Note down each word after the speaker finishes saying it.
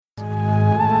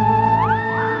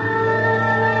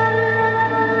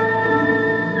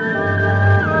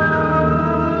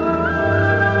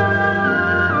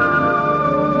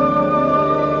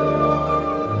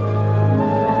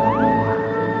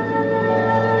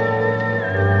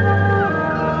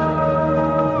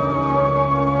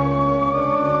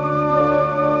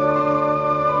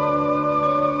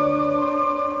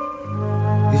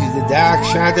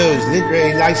Dark Shadows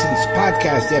Literary License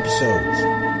Podcast episodes.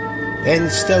 Ben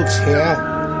Stokes here,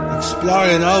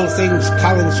 exploring all things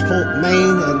Collinsport,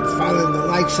 Maine, and following the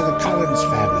likes of the Collins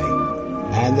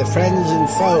family and the friends and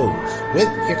foes with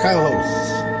your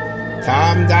co-hosts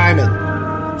Tom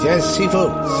Diamond, Jess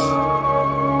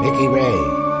Seafoots, Vicky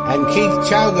Ray, and Keith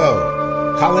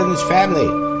Chalgo. Collins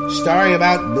family, story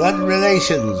about blood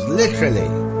relations,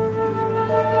 literally.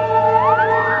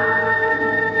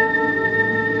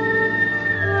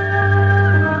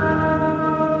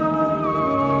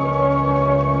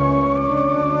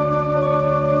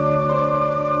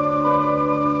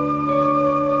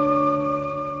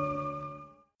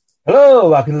 Hello,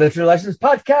 welcome to the Literary License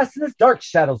Podcast in this Dark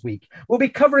Shadows week. We'll be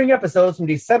covering episodes from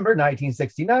December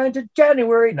 1969 to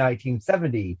January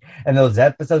 1970, and those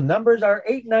episode numbers are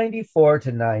 894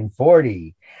 to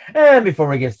 940. And before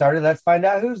we get started, let's find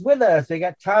out who's with us. We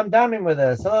got Tom Diamond with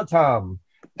us. Hello, Tom.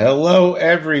 Hello,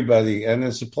 everybody, and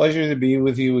it's a pleasure to be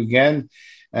with you again.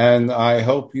 And I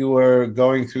hope you are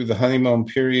going through the honeymoon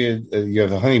period. You have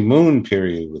the honeymoon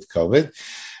period with COVID.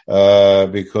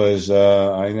 Because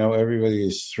I know everybody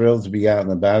is thrilled to be out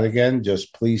and about again.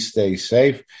 Just please stay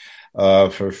safe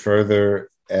for further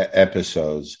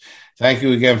episodes. Thank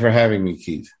you again for having me,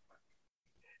 Keith.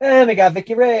 And we got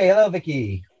Vicky Ray. Hello,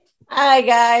 Vicky. Hi,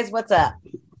 guys. What's up?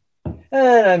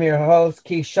 And I'm your host,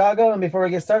 Keith Shago. And before we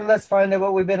get started, let's find out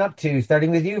what we've been up to.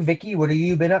 Starting with you, Vicky. What have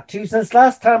you been up to since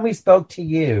last time we spoke to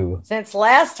you? Since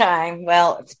last time,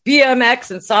 well, it's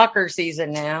BMX and soccer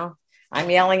season now. I'm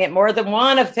yelling at more than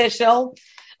one official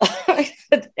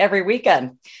every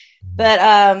weekend.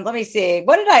 But let me see.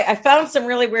 What did I found some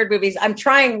really weird movies. I'm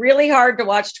trying really hard to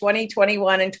watch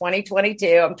 2021 and 2022.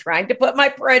 I'm trying to put my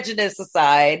prejudice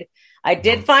aside. I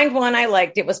did find one I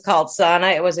liked. It was called Sana.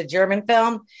 It was a German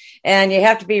film. And you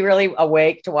have to be really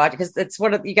awake to watch it because it's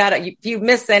what you got to, if you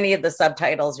miss any of the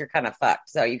subtitles, you're kind of fucked.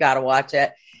 So you got to watch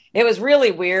it. It was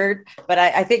really weird, but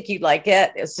I think you'd like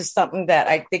it. It's just something that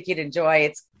I think you'd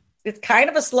enjoy. It's kind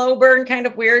of a slow burn, kind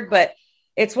of weird, but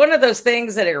it's one of those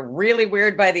things that are really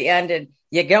weird by the end and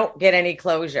you don't get any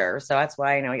closure. So that's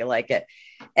why I know you like it.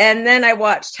 And then I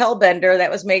watched Hellbender. That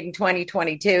was made in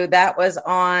 2022. That was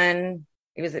on,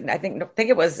 I think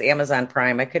it was Amazon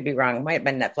Prime. I could be wrong. It might have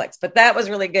been Netflix, but that was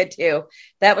really good too.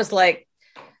 That was like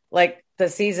the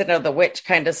season of the witch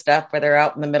kind of stuff where they're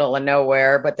out in the middle of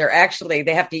nowhere, but they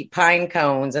have to eat pine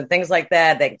cones and things like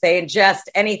that. They ingest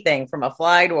anything from a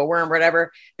fly to a worm,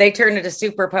 whatever. They turn into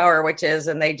superpower witches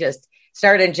and they just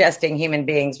start ingesting human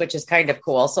beings, which is kind of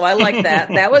cool. So I like that.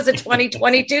 That was a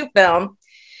 2022 film.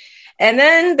 And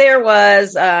then there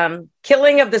was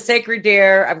Killing of the Sacred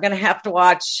Deer. I'm going to have to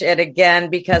watch it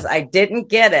again because I didn't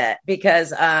get it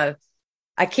because,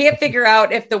 I can't figure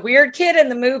out if the weird kid in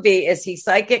the movie, is he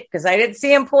psychic? Because I didn't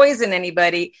see him poison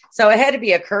anybody. So it had to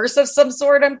be a curse of some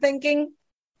sort, I'm thinking,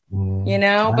 but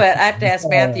I have to ask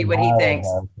Matthew what he thinks.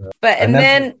 But, and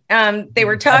then they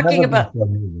were talking about,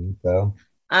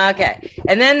 okay.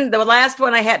 And then the last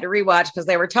one I had to rewatch because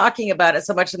they were talking about it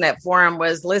so much in that forum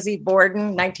was Lizzie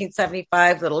Borden,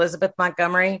 1975 with Elizabeth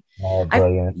Montgomery. Oh,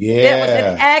 brilliant. It was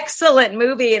an excellent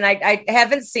movie. And I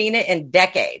haven't seen it in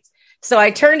decades. So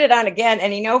I turned it on again.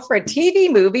 And, for a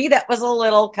TV movie, that was a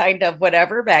little kind of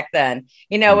whatever back then,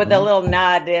 with a little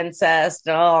nod to incest,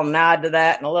 and a little nod to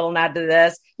that, and a little nod to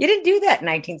this. You didn't do that in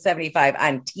 1975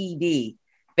 on TV,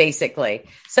 basically.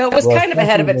 So it was kind of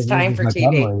ahead of its time for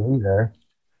TV. Either.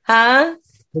 Huh?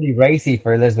 Pretty racy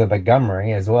for Elizabeth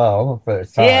Montgomery as well. For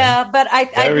its time. Yeah, but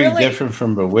I really different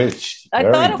from Bewitched.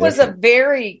 I thought it was a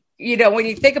very... when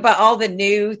you think about all the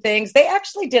new things, they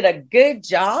actually did a good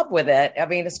job with it. I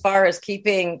mean, as far as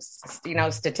keeping,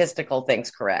 statistical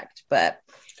things correct. But,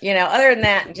 other than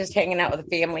that, just hanging out with the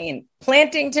family and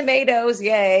planting tomatoes,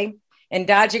 yay, and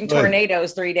dodging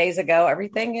tornadoes 3 days ago.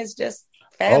 Everything is just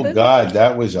fabulous. Oh, God,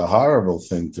 that was a horrible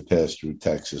thing to pass through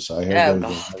Texas. I heard there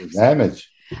was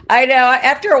damage. I know.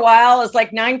 After a while, it's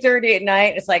like 9:30 at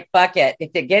night. It's like, fuck it.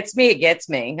 If it gets me, it gets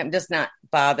me. I'm just not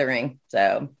bothering.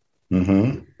 So...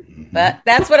 Mm-hmm. But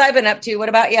that's what I've been up to. What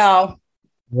about y'all?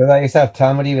 What about yourself,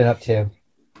 Tom? What have you been up to?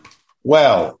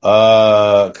 Well,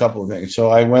 a couple of things. So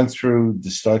I went through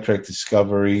the Star Trek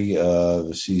Discovery,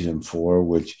 the season 4,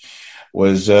 which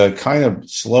was kind of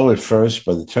slow at first,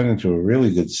 but it turned into a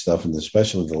really good stuff, and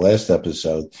especially the last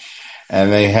episode. And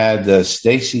they had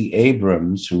Stacey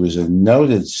Abrams, who is a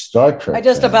noted Star Trek I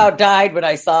just fan. about died when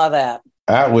I saw that.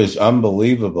 That was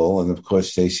unbelievable. And, of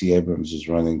course, Stacey Abrams is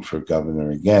running for governor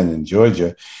again in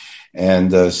Georgia.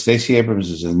 And Stacey Abrams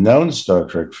is a known Star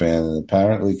Trek fan and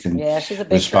apparently can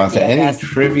respond to any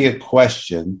trivia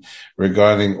question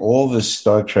regarding all the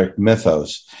Star Trek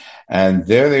mythos. And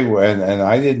there they were, and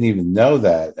I didn't even know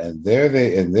that. And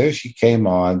there she came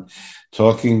on,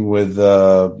 talking with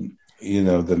the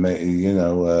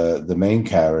main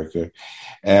character,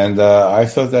 and I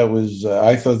thought that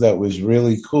was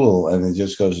really cool. And it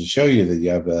just goes to show you that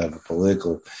you have to have a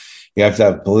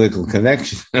political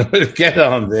connection to get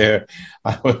on there.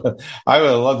 I would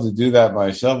love to do that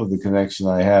myself with the connection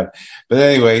I have. But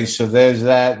anyway, so there's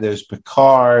that. There's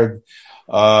Picard.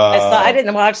 I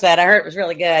didn't watch that. I heard it was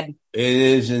really good. It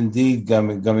is indeed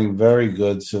coming very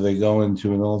good. So they go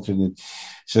into an alternate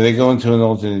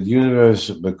universe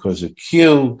because of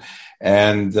Q,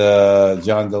 and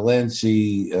John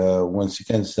Delancey once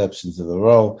again steps into the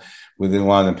role with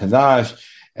Ilana Panache.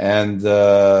 And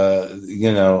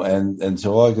and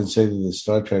so all I can say to the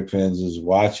Star Trek fans is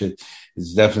watch it.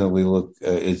 It's definitely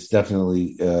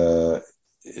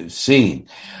seen.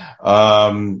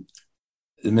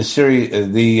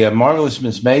 The Marvelous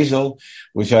Miss Maisel,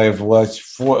 which I've watched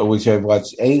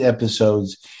 8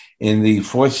 episodes in the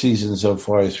 4th season so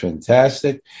far, is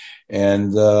fantastic,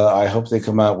 and I hope they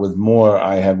come out with more.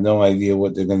 I have no idea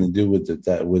what they're going to do with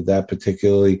that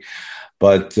particularly,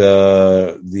 but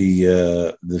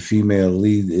the female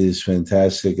lead is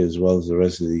fantastic, as well as the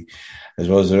rest of the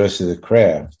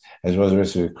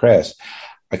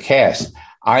cast.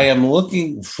 I am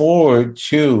looking forward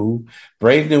to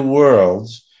Brave New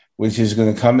Worlds, which is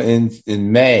going to come in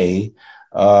May,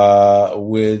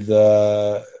 with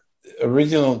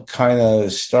original kind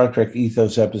of Star Trek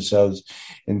ethos episodes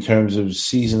in terms of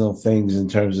seasonal things, in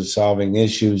terms of solving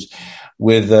issues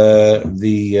with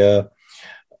the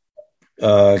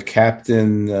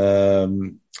captain,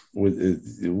 with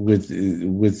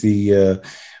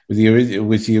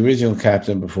the original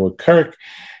captain before Kirk.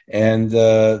 And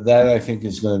that I think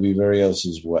is going to be very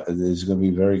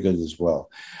good as well.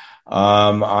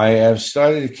 I have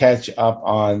started to catch up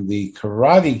on the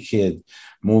Karate Kid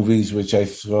movies, which I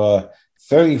saw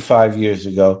 35 years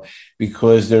ago,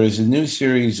 because there is a new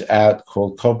series out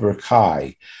called Cobra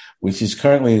Kai, which is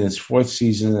currently in its 4th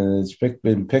season, and it's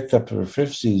been picked up for a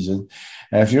 5th season.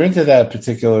 And if you're into that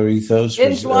particular ethos,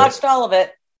 watched all of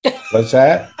it. What's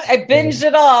that? I binged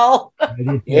it all.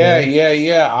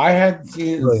 Yeah. I hadn't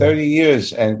seen it in 30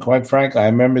 years. And quite frankly, I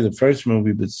remember the first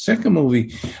movie, but the second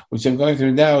movie, which I'm going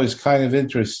through now, is kind of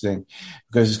interesting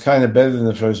because it's kind of better than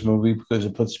the first movie, because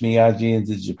it puts Miyagi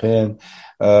into Japan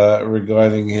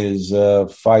regarding his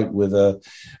fight with a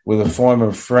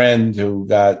former friend who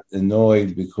got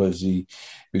annoyed because they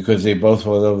both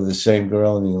went over the same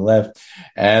girl and he left.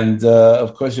 And,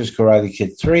 of course, there's Karate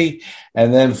Kid 3.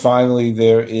 And then finally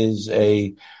there is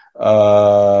a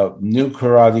new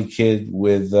Karate Kid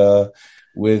with a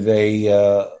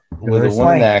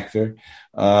woman actor.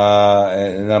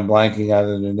 And I'm blanking out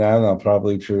of it now, and I'll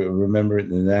probably remember it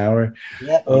in an hour.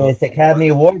 Yep, it's Academy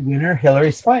Award winner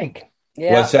Hilary Swank.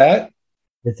 Yeah. What's that?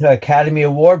 It's an Academy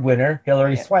Award winner,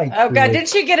 Hilary Swank. Oh God, didn't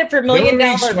she get it for $1 Million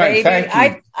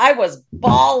Baby? I was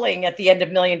bawling at the end of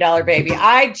 $1 Million Baby.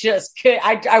 I just could.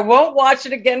 I won't watch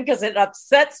it again because it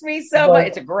upsets me so much.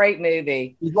 It's a great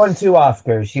movie. She won 2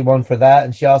 Oscars. She won for that,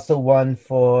 and she also won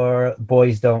for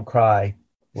Boys Don't Cry,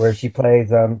 where she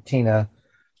plays Tina.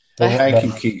 Thank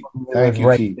you, Keith. Thank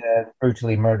you, Keith.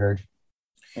 Brutally murdered.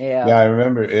 Yeah, I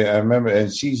remember,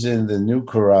 and she's in the new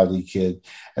Karate Kid,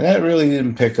 and that really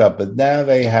didn't pick up. But now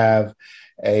they have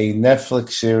a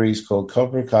Netflix series called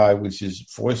Cobra Kai, which is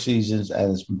 4 seasons,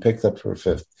 and it's been picked up for a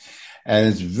 5th, and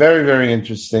it's very, very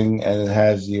interesting. And it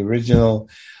has the original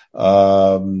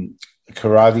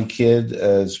Karate Kid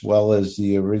as well as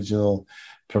the original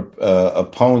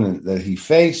opponent that he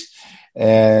faced,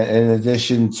 and in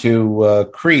addition to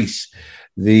Kreese,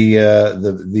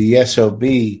 the SOB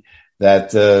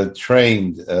that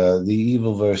trained the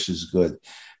evil versus good.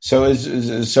 So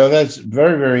that's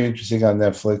very, very interesting on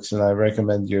Netflix, and I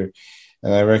recommend you're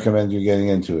getting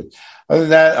into it. Other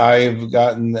than that, I've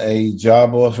gotten a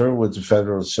job offer with the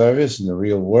Federal Service in the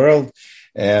real world,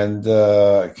 and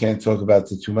I can't talk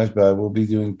about it too much, but I will be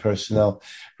doing personnel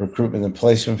recruitment and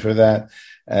placement for that.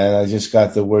 And I just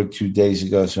got the word 2 days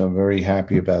ago, so I'm very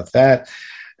happy about that.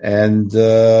 And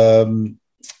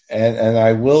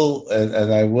I will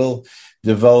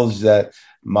divulge that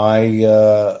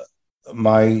my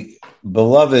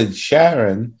beloved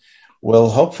Sharon will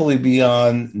hopefully be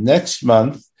on next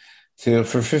month for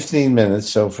 15 minutes,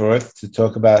 so forth, to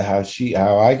talk about how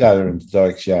I got her into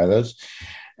Dark Shadows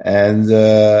and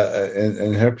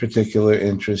her particular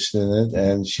interest in it.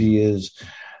 And she is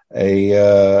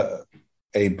a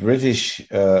British,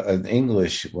 an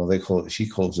English, well, she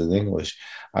calls it English.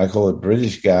 I call it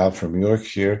British gal from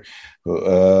Yorkshire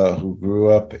who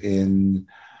grew up in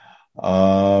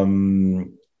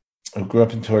who grew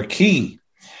up in Torquay.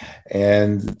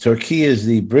 And Torquay is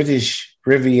the British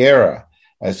Riviera,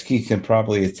 as Keith can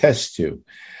probably attest to.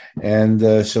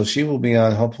 And so she will be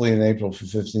on hopefully in April for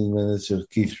 15 minutes with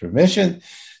Keith's permission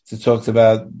to talk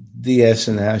about DS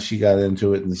and how she got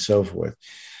into it and so forth.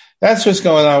 That's what's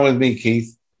going on with me,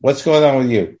 Keith. What's going on with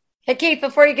you? Hey, Keith,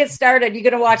 before you get started, you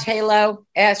going to watch Halo?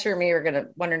 Asher and me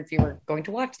are wondering if you were going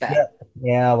to watch that.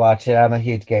 Yeah, I'll watch it. I'm a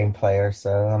huge game player,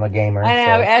 so I'm a gamer. I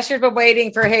know. So. Asher's been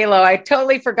waiting for Halo. I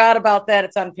totally forgot about that.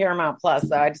 It's on Paramount Plus,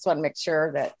 so I just want to make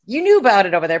sure that you knew about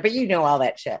it over there, but you know all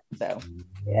that shit. So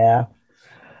yeah.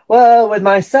 Well, with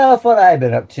myself, what I've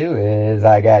been up to is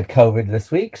I got COVID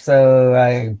this week, so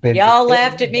I've been. Y'all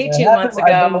laughed at me 2 months ago.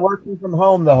 I've been working from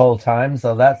home the whole time,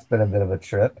 so that's been a bit of a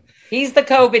trip. He's the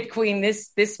COVID queen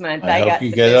this month. I hope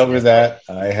you get over that.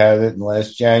 I had it in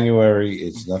last January.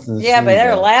 It's nothing. Yeah, but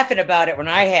they're laughing about it when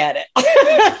I had it.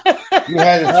 You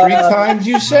had it 3 times.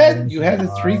 You said you had it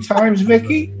 3 times,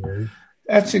 Vicky.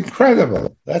 That's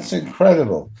incredible. That's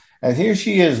incredible. And here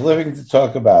she is living to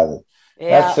talk about it.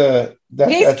 Yeah. That's a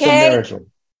miracle.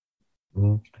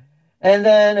 Mm-hmm. And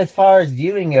then as far as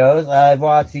viewing goes, I've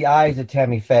watched The Eyes of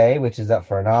Tammy Faye, which is up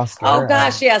for an Oscar. Oh,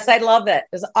 gosh, yes. I love it. It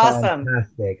was awesome.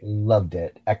 Fantastic. Loved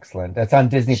it. Excellent. That's on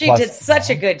Disney+. She did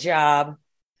such a good job.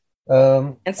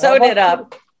 And so did,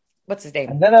 what's his name?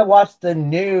 And then I watched the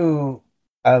new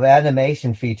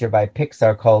animation feature by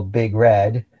Pixar called Big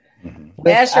Red.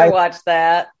 Asher watched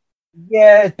that.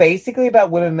 Yeah, it's basically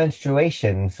about women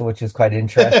menstruation, which is quite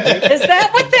interesting. Is that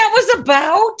what that was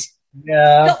about?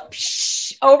 Yeah. No,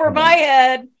 over my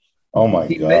head. Oh my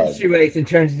he God. Menstruates and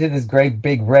turns into this great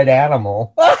big red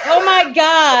animal. Oh my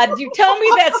God. You tell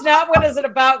me that's not what is it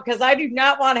about, because I do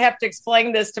not want to have to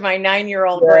explain this to my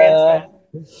 9-year-old grandson.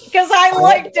 Because I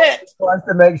liked it. I wanted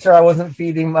to make sure I wasn't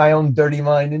feeding my own dirty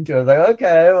mind into it. I was like,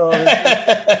 okay, well.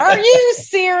 Are you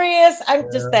serious?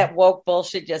 I'm just that woke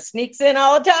bullshit just sneaks in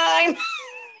all the time.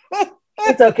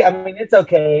 It's okay. I mean, it's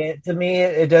okay. To me,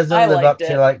 it doesn't live up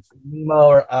to like Nemo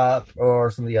or Up or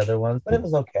some of the other ones, but it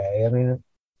was okay. I mean, it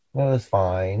was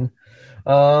fine.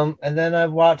 And then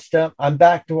I've watched. I'm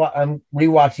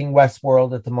rewatching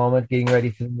Westworld at the moment, getting ready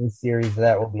for the new series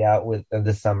that will be out with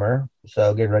this summer.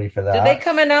 So getting ready for that. Are they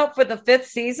coming out for the 5th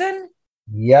season?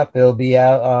 Yep, it'll be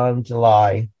out on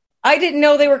July. I didn't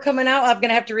know they were coming out. I'm going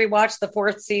to have to rewatch the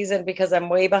 4th season because I'm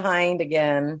way behind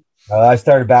again. I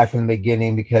started back from the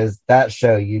beginning because that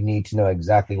show you need to know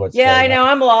exactly what's going on. I know.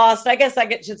 I'm lost. I guess I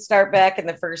should start back in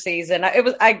the 1st season.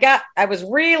 I was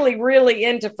really, really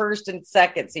into 1st and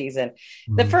 2nd season.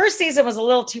 Mm-hmm. The 1st season was a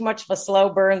little too much of a slow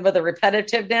burn with the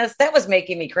repetitiveness. That was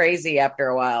making me crazy after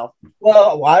a while.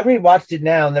 Well, I rewatched it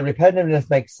now, and the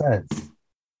repetitiveness makes sense.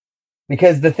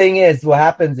 Because the thing is, what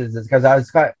happens is because I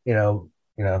was quite,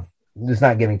 just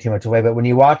not giving too much away, but when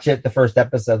you watch it, the first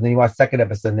episode, then you watch the second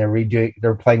episode, and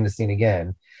they're playing the scene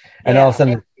again, and all of a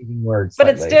sudden they're changing words. But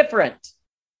it's different.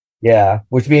 Yeah,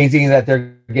 which means that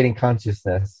they're getting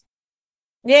consciousness.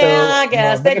 Yeah, so, I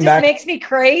guess that just makes me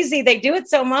crazy. They do it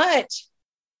so much.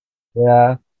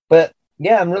 Yeah, but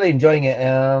yeah, I'm really enjoying it.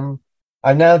 I'm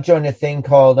now joining a thing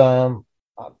called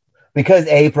because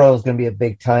April is going to be a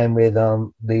big time with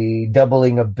the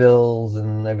doubling of bills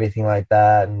and everything like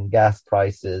that, and gas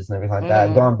prices and everything like that.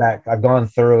 I've gone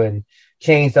through and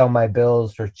changed all my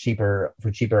bills for cheaper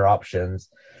options.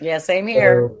 Yeah, same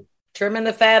here. So, trimming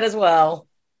the fat as well.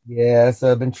 Yeah,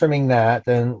 so I've been trimming that,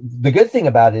 and the good thing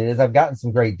about it is I've gotten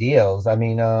some great deals. I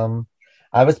mean,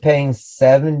 I was paying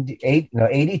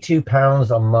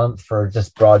 £82 a month for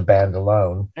just broadband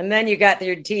alone, and then you got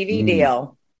your TV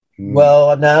deal.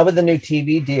 Well, now with the new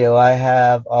TV deal, I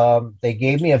have, they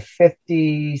gave me a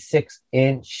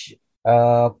 56-inch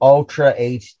Ultra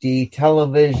HD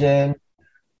television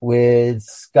with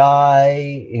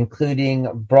Sky, including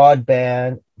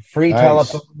broadband, free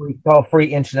telephone, we call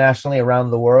free internationally around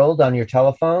the world on your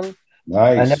telephone.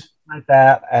 Nice. And everything like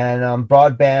that. And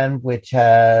broadband, which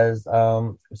has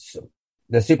the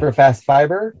super fast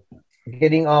fiber,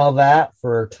 getting all that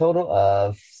for a total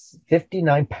of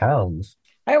 £59.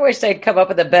 I wish they'd come up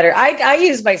with a better. I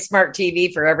use my smart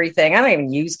TV for everything. I don't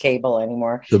even use cable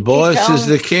anymore. The boss is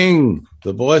the king.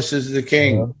 The boss is the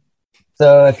king. Yeah.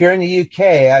 So if you're in the UK,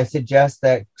 I suggest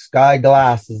that Sky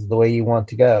Glass is the way you want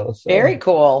to go. So. Very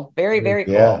cool. Very, very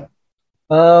cool. Yeah.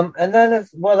 And then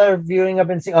other viewing I've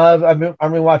been seeing. I'm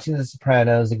rewatching The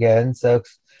Sopranos again. So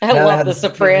I love The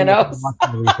Sopranos.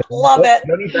 Love it.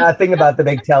 The only bad thing about the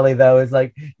big telly, though, is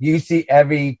like you see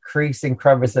every crease and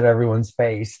crevice of everyone's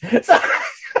face. So,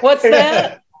 what's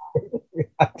that?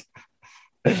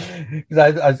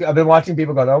 Because I've been watching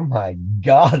people going, "Oh my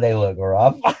God, they look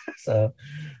rough." So,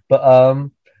 but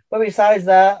besides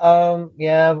that,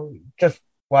 yeah, just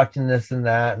watching this and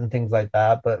that and things like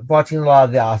that. But watching a lot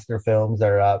of the Oscar films that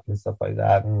are up and stuff like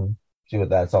that, and see what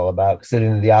that's all about.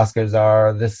 Considering the Oscars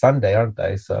are this Sunday, aren't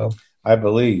they? So I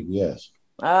believe, yes.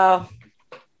 Oh,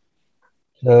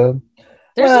 so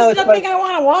there's just nothing I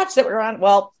want to watch that we're on.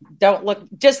 Well, don't look.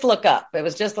 Just look up. It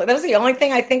was just that was the only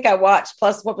thing I think I watched.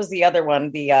 Plus, what was the other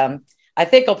one? The I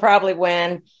think will probably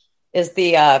win is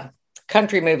the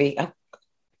country movie.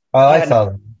 I saw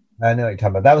that. I know what you're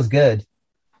talking about. That was good.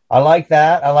 I like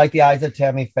that. I like the eyes of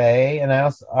Tammy Faye. And I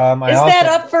also, that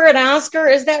up for an Oscar?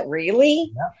 Is that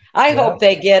really? Yeah. I hope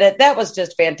they get it. That was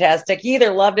just fantastic. You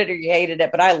either loved it or you hated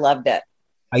it, but I loved it.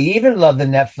 I even love the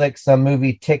Netflix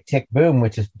movie Tick, Tick, Boom,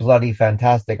 which is bloody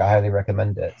fantastic. I highly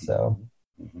recommend it. So,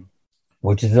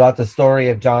 which is about the story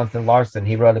of Jonathan Larson.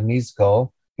 He wrote a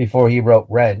musical before he wrote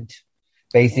Rent,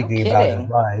 basically about his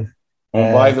life.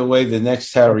 And by the way, the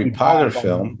next Harry Potter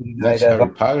film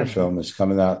is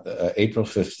coming out April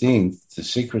 15th, The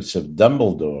Secrets of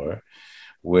Dumbledore,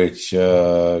 which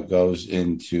goes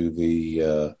into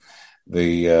the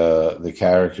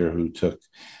character who took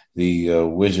the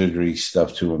wizardry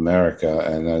stuff to America,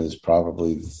 and that is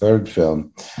probably the third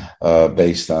film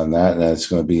based on that, and that's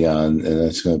going to be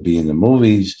in the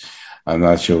movies. I'm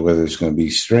not sure whether it's going to be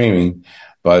streaming,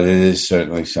 but it is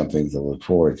certainly something to look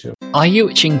forward to. Are you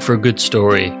itching for a good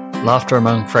story? Laughter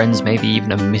among friends, maybe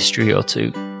even a mystery or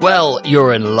two? Well,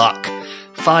 you're in luck.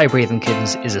 Fire Breathing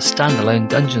Kittens is a standalone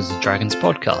Dungeons & Dragons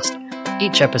podcast.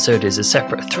 Each episode is a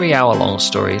separate 3-hour-long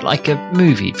story, like a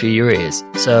movie for your ears,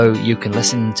 so you can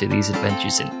listen to these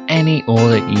adventures in any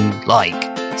order you like.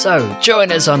 So,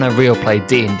 join us on a real play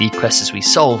D&D quest as we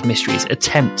solve mysteries,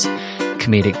 attempt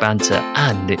comedic banter,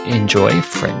 and enjoy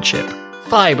friendship.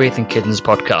 Fire Breathing Kittens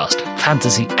podcast.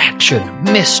 Fantasy, action,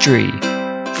 mystery,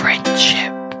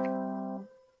 friendship.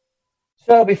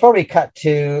 So before we cut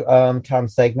to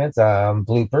Tom's segments,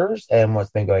 bloopers, and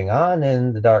what's been going on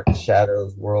in the Dark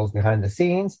Shadows worlds behind the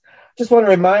scenes, just want to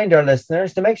remind our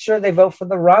listeners to make sure they vote for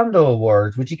the Rondo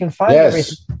Awards, which you can find at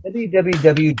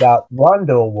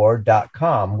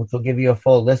www.rondoaward.com, which will give you a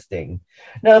full listing.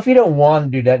 Now, if you don't want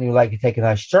to do that and you'd like to take a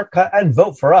nice shortcut and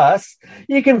vote for us,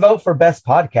 you can vote for Best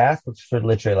Podcast, which is for the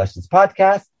Literary Lessons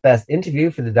Podcast, Best Interview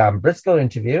for the Don Briscoe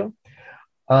interview,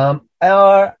 I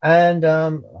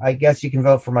guess you can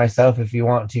vote for myself if you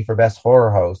want to for Best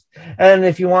Horror Host. And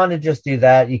if you want to just do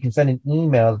that, you can send an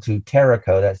email to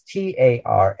Taraco, that's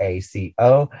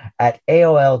TARACO, at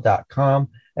AOL.com,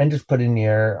 and just put in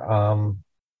your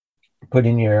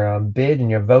bid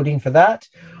and your voting for that.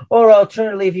 Or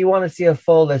alternatively, if you want to see a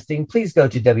full listing, please go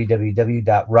to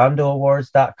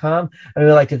www.rondoawards.com. And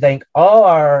we'd like to thank all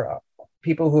our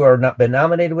people who are not been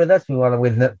nominated with us. We want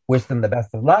to wish them the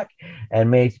best of luck, and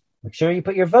make sure you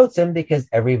put your votes in, because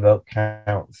every vote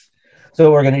counts. So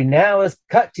what we're going to do now is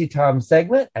cut to Tom's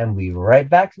segment, and we'll be right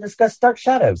back to discuss Dark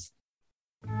Shadows.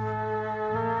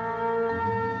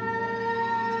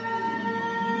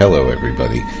 Hello,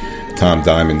 everybody. Tom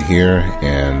Diamond here,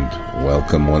 and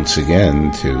welcome once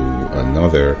again to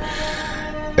another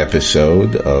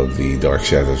episode of the Dark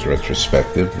Shadows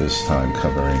Retrospective, this time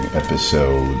covering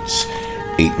episodes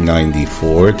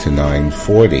 894 to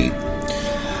 940.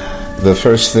 The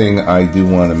first thing I do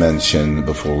want to mention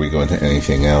before we go into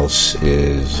anything else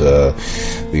is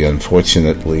the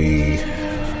unfortunately,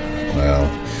 well,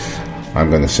 I'm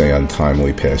going to say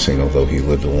untimely passing, although he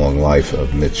lived a long life,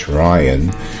 of Mitch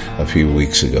Ryan a few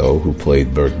weeks ago, who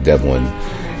played Bert Devlin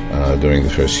during the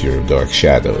first year of Dark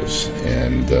Shadows.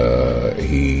 And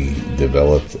he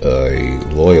developed a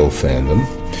loyal fandom,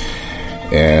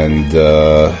 and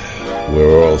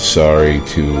we're all sorry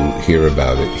to hear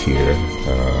about it here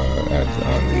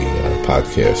on the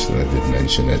podcast, and I did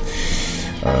mention it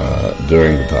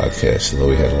during the podcast, although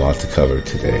we had a lot to cover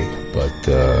today. But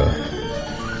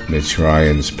Mitch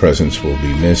Ryan's presence will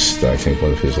be missed. I think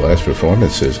one of his last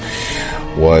performances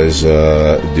was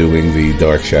doing the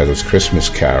Dark Shadows Christmas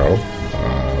Carol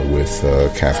with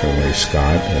Catherine Ray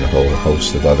Scott and a whole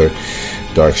host of other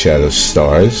Dark Shadows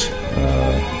stars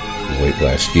late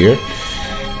last year.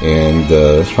 And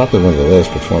it's probably one of the last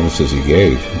performances he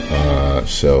gave.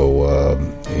 So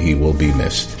he will be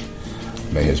missed.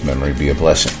 May his memory be a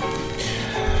blessing.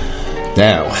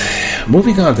 Now,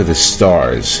 moving on to the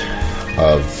stars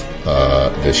of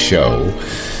the show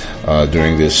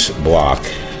during this block,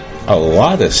 a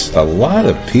lot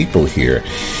of people here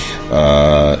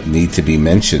need to be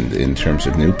mentioned in terms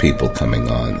of new people coming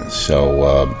on.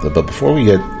 So, but before we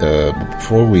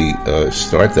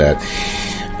start that,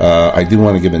 I do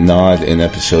want to give a nod in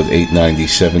episode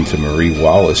 897 to Marie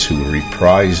Wallace, who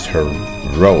reprised her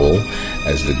role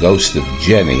as the ghost of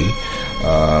Jenny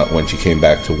when she came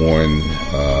back to warn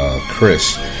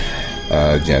Chris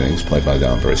Jennings, played by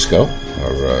Don Briscoe,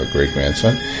 our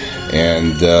great-grandson.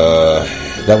 And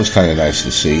that was kind of nice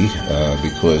to see,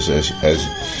 because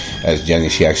as Jenny,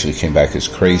 she actually came back as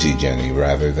Crazy Jenny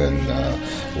rather than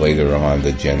later on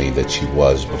the Jenny that she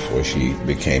was before she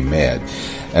became mad.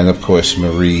 And of course,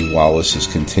 Marie Wallace is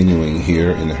continuing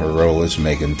here in her role as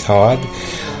Megan Todd,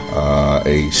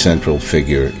 a central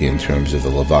figure in terms of the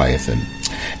Leviathan.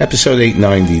 Episode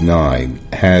 899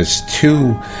 has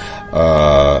two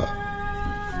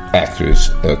actors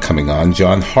coming on.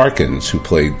 John Harkins, who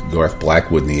played Garth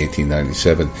Blackwood in the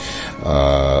 1897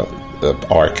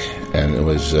 arc, and it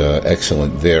was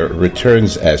excellent there,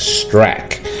 returns as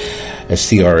Strack,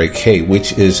 S-T-R-A-K,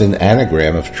 which is an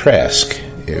anagram of Trask,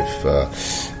 if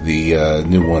the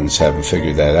new ones haven't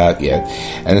figured that out yet.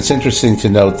 And it's interesting to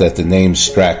note that the name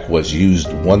Strack was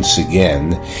used once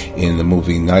again in the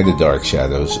movie Night of Dark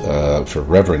Shadows for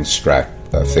Reverend Strack.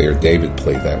 Thayer David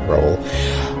played that role.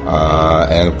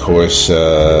 And of course,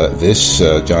 this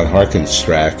John Harkins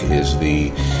Strack is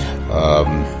the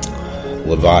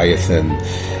Leviathan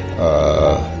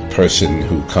person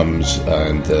who comes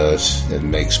and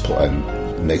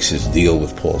makes his deal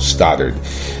with Paul Stoddard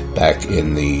back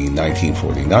in the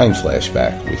 1949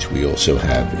 flashback, which we also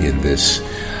have in this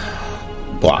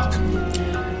block.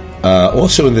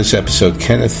 Also in this episode,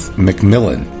 Kenneth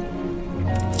McMillan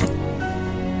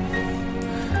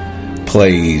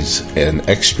plays an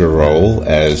extra role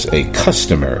as a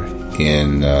customer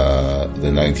in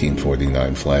the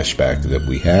 1949 flashback that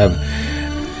we have.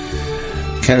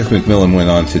 Kenneth McMillan went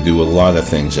on to do a lot of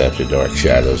things after Dark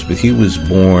Shadows, but he was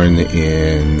born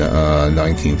in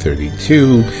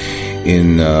 1932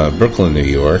 in Brooklyn, New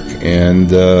York,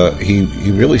 and he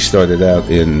really started out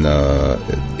in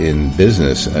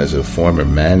business as a former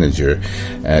manager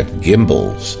at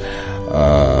Gimbel's,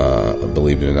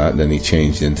 believe it or not. And then he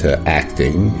changed into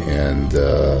acting, and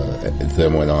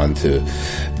then went on to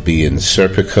be in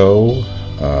Serpico,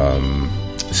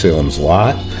 Salem's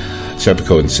Lot.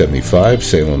 Serpico in 75,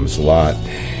 Salem's Lot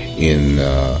in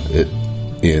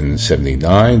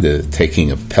 79, The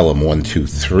Taking of Pelham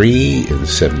 123 in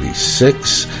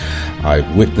 76,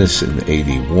 Eyewitness in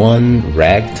 81,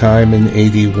 Ragtime in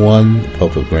 81,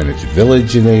 Pope of Greenwich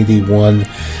Village in 81,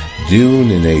 Dune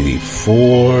in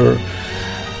 84,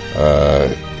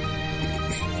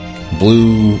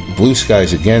 Blue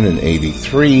Skies Again in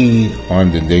 83,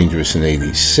 Armed and Dangerous in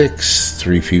 86,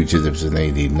 Three Fugitives in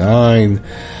 89,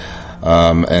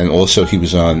 and also he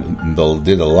was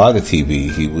did a lot of TV.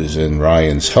 He was in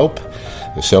Ryan's Hope,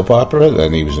 the soap opera.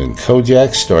 Then he was in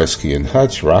Kojak, Starsky and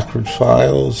Hutch, Rockford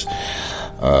Files,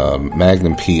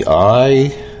 Magnum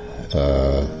P.I.,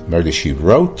 Murder, She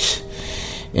Wrote.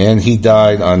 And he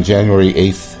died on January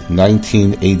 8th,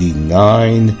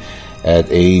 1989 at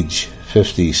age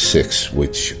 56,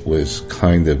 which was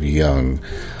kind of young.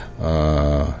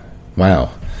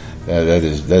 Wow. That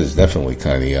is definitely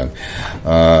kind of young.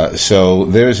 So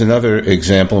there's another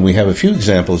example, and we have a few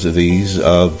examples of these,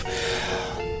 of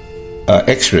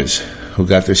extras who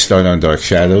got their start on Dark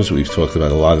Shadows. We've talked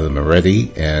about a lot of them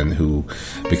already, and who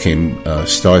became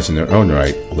stars in their own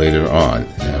right later on,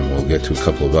 and we'll get to a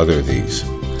couple of other of these.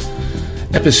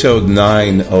 Episode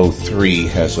 903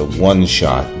 has a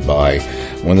one-shot by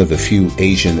one of the few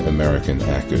Asian American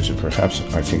actors, or perhaps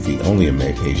I think the only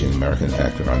Asian American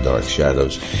actor on Dark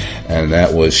Shadows, and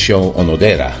that was Sho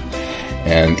Onodera.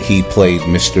 And he played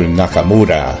Mr.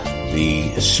 Nakamura,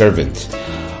 the servant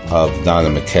of Donna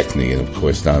McKechnie. And of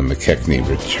course, Donna McKechnie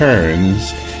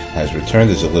has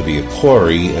returned as Olivia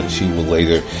Corey, and she will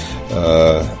later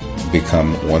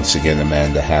become once again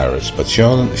Amanda Harris. But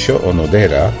Sho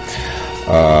Onodera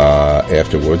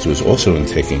afterwards was also in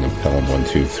Taking of Pelham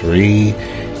 123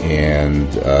 and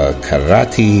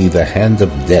Karate, The Hand of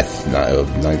Death of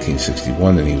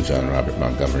 1961, and he was on Robert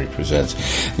Montgomery Presents.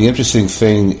 The interesting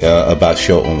thing about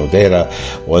Sho Onodera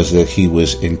was that he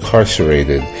was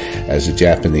incarcerated as a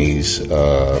Japanese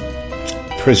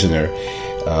prisoner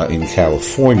in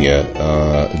California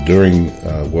during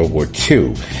World War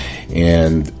II.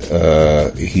 And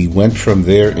he went from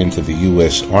there into the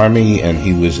U.S. Army, and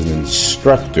he was an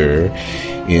instructor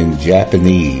in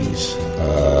Japanese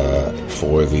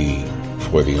for the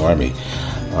Army.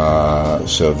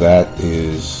 So that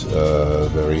is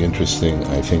very interesting.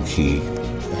 I think he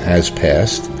has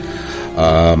passed.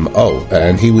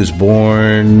 And he was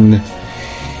born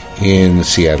in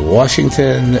Seattle,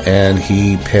 Washington, and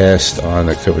he passed on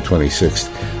October 26th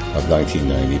of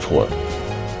 1994.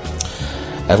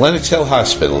 At Lenox Hill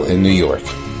Hospital in New York.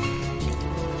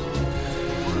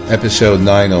 Episode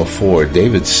 904,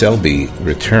 David Selby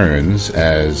returns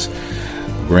as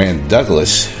Grant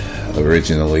Douglas,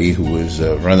 originally, who was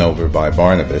run over by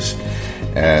Barnabas.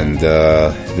 And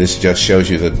this just shows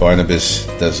you that Barnabas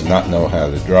does not know how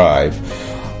to drive,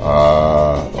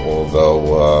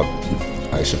 although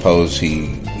I suppose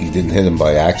he didn't hit him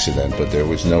by accident, but there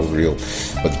was no real...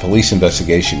 But the police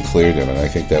investigation cleared him, and I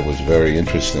think that was very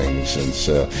interesting, since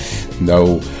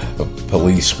no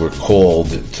police were called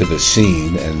to the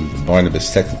scene, and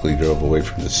Barnabas technically drove away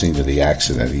from the scene of the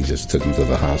accident. He just took him to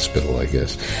the hospital, I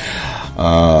guess.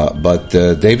 But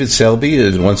David Selby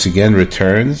is once again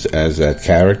returns as that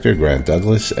character, Grant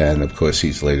Douglas, and of course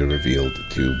he's later revealed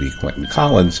to be Quentin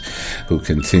Collins, who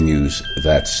continues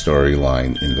that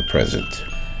storyline in the present.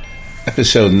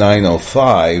 Episode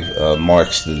 905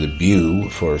 marks the debut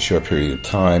for a short period of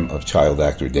time of child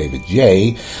actor David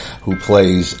J., who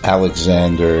plays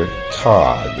Alexander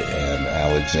Todd. And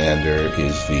Alexander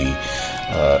is the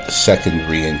second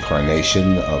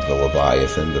reincarnation of the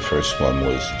Leviathan. The first one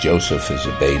was Joseph as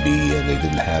a baby, and they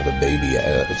didn't have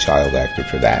a child actor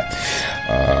for that.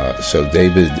 So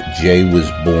David J. was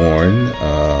born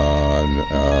on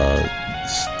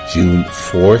June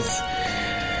 4th,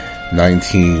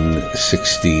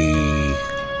 1961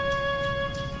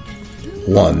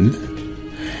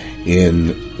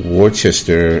 in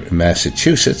Worcester,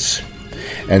 Massachusetts,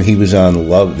 and he was on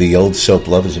the old soap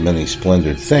Love Is a Many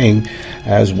Splendid Thing,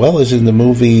 as well as in the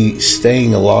movie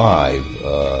Staying Alive,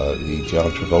 the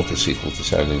John Travolta sequel to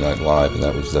Saturday Night Live, and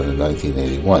that was done in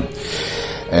 1981.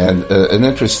 And an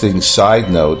interesting side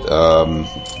note,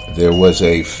 there was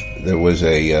a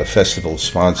festival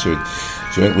sponsored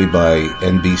jointly by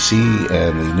NBC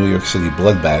and the New York City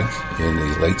Blood Bank in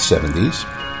the late 70s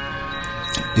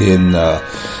in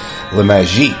Le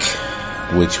Magique,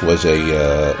 which was a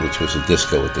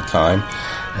disco at the time,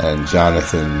 and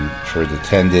Jonathan Ferd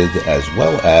attended, as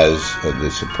well as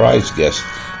the surprise guest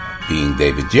being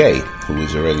David J., who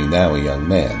is already now a young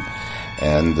man.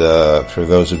 And for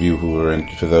those of you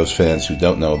for those fans who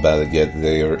don't know about it yet,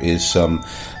 there is some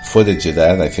footage of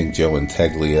that. I think Joe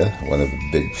Integlia, one of the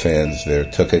big fans there,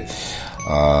 took it.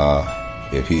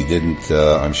 If he didn't,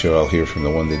 I'm sure I'll hear from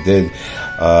the one that did.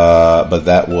 But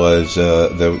that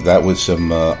was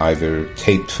some either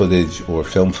taped footage or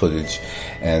film footage,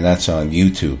 and that's on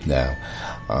YouTube now.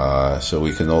 So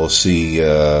we can all see.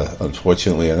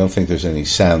 Unfortunately, I don't think there's any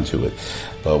sound to it,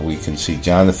 but we can see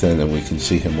Jonathan, and we can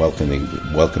see him welcoming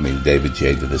David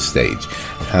J. to the stage.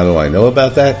 And how do I know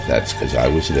about that? That's because I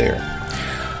was there.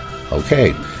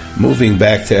 Okay, moving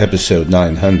back to episode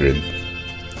 900.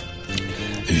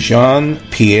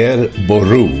 Jean-Pierre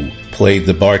Bourou played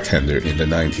the bartender in the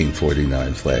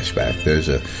 1949 flashback. There's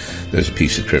a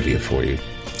piece of trivia for you.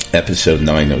 Episode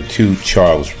 902,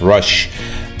 Charles Rush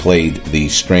played the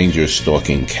stranger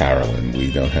stalking Carolyn.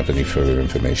 We don't have any further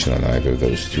information on either of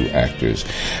those two actors.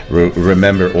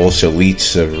 Remember also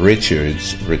Lisa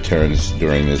Richards returns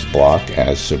during this block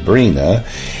as Sabrina,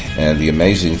 and the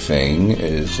amazing thing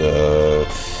is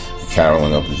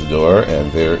Carolyn opens the door,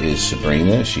 and there is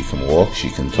Sabrina. She can walk, she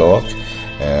can talk,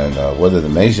 and what an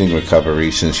amazing recovery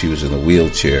since she was in a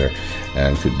wheelchair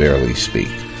and could barely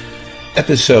speak.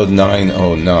 Episode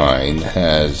 909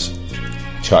 has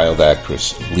child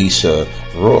actress Lisa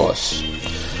Ross,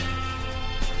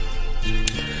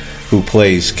 who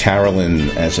plays Carolyn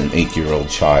as an 8-year-old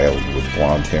child with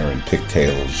blonde hair and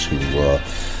pigtails, who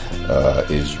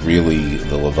is really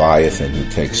the Leviathan who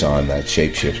takes on that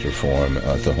shapeshifter form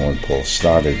to haunt Paul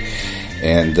Stoddard.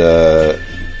 And the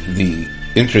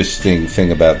interesting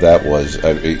thing about that was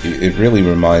it really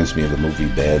reminds me of the movie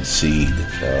Bad Seed.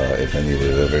 If any of you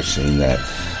have ever seen that,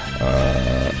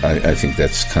 I think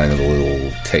that's kind of a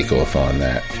little takeoff on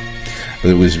that. But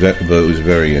it was a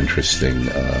very interesting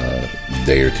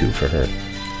day or two for her.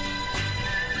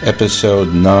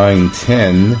 Episode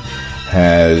 910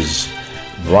 has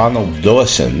Ronald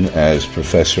Dawson as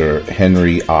Professor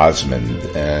Henry Osmond,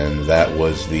 and that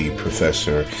was the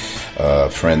professor,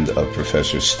 friend of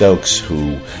Professor Stokes,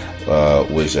 who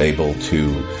was able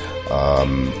to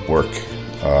work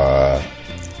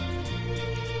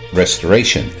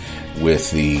restoration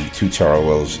with the two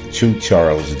Charles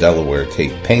Delaware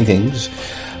tape paintings,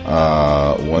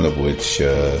 one of which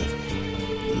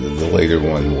the later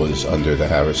one was under the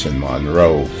Harrison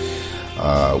Monroe,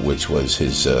 which was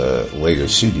his later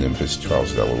pseudonym for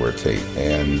Charles Delaware Tate.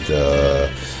 And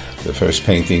the first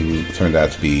painting turned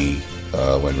out to be,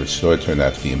 when restored, turned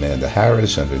out to be Amanda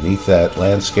Harris underneath that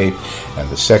landscape. And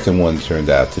the second one turned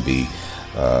out to be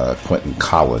Quentin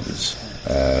Collins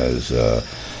as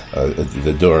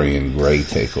the Dorian Gray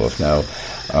takeoff. Now,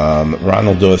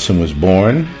 Ronald Dawson was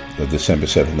born December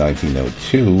 7,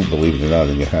 1902, believe it or not,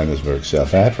 in Johannesburg,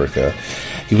 South Africa.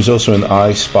 He was also in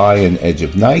I Spy and Edge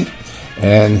of Night,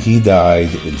 and he died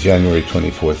January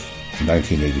 24th,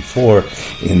 1984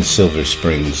 in Silver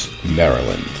Springs,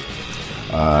 Maryland.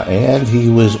 And he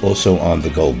was also on The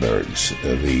Goldbergs,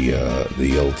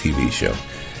 the old TV show.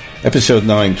 Episode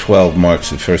 912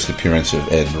 marks the first appearance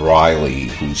of Ed Riley,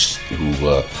 who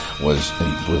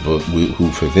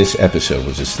for this episode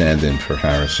was a stand-in for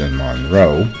Harrison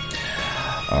Monroe,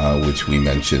 which we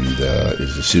mentioned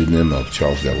is the pseudonym of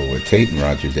Charles Delaware Tate, and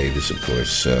Roger Davis, of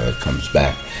course, comes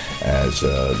back as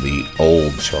the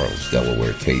old Charles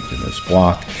Delaware Tate in this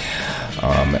block.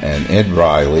 And Ed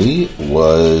Riley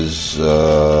was...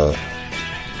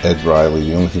 Ed Riley,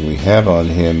 the only thing we have on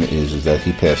him is that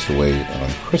he passed away on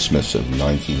Christmas of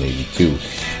 1982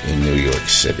 in New York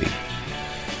City.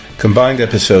 Combined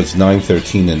episodes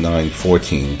 913 and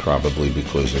 914, probably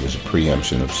because there was a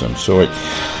preemption of some sort.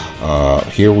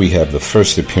 Here we have the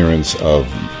first appearance of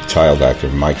child actor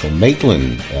Michael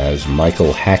Maitland as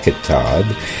Michael Hackett Todd,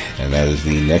 and that is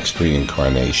the next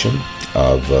reincarnation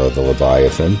of the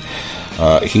Leviathan.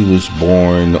 He was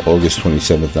born August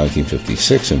 27,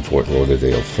 1956 in Fort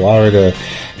Lauderdale, Florida.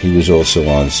 He was also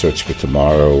on Search for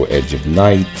Tomorrow, Edge of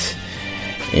Night,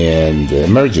 and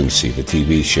Emergency, the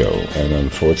TV show. And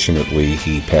unfortunately,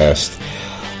 he passed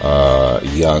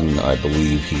young. I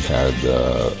believe he had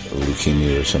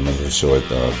leukemia or some other sort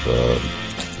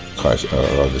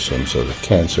of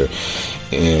cancer.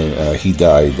 And he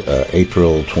died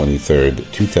April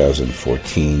 23rd,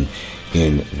 2014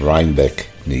 in Rhinebeck,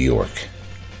 New York.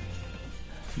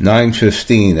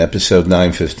 915, episode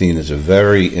 915 is a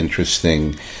very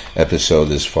interesting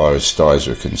episode as far as stars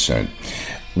are concerned.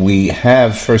 We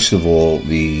have, first of all,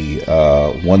 the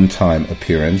one-time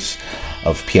appearance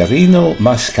of Pierino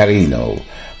Mascarino,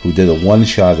 who did a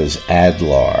one-shot as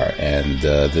Adlar, and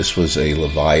this was a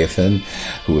Leviathan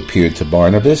who appeared to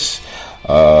Barnabas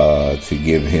to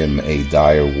give him a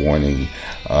dire warning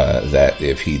that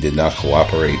if he did not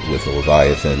cooperate with the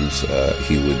Leviathans,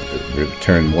 he would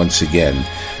return once again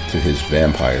to his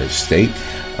vampire state.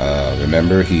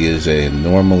 Remember, he is a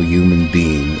normal human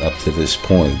being up to this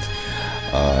point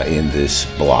in this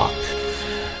block.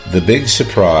 The big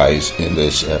surprise in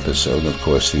this episode, of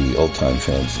course, the old-time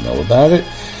fans know about it.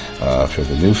 For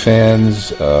the new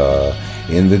fans,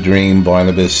 in the dream,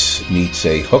 Barnabas meets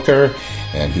a hooker,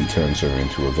 and he turns her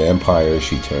into a vampire.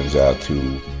 She turns out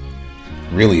to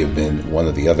really have been one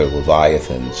of the other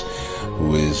Leviathans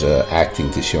who is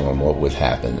acting to show him what would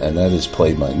happen. And that is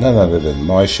played by none other than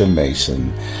Marcia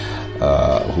Mason,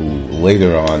 who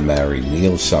later on married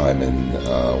Neil Simon,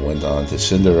 went on to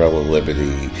Cinderella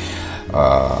Liberty,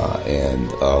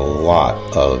 and a lot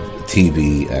of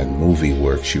TV and movie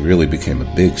work. She really became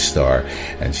a big star,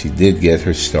 and she did get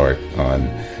her start on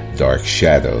Dark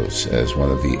Shadows as one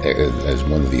of the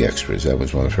extras. That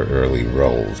was one of her early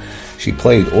roles. She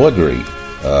played Audrey,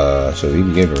 so they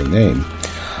even gave her a name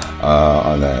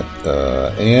on that.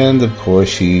 And of course,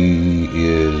 she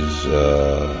is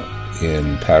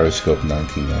in Periscope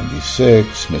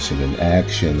 1996, Missing in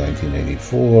Action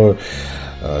 1984.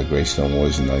 Greystone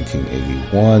Wars in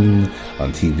 1981.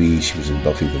 On TV, she was in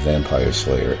Buffy the Vampire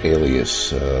Slayer,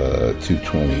 Alias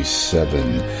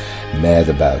 227, Mad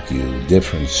About You,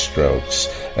 Different Strokes,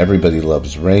 Everybody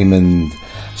Loves Raymond,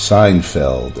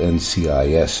 Seinfeld,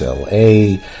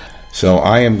 NCISLA. So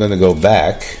I am going to go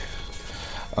back,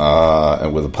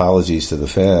 and with apologies to the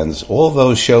fans, all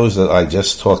those shows that I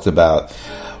just talked about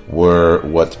were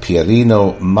what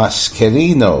Pierino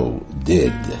Mascarino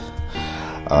did.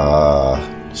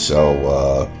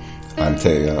 I'm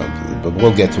telling you, but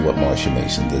we'll get to what Marcia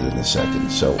Mason did in a second.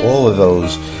 So all of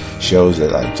those shows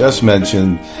that I just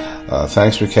mentioned,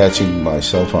 thanks for catching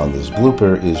myself on this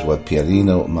blooper, is what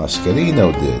Pierino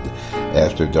Mascarino did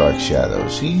after Dark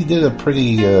Shadows. He had a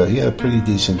pretty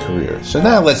decent career. So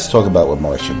now let's talk about what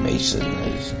Marcia Mason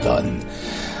has done.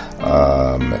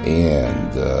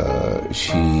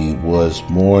 She was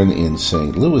born in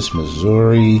St. Louis,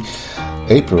 Missouri,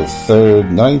 April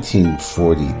 3rd,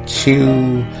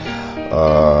 1942,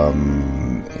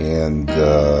 and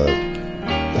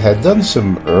had done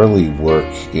some early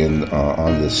work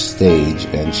on the stage,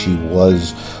 and she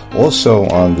was also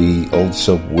on the old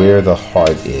soap Where the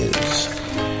Heart Is.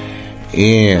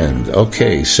 And,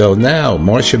 okay, so now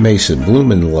Marcia Mason,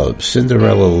 Bloom in Love,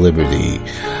 Cinderella Liberty,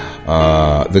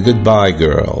 The Goodbye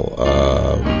Girl,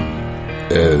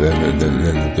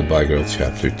 then The Goodbye Girl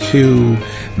Chapter 2,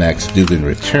 Max Dugan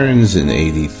Returns in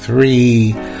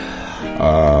 83,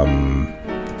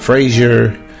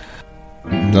 Frasier,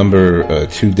 number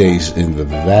 2 Days in the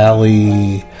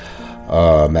Valley,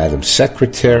 Madam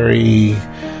Secretary,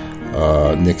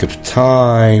 Nick of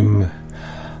Time,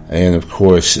 And, of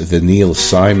course, the Neil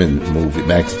Simon movie.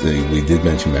 We did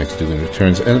mention Max Dugan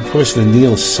Returns. And, of course, the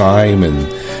Neil Simon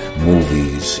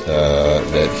movies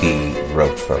that he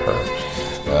wrote for her.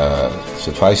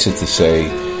 Suffice it to say,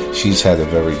 she's had a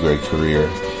very great career.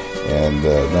 And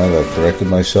now that I've corrected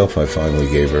myself, I finally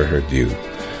gave her due.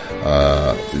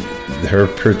 Her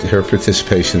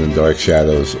participation in Dark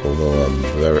Shadows, although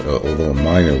a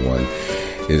minor one,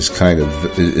 is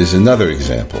another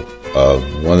example of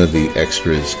one of the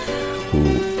extras who,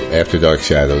 after Dark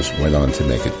Shadows, went on to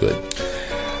make it good.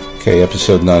 Okay,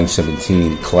 episode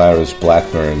 917, Clarice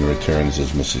Blackburn returns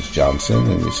as Mrs.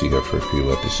 Johnson, and we see her for a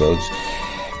few episodes.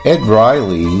 Ed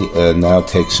Riley now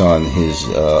takes on his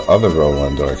other role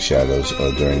on Dark Shadows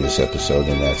during this episode,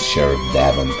 and that's Sheriff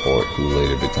Davenport, who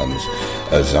later becomes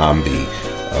a zombie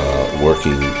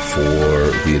working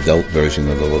for the adult version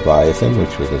of the Leviathan,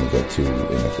 which we're going to get to in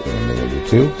a minute or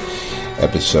two.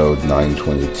 Episode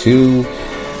 922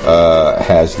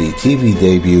 has the TV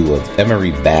debut of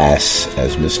Emery Bass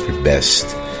as Mr.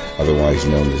 Best, otherwise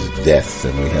known as Death,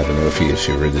 and we have an Orpheus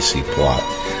Eurydice plot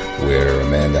where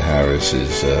Amanda Harris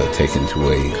is taken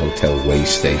to a hotel way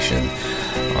station,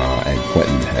 and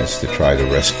Quentin has to try to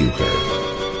rescue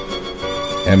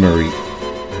her. Emery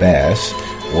Bass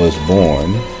was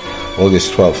born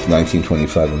August 12th,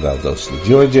 1925 in Valdosta,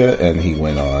 Georgia, and he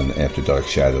went on after Dark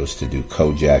Shadows to do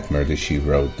Kojak, Murder, She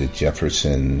Wrote, The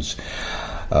Jeffersons.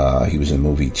 He was in the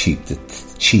movie Cheap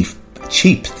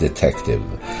Detective,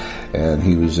 and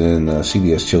he was in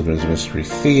CBS Children's Mystery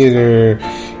Theater.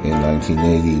 In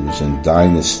 1980, he was in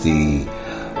Dynasty,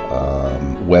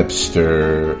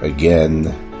 Webster again,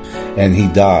 and he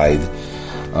died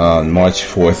on March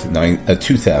 4th,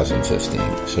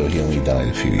 2015, so he only died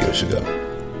a few years ago.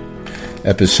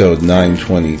 Episode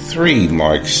 923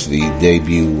 marks the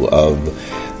debut of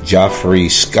Geoffrey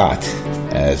Scott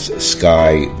as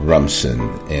Sky Rumson,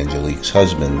 Angelique's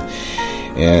husband,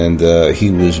 and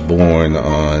he was born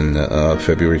on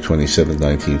February 27,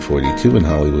 1942 in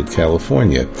Hollywood,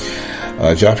 California.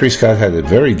 Geoffrey Scott had a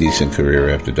very decent career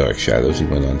after Dark Shadows. He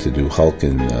went on to do Hulk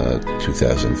in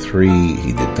 2003.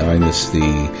 He did Dynasty.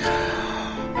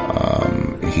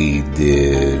 He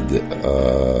did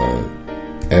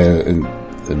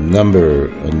a number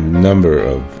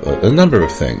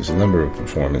of things, a number of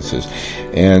performances,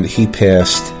 and he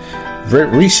passed very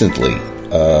recently,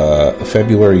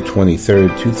 February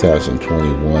 23rd,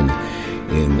 2021,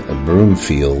 in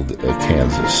Broomfield,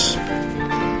 Kansas.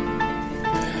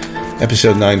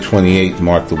 Episode 928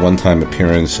 marked the one-time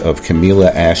appearance of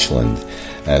Camilla Ashland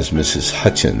as Mrs.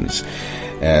 Hutchins,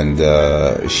 and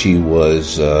she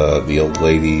was the old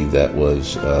lady that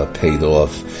was paid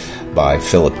off by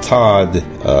Philip Todd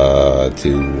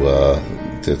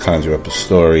to conjure up a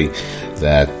story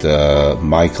that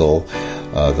Michael,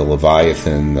 the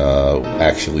Leviathan,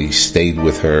 actually stayed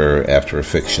with her after a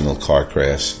fictional car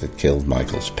crash that killed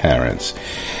Michael's parents.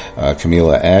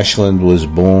 Camilla Ashland was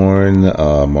born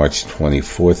March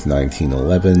 24th,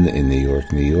 1911 in New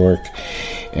York,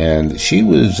 and she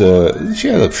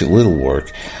had a little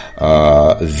work.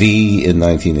 V in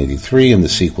 1983, and the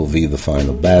sequel V, The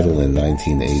Final Battle in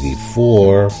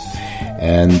 1984,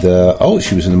 and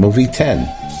she was in the movie 10.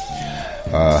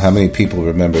 How many people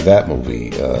remember that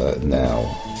movie now,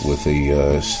 with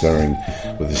the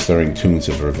stirring tunes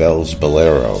of Ravel's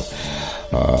Bolero?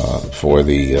 For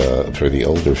the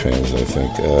older fans, I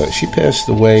think. She passed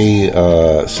away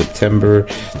September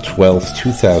 12th,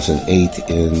 2008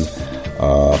 in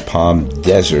Palm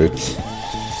Desert,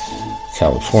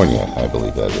 California, I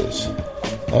believe that is.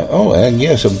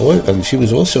 And she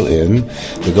was also in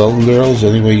The Golden Girls,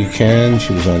 Any Way You Can.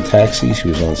 She was on Taxi. She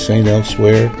was on St.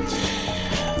 Elsewhere.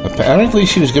 Apparently,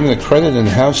 she was given a credit in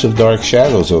House of Dark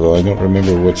Shadows, although I don't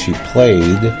remember what she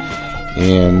played.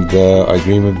 And I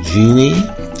Dream of Jeannie.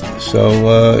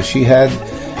 So she had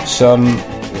some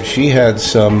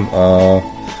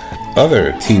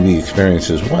other TV experience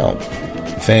as well.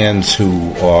 Fans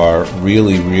who are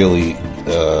really, really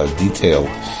detailed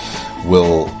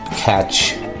will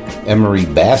catch Emery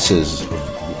Bass's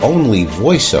only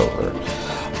voiceover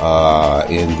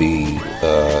in the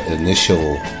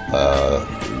initial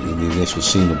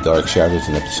scene of Dark Shadows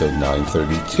in episode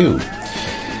 932.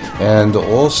 And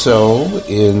also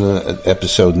in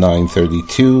episode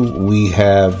 932, we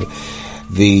have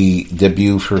the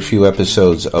debut for a few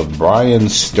episodes of Brian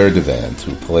Sturdivant,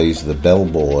 who plays the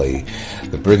bellboy,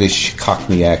 the British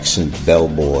Cockney accent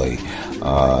bellboy,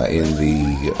 in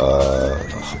the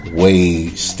Way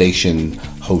Station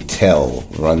Hotel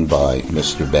run by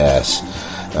Mr. Bass.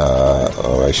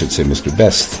 or I should say Mr.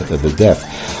 Best, the Deaf.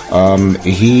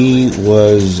 He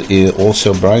was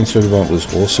also, Brian Sturtevant was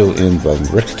also in Von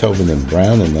Richthofen and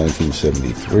Brown in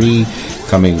 1973,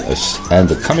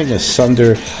 The Coming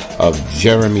Asunder of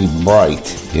Jeremy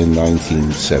Bright in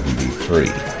 1973.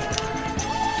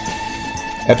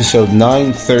 Episode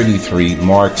 933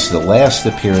 marks the last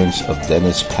appearance of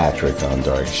Dennis Patrick on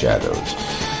Dark Shadows.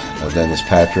 Dennis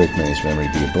Patrick, may his memory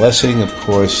be a blessing, of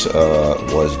course,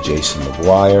 was Jason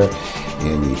McGuire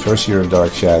in the first year of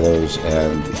Dark Shadows,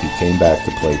 and he came back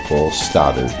to play Paul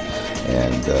Stoddard,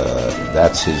 and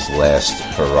that's his last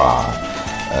hurrah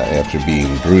after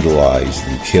being brutalized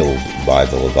and killed by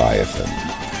the Leviathan.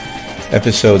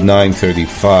 Episode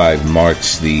 935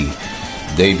 marks the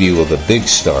debut of a big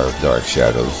star of Dark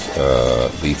Shadows,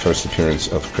 the first appearance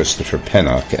of Christopher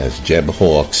Pennock as Jeb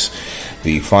Hawks,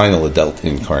 the final adult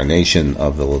incarnation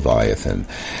of the Leviathan.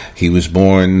 He was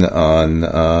born on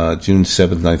June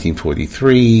 7th,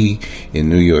 1943 in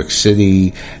New York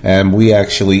City, and we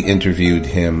actually interviewed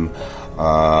him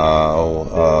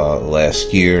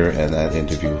last year, and that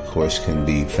interview, of course, can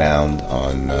be found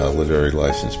on Literary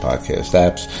License podcast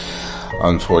apps.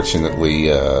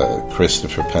 Unfortunately,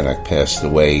 Christopher Pennock passed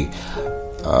away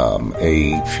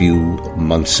a few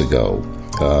months ago.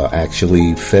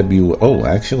 Actually, it's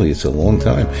a long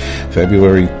time.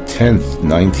 February 10th,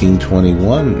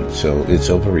 1921. So it's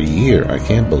over a year. I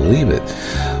can't believe it.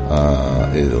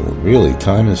 Really,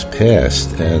 time has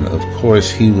passed. And of course,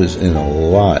 he was in a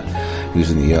lot. He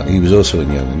was also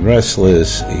in Young and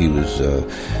Restless. He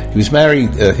was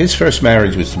married. His first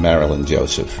marriage was to Marilyn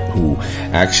Joseph, who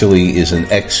actually is an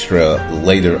extra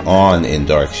later on in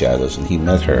Dark Shadows, and he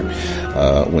met her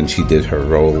when she did her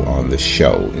role on the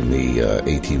show in the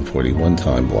 1841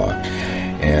 time block,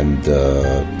 and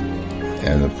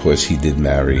of course he did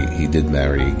marry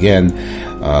again,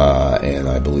 and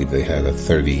I believe they had a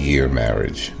 30-year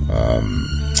marriage.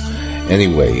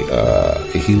 Anyway,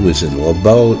 he was in Love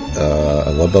Boat,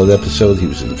 a Love Boat episode. He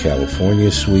was in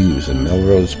California Suite. He was in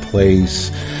Melrose Place,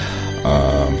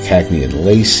 Cagney and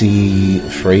Lacey,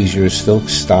 Frasier, Silk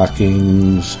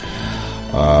Stockings,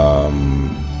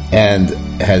 and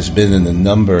has been in a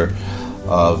number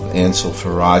of Ansel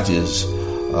Farage's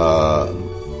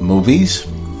movies,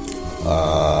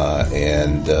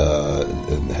 and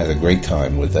had a great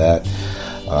time with that.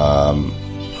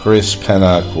 Chris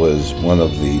Pennock was one of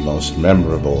the most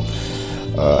memorable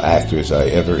actors I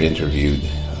ever interviewed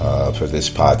for this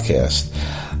podcast.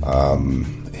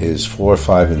 His 4,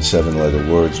 5, and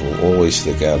 7-letter words will always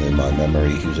stick out in my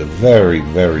memory. He was a very,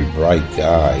 very bright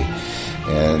guy,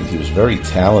 and he was very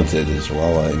talented as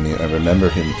well. I mean, I remember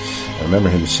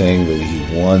him saying that he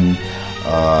won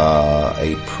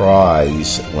a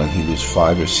prize when he was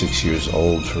 5 or 6 years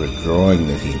old for a drawing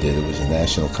that he did. It was a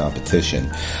national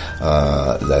competition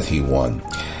that he won,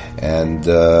 and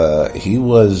he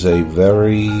was a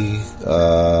very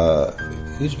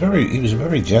he was a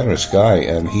very generous guy,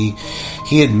 and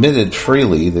he admitted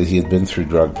freely that he had been through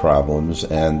drug problems.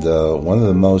 And one of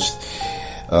the most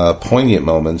poignant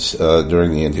moments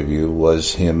during the interview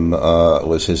was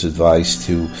his advice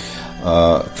to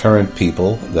current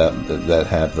people that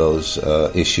have those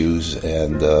issues,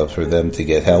 and for them to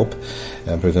get help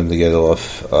and for them to get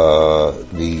off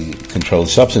the controlled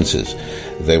substances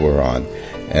they were on.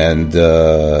 And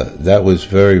that was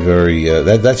very, very...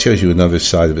 that shows you another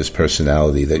side of his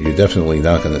personality that you're definitely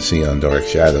not going to see on Dark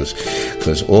Shadows,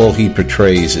 because all he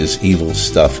portrays is evil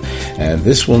stuff. And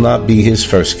this will not be his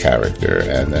first character.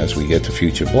 And as we get to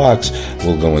future blocks,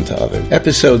 we'll go into other.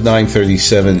 Episode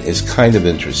 937 is kind of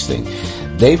interesting.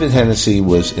 David Hennessy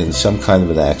was in some kind of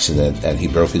an accident, and he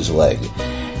broke his leg.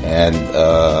 And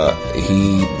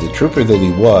the trooper that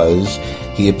he was,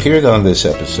 he appeared on this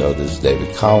episode as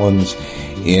David Collins,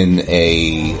 in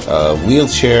a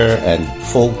wheelchair and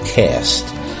full cast,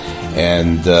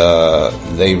 and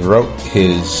they wrote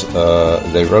his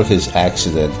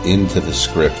accident into the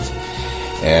script,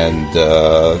 and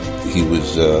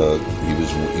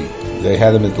they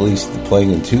had him at least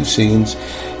playing in 2 scenes,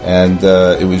 and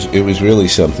it was really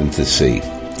something to see.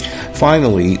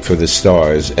 Finally, for the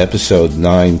stars, episode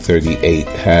 938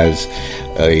 has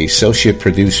associate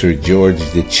producer George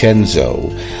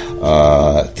DiCenzo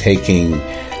taking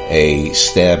a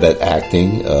stab at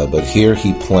acting, but here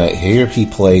he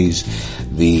plays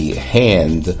the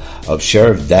hand of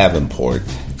Sheriff Davenport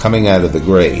coming out of the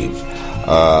grave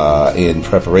in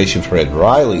preparation for Ed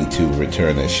Riley to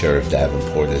return as Sheriff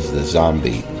Davenport as the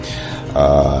zombie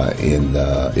in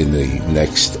the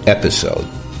next episode.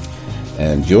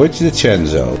 And George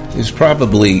DiCenzo is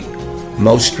probably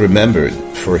most remembered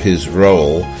for his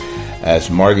role as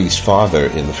Marty's father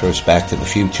in the first Back to the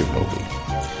Future movie.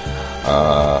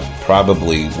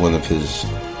 probably one of his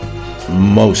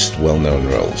most well-known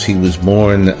roles. He was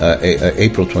born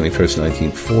April 21st,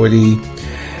 1940,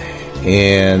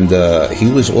 and he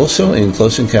was also in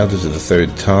Close Encounters of the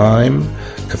Third Kind,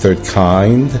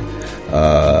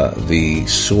 The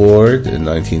Sword in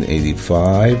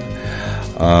 1985,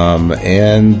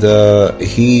 and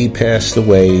he passed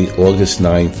away August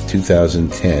 9th,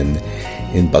 2010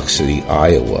 in Buck City,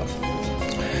 Iowa.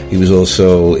 He was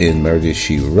also in Murder,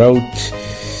 She Wrote,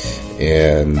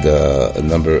 and a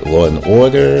number of Law and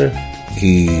Order.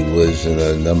 He was in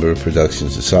a number of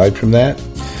productions aside from that.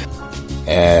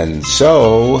 And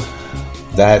so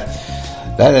that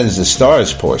ends the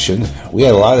stars portion. We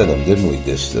had a lot of them, didn't we,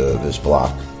 this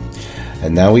block?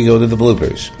 And now we go to the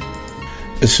bloopers.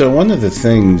 So one of the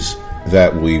things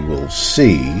that we will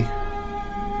see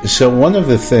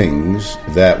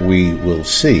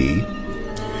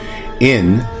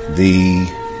in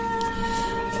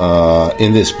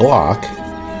this block,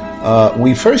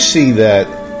 we first see that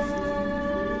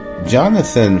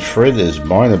Jonathan Frid as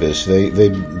Barnabas,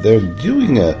 they're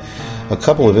doing a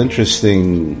couple of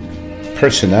interesting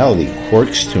personality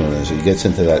quirks to him as he gets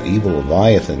into that evil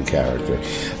Leviathan character.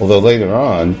 Although later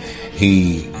on,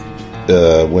 he,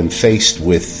 when faced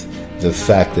with the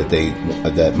fact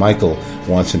that Michael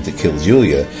wants him to kill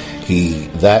Julia,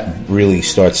 that really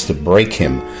starts to break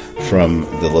him from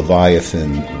the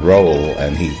Leviathan role,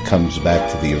 and he comes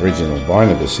back to the original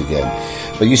Barnabas again.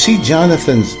 But you see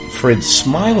Jonathan Frid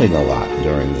smiling a lot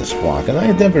during this block, and I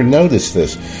had never noticed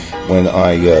this when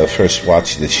I first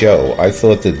watched the show. I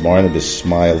thought that Barnabas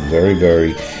smiled very,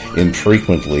 very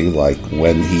infrequently, like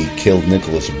when he killed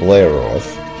Nicholas Blair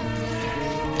off.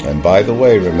 And by the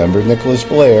way, remember Nicholas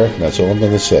Blair, that's all I'm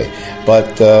going to say.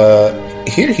 But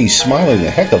here he's smiling a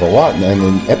heck of a lot, and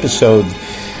in episode...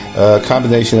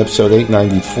 combination episode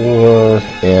 894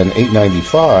 and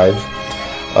 895,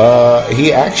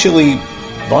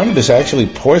 Barnabas actually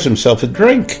pours himself a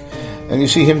drink, and you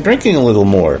see him drinking a little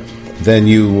more than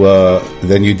you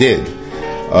did.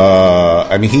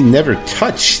 I mean, he never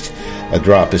touched a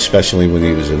drop, especially when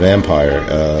he was a vampire.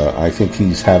 I think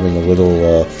he's having a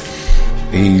little.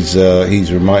 He's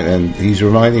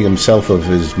reminding himself of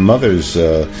his mother's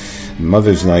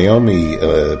Naomi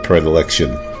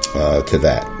predilection to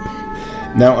that.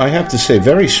 Now, I have to say,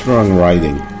 very strong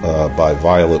writing by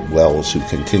Violet Wells, who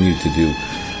continued to do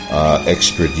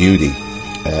extra duty,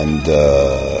 and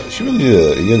she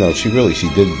really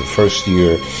did the first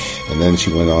year, and then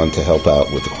she went on to help out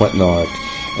with the Quentin arc,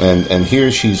 and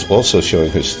here she's also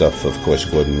showing her stuff. Of course,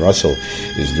 Gordon Russell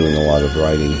is doing a lot of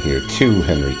writing here too.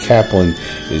 Henry Kaplan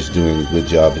is doing a good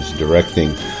job as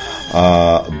directing.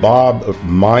 Bob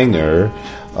Miner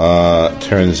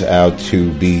turns out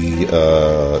to be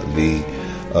the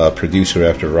producer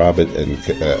after Robert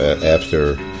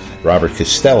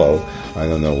Costello. I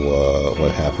don't know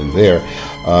what happened there.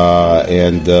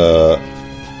 And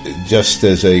just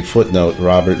as a footnote,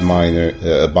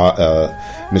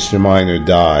 Mr. Miner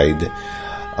died.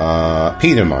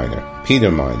 Peter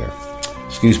Miner.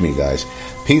 Excuse me, guys.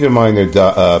 Peter Miner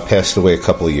passed away a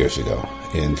couple of years ago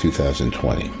in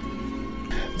 2020.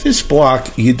 This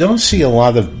block, you don't see a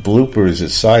lot of bloopers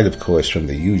aside, of course, from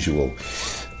the usual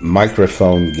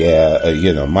microphones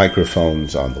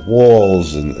on the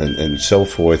walls and so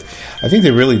forth. I think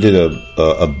they really did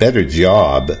a better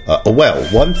job.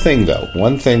 One thing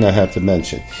I have to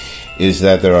mention is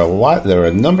that there are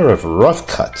a number of rough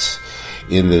cuts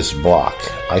in this block.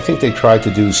 I think they tried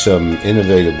to do some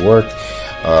innovative work,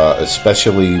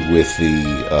 especially with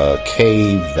the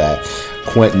cave that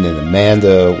Quentin and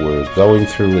Amanda were going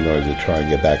through in order to try and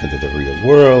get back into the real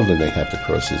world, and they have to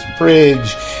cross this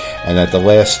bridge, and at the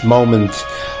last moment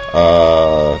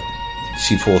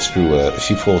she falls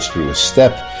through a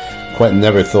step. Quentin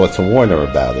never thought to warn her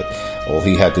about it. All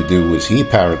he had to do was, he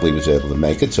apparently was able to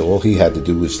make it, so all he had to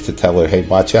do was to tell her, hey,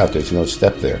 watch out, there's no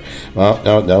step there. Well,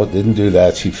 no, didn't do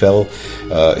that. She fell,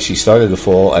 she started to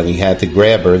fall, and he had to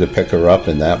grab her to pick her up,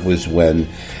 and that was when,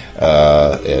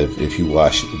 if you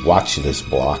watch this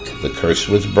block, the curse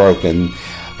was broken,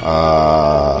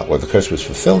 or the curse was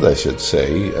fulfilled, I should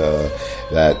say,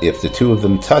 that if the two of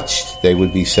them touched, they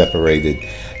would be separated,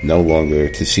 no longer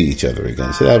to see each other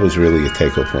again. So that was really a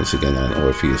takeoff once again on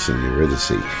Orpheus and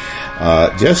Eurydice.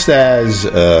 Just as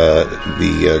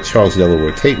the Charles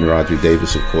Delaware Tate, and Roger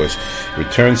Davis, of course,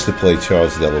 returns to play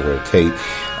Charles Delaware Tate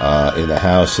in the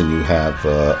house, and you have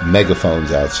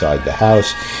megaphones outside the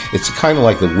house. It's kind of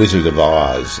like the Wizard of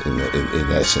Oz in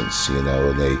essence, you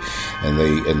know.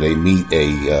 And they meet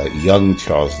a young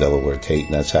Charles Delaware Tate,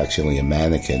 and that's actually a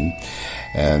mannequin.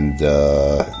 And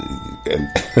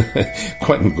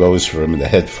Quentin goes for him and the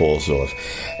head falls off.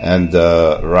 And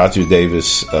Roger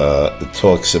Davis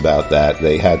talks about that.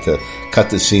 They had to cut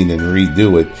the scene and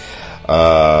redo it.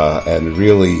 And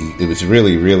really, it was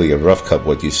really a rough cut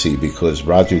what you see, because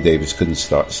Roger Davis couldn't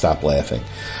stop laughing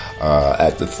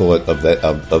at the thought of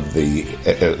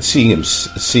seeing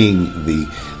the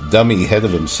dummy head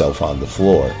of himself on the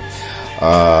floor.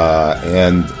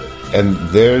 And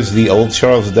there's the old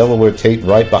Charles Delaware Tate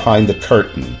right behind the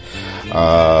curtain,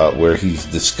 where he's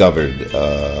discovered,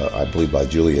 I believe, by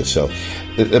Julia. So,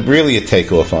 really a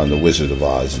takeoff on the Wizard of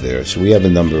Oz there. So we have a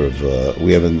number of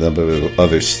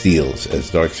other steals,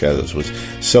 as Dark Shadows was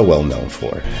so well known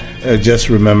for. Just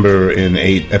remember in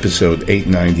episode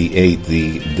 898,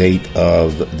 the date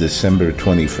of December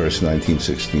 21st,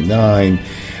 1969,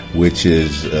 which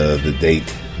is the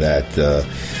date that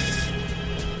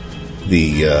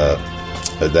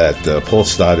Paul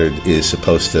Stoddard is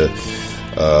supposed to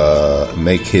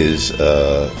make his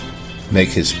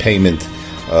payment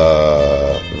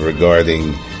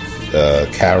regarding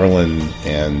Carolyn,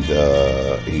 and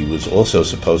he was also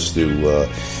supposed to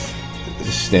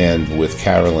stand with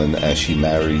Carolyn as she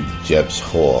married Jeps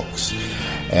Hawks.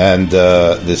 And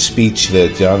the speech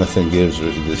that Jonathan gives,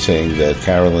 saying that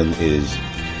Carolyn is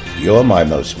you're my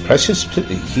most precious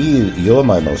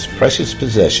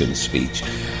possession speech.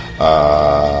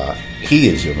 He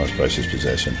is your most precious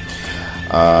possession.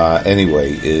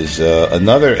 Anyway, is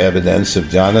another evidence of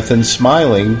Jonathan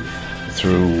smiling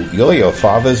through you're your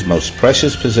father's most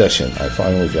precious possession. I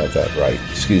finally got that right.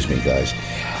 Excuse me, guys.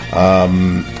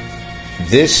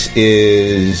 This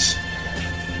is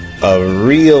a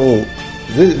real.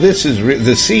 This is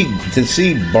to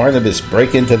see Barnabas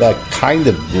break into that kind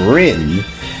of grin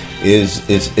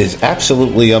is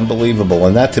absolutely unbelievable,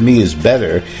 and that to me is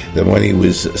better than when he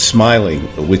was smiling,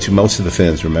 which most of the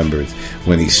fans remembered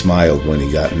when he smiled when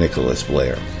he got Nicholas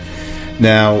Blair.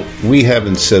 Now, we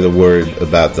haven't said a word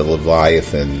about the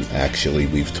Leviathan. Actually,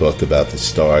 we've talked about the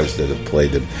stars that have played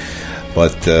him,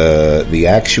 but the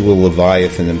actual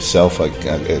Leviathan himself, I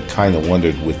kind of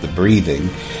wondered with the breathing.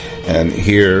 And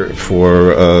here it's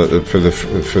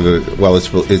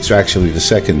actually the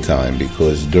second time,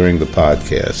 because during the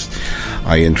podcast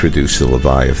I introduced the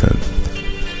Leviathan.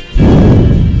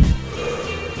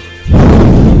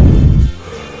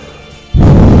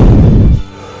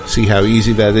 See how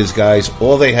easy that is, guys?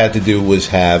 All they had to do was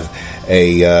have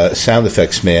a sound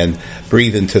effects man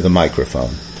breathe into the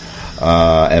microphone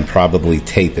and probably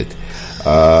tape it.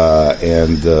 I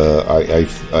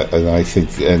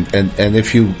think, and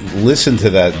if you listen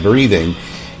to that breathing,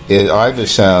 it either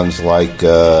sounds like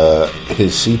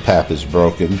his CPAP is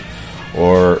broken,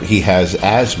 or he has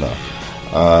asthma.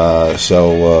 I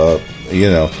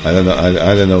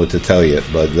don't know what to tell you,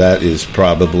 but that is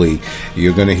probably,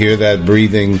 you're going to hear that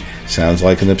breathing. Sounds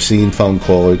like an obscene phone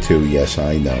call or two. Yes,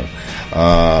 I know.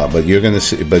 But you're going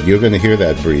to hear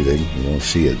that breathing. You won't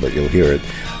see it, but you'll hear it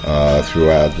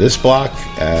throughout this block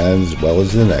as well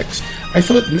as the next. I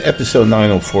thought episode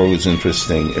 904 was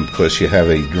interesting, and because you have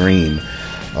a dream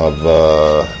of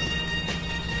I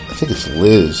think it's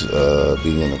Liz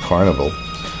being in the carnival,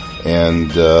 and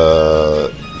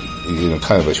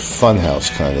kind of a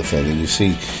funhouse kind of thing, and you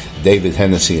see David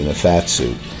Hennessy in a fat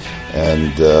suit,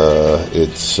 and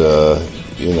it's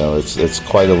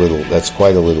quite a little. That's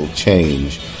quite a little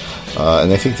change,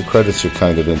 and I think the credits are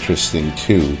kind of interesting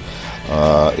too.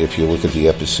 If you look at the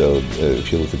episode, there,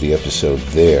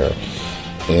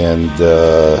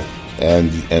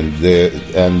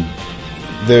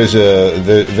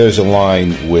 there's a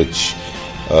line which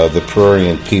the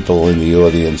prurient people in the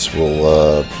audience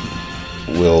will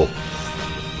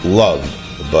love,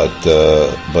 but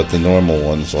the normal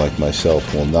ones like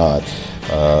myself will not.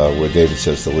 Where David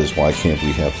says to Liz, "Why can't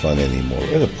we have fun anymore?"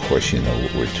 And of course, you know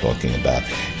what we're talking about.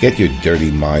 Get your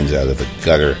dirty minds out of the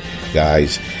gutter,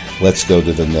 guys. Let's go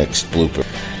to the next blooper.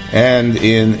 And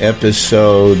in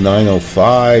episode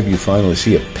 905, you finally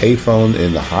see a payphone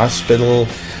in the hospital.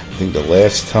 I think the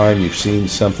last time you've seen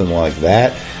something like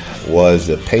that was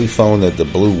a payphone at the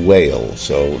Blue Whale.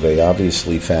 So they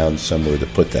obviously found somewhere to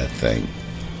put that thing.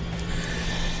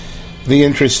 The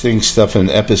interesting stuff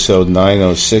in episode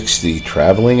 9060,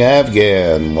 Traveling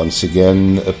Afghan once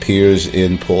again appears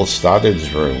in Paul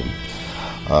Stoddard's room.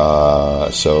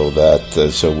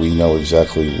 So we know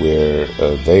exactly where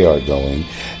they are going.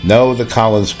 No, the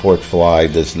Collinsport Fly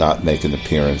does not make an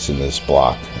appearance in this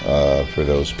block, for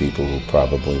those people who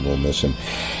probably will miss him.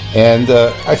 And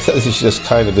I thought it was just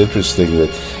kind of interesting that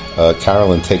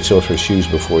Carolyn takes off her shoes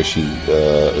before she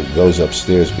goes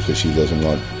upstairs, because she doesn't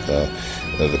want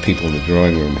the people in the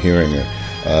drawing room hearing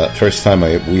her. First time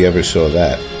we ever saw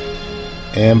that.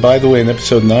 And by the way, in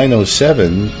episode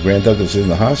 907, Grant Douglas is in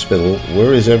the hospital.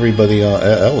 Where is everybody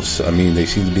else? I mean, they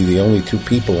seem to be the only two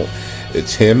people.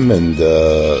 It's him and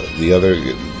the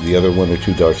other one or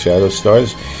two Dark Shadow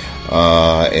stars.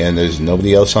 And there's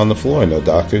nobody else on the floor. No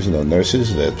doctors, no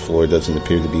nurses. That floor doesn't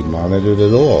appear to be monitored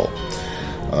at all.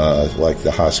 Like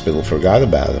the hospital forgot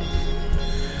about him.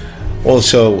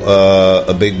 Also,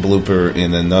 a big blooper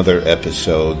in another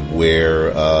episode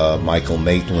where Michael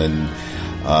Maitland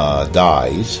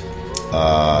dies,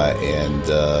 and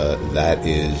that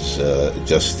is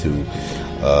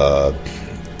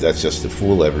that's just to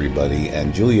fool everybody.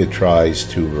 And Julia tries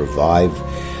to revive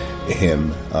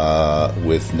him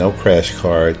with no crash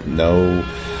cart, no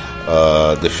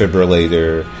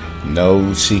defibrillator,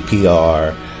 no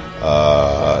CPR.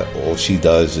 All she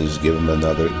does is give him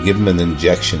an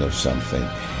injection of something.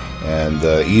 And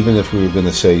even if we were going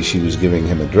to say she was giving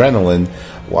him adrenaline,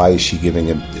 why is she giving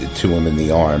it to him in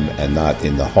the arm and not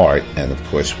in the heart? And of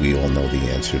course, we all know the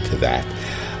answer to that.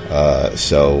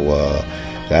 So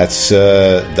that's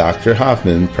Dr.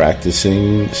 Hoffman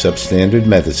practicing substandard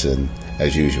medicine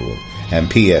as usual. And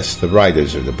P.S., the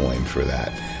writers are to blame for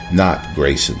that, not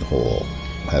Grayson Hall.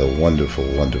 Had a wonderful,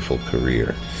 wonderful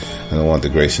career. I don't want the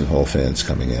Grayson Hall fans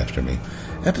coming after me.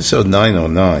 Episode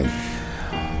 909.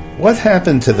 What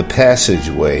happened to the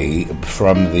passageway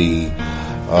from the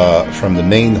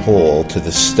main hall to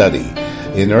the study?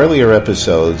 In earlier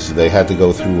episodes, they had to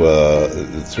go through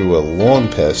a long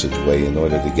passageway in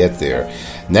order to get there.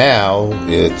 Now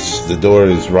the door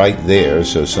is right there,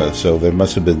 so there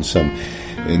must have been some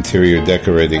interior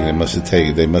decorating. They must have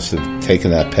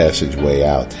taken that passageway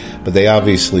out, but they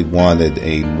obviously wanted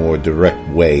a more direct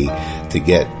way to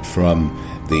get from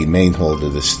the main hall to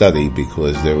the study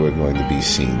because there were going to be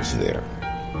scenes there,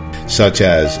 such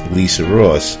as Lisa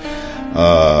Ross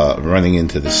running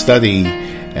into the study,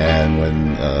 and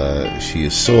when she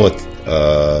is sought,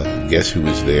 guess who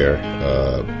was there?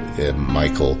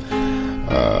 Michael.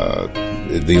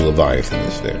 The Leviathan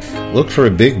is there. Look for a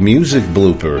big music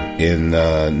blooper in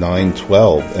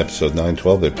 912, episode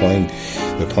 912. They're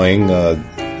playing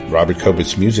Robert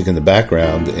Cobert's music in the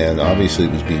background, and obviously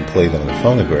it was being played on a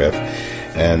phonograph,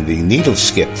 and the needle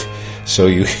skipped. So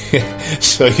you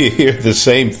hear the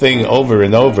same thing over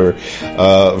and over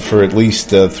for at least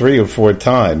 3 or 4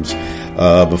 times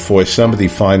before somebody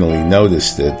finally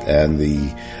noticed it, and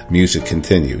the music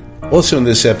continued. Also in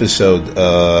this episode,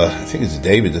 I think it's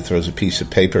David that throws a piece of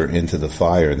paper into the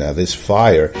fire. Now, this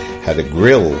fire had a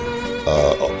grill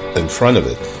in front of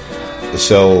it.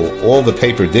 So all the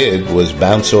paper did was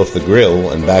bounce off the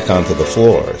grill and back onto the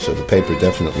floor. So the paper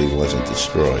definitely wasn't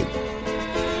destroyed.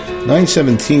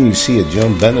 917, you see a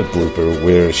Joan Bennett blooper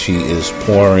where she is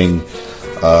pouring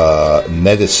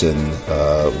medicine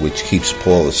which keeps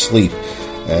Paul asleep.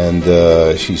 And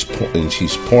she's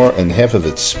pouring, and half of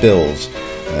it spills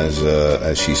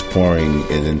as she's pouring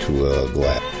it into a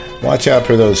glass. Watch out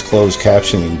for those closed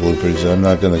captioning bloopers. I'm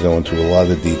not going to go into a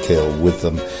lot of detail with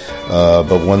them,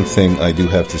 but one thing I do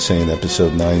have to say in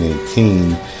episode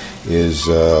 918 is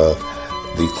the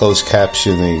closed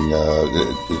captioning.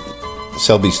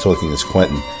 Selby's talking as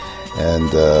Quentin, and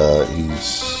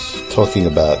he's talking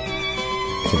about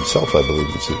himself, I believe.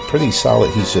 He's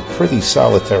a pretty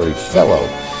solitary fellow.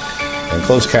 And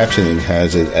closed captioning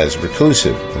has it as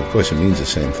reclusive. And of course, it means the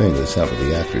same thing, but it's not what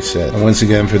the actor said. And once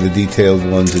again, for the detailed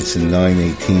ones, it's in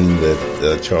 918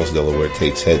 that Charles Delaware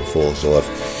Tate's head falls off.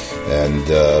 And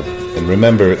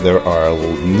remember, there are a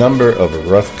number of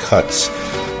rough cuts.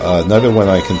 Another one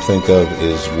I can think of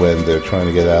is when they're trying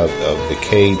to get out of the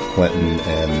cave, Quentin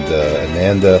and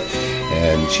Amanda,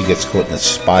 and she gets caught in a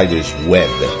spider's web.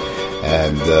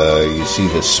 And you see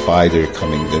the spider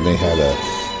coming. Then they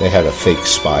had a fake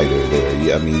spider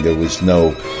there. I mean, there was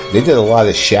no. They did a lot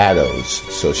of shadows,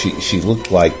 so she looked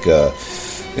like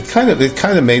it kind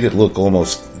of made it look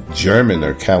almost German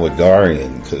or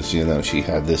Caligarian, because she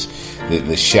had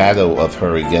the shadow of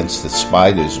her against the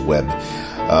spider's web.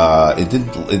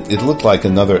 It looked like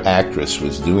another actress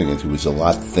was doing it, who was a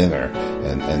lot thinner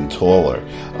and taller,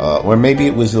 or maybe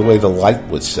it was the way the light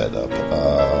was set up.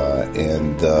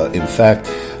 In fact,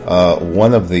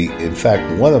 one of the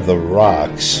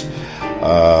rocks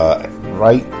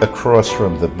right across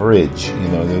from the bridge.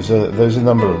 There's a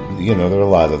number of there are a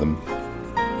lot of them,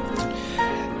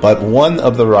 but one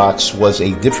of the rocks was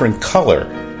a different color.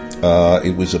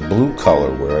 It was a blue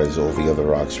color, whereas all the other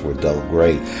rocks were dull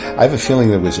gray. I have a feeling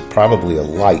there was probably a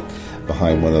light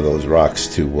behind one of those rocks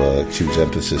to choose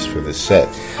emphasis for the set.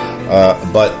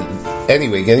 But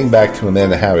anyway, getting back to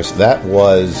Amanda Harris, that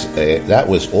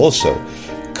was also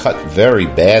cut very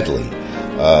badly.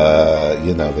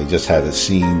 They just had a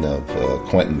scene of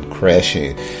Quentin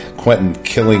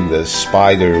killing the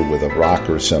spider with a rock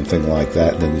or something like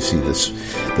that, and then you see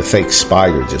the fake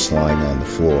spider just lying on the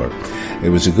floor. It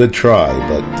was a good try,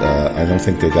 but I don't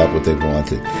think they got what they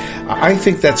wanted. I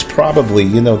think that's probably,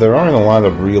 there aren't a lot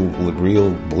of real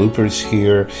bloopers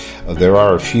here. There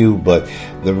are a few, but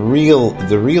the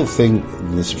real thing,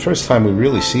 this is the first time we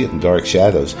really see it in Dark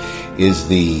Shadows, is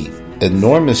the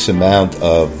enormous amount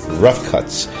of rough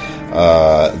cuts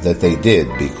that they did,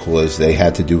 because they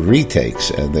had to do retakes,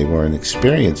 and they weren't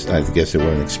experienced. I guess they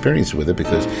weren't experienced with it,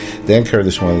 because Dan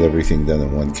Curtis wanted everything done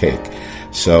in one take.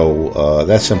 So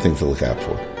that's something to look out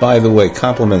for. By the way,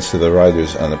 compliments to the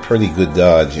writers on a pretty good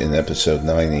dodge in episode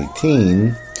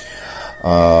 918,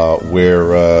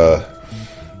 where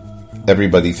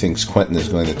everybody thinks Quentin is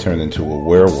going to turn into a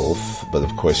werewolf, but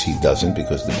of course he doesn't,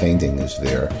 because the painting is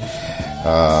there.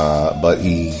 But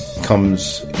he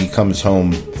comes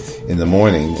home in the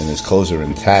morning and his clothes are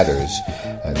in tatters,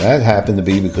 and that happened to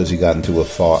be because he got into a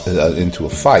fight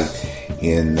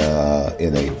in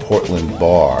a Portland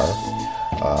bar.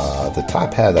 The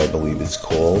Top Hat, I believe it's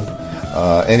called.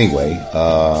 Anyway,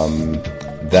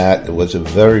 that was a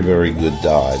very, very good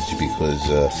dodge, because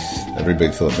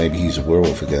everybody thought maybe he's a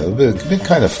werewolf again. It would have been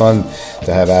kind of fun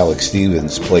to have Alex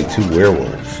Stevens play two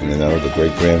werewolves, the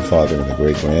great-grandfather and the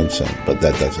great-grandson, but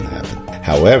that doesn't happen.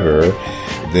 However,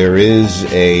 there is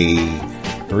a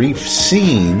brief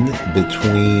scene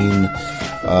between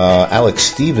Alex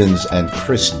Stevens and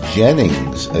Chris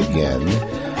Jennings again,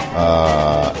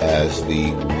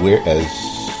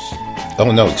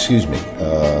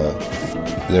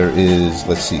 there is,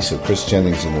 so Chris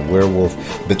Jennings and the werewolf,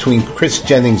 between Chris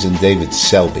Jennings and David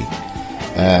Selby,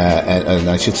 and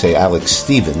I should say Alex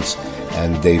Stevens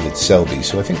and David Selby.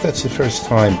 So I think that's the first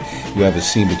time you have a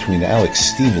scene between Alex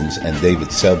Stevens and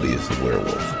David Selby as the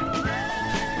werewolf.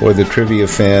 For the trivia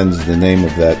fans, the name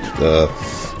of that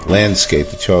landscape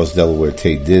that Charles Delaware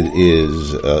Tate did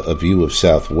is A View of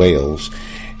South Wales,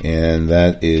 and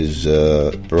that is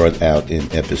brought out in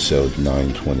episode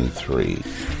 923.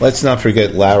 Let's not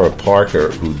forget Lara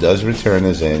Parker, who does return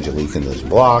as Angelique in this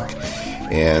block,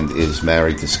 and is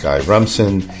married to Sky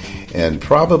Rumson, and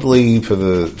probably for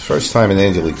the first time in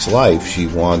Angelique's life, she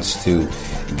wants to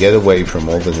get away from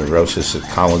all the neurosis at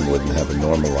Collinwood and have a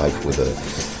normal life with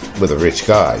a rich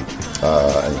guy.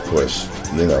 And of course,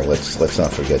 let's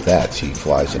not forget that she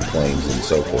flies in planes and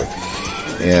so forth.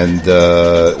 And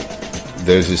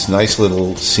there's this nice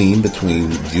little scene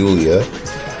between Julia,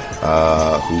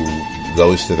 who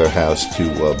goes to their house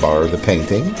to borrow the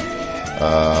painting,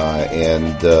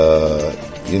 and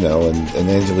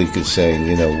Angelique is saying,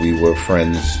 we were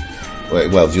friends.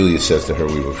 Well, Julia says to her,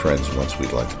 we were friends once,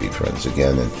 we'd like to be friends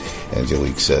again. And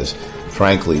Angelique says,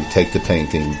 frankly, take the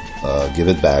painting, give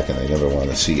it back, and I never want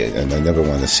to see it, and I never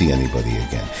want to see anybody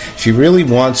again. She really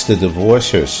wants to divorce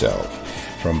herself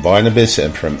from Barnabas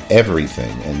and from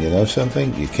everything. And you know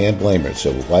something? You can't blame her.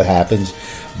 So what happens?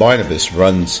 Barnabas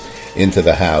runs into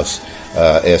the house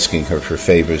asking her for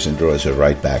favors and draws her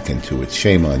right back into it.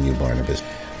 Shame on you, Barnabas.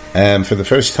 And for the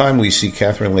first time, we see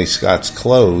Catherine Leigh Scott's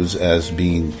clothes as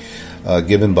being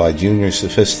given by Junior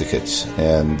Sophisticates.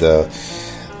 And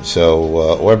so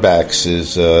Orbax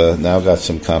is now got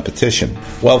some competition.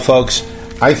 Well, folks,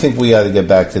 I think we ought to get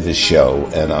back to this show.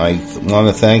 And I want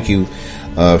to thank you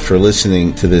for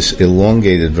listening to this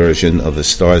elongated version of the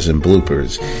Stars and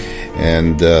Bloopers.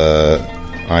 And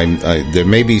there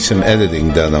may be some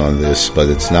editing done on this, but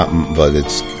it's up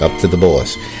to the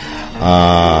boss.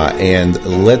 And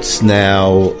let's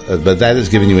now, but that has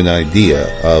given you an idea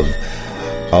of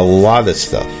a lot of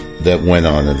stuff that went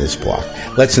on in this block.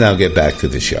 Let's now get back to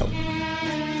the show.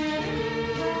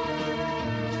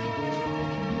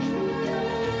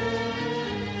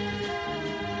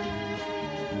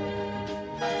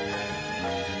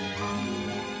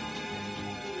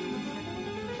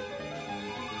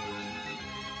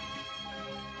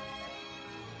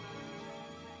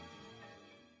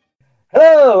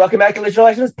 Hello, welcome back to Literal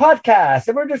Legends Podcast,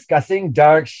 and we're discussing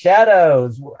Dark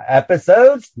Shadows,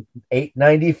 episodes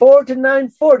 894 to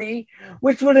 940,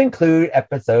 which would include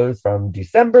episodes from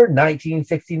December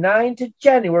 1969 to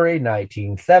January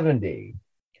 1970.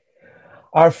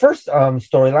 Our first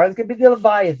storyline is going to be the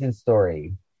Leviathan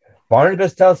story.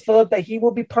 Barnabas tells Philip that he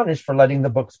will be punished for letting the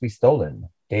books be stolen.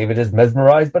 David is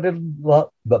mesmerized by the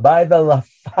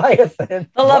Leviathan.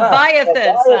 The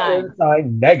Leviathan sign.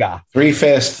 Nega. Three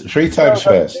times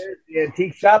fast. The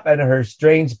antique shop and her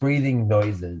strange breathing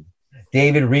noises.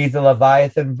 David reads the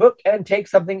Leviathan book and takes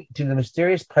something to the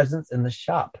mysterious presence in the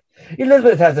shop.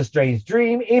 Elizabeth has a strange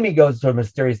dream. Amy goes to a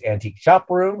mysterious antique shop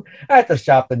room. At the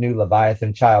shop, the new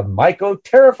Leviathan child, Michael,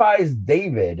 terrifies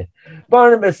David.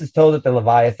 Barnabas is told that the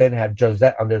Leviathan have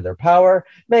Josette under their power.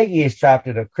 Maggie is trapped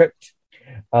in a crypt.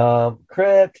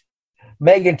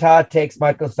 Megan Todd takes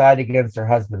Michael's side against her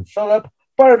husband, Philip.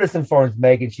 Barnabas informs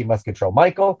Megan she must control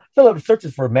Michael. Philip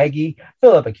searches for Maggie.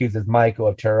 Philip accuses Michael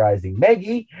of terrorizing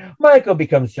Maggie. Michael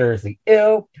becomes seriously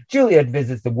ill. Juliet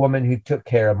visits the woman who took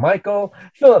care of Michael.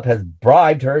 Philip has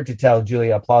bribed her to tell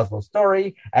Julia a plausible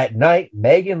story. At night,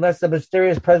 Megan lets a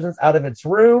mysterious presence out of its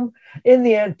room. In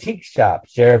the antique shop,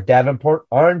 Sheriff Davenport,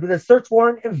 armed with a search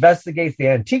warrant, investigates the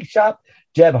antique shop.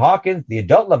 Jeb Hawkins, the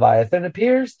adult Leviathan,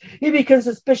 appears. He becomes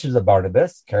suspicious of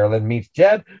Barnabas. Carolyn meets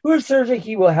Jeb, who assures that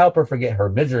he will help her forget her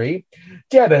misery.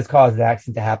 Jeb has caused an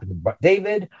accident to happen to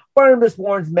David. Barnabas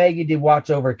warns Maggie to watch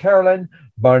over Carolyn.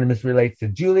 Barnabas relates to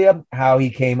Julia how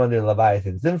he came under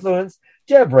Leviathan's influence.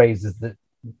 Jeb raises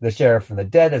the sheriff from the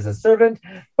dead as a servant.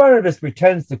 Barnabas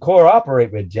pretends to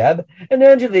cooperate with Jeb, and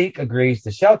Angelique agrees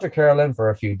to shelter Carolyn for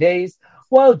a few days,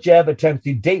 while Jeb attempts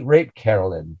to date rape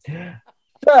Carolyn.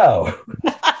 So,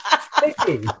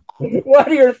 Nikki, what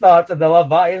are your thoughts on the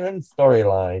Leviathan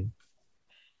storyline?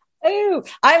 Oh,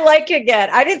 I like it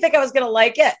again. I didn't think I was going to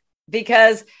like it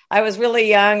because I was really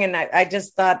young and I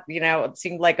just thought, it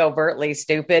seemed like overtly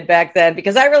stupid back then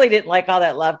because I really didn't like all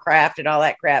that Lovecraft and all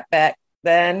that crap back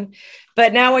then.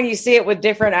 But now when you see it with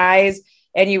different eyes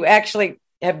and you actually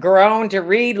have grown to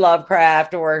read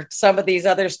Lovecraft or some of these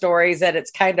other stories that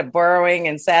it's kind of burrowing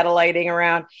and satelliting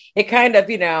around, it kind of,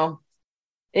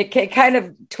 it kind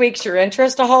of tweaks your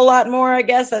interest a whole lot more, I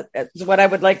guess. That's what I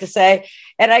would like to say.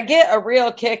 And I get a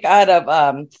real kick out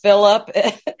of Philip.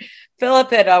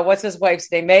 Philip and what's his wife's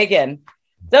name? Megan.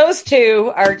 Those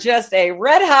two are just a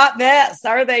red hot mess,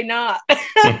 are they not?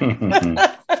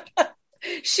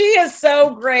 She is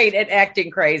so great at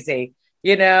acting crazy.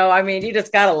 You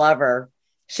just got to love her.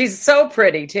 She's so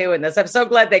pretty, too, in this. I'm so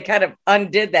glad they kind of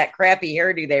undid that crappy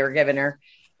hairdo they were giving her.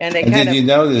 And did you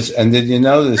notice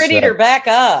prettied her back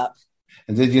up?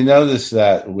 And did you notice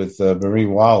that with Marie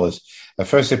Wallace? At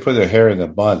first, they put her hair in a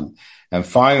bun, and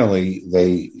finally,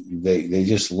 they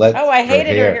just let. Oh, I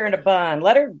hated her hair in a bun.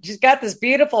 Let her. She's got this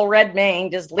beautiful red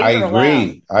mane. Just leave her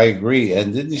alone. I agree.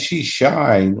 And didn't she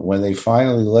shine when they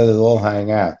finally let it all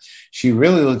hang out? She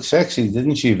really looked sexy,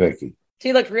 didn't she, Vicky?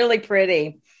 She looked really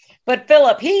pretty. But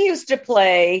Philip, he used to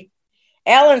play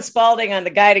Alan Spaulding on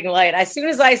The Guiding Light. As soon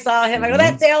as I saw him, I go,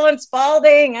 that's Alan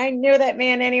Spaulding. I knew that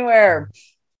man anywhere.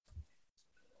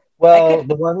 Well,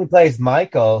 the one who plays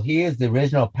Michael, he is the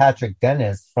original Patrick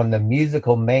Dennis from the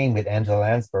musical Maine with Angela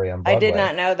Lansbury on Broadway. I did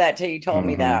not know that till you told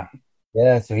me that.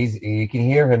 Yeah, so you can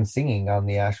hear him singing on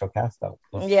the actual cast out.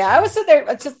 Yeah, I was sitting there,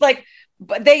 it's just like,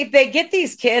 but they get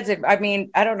these kids, and I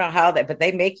mean, I don't know how but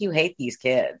they make you hate these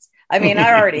kids. I mean,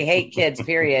 I already hate kids,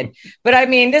 period. But I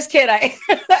mean, this kid, I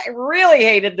really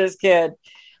hated this kid.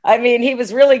 I mean, he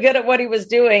was really good at what he was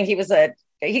doing. He was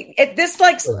it's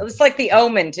like The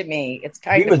Omen to me. It's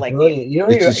kind of like really, you know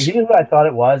what I thought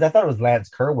it was? I thought it was Lance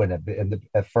Kerwin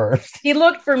at first. He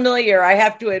looked familiar. I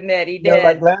have to admit, he did.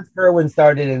 Like Lance Kerwin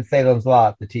started in Salem's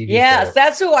Lot, the TV. Yes, show.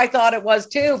 that's who I thought it was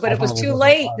too. But it was too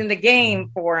late in the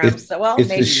game for him. It's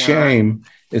a shame.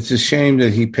 It's a shame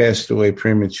that he passed away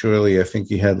prematurely. I think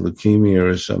he had leukemia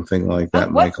or something like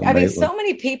that. Michael Maitland. So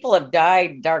many people have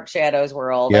died. Dark Shadows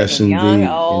world. Yes,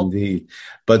 indeed.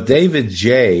 But David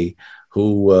J.,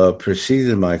 who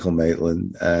preceded Michael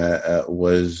Maitland,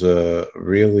 was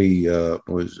really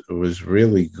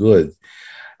good,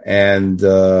 and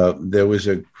there was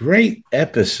a great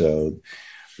episode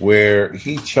where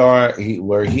he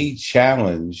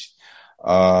challenged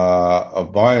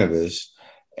Barnabas.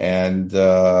 And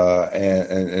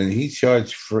he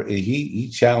challenged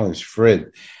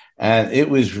Frid, and it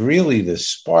was really, the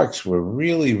sparks were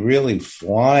really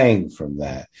flying from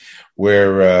that,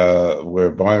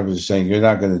 where Barnabas is saying, "You're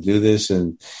not going to do this,"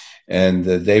 and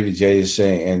David J is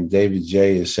saying,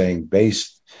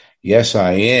 "Based, yes,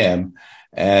 I am."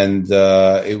 And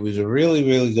it was a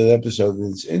really good episode.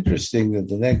 And it's interesting that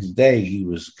the next day he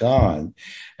was gone,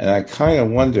 and I kind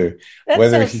of wonder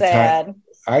whether so sad.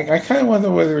 I kind of wonder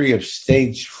whether he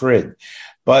upstaged Frid,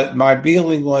 but my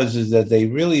feeling is that they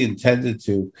really intended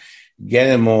to get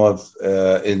him off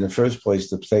in the first place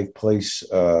to take place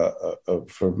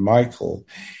for Michael,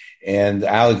 and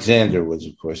Alexander was,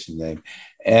 of course, the name,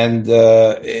 and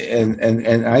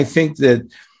I think that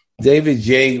David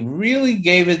J. really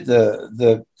gave it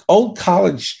the old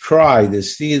college try to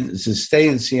stay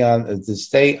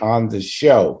on the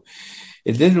show.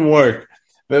 It didn't work.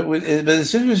 But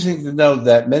it's interesting to note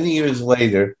that many years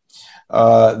later,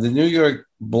 the New York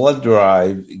Blood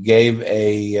Drive gave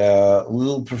a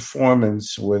little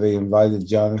performance where they invited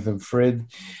Jonathan Frid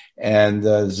and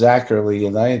Zachary,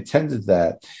 and I attended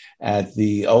that at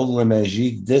the Old La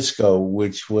Magique Disco,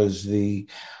 which was the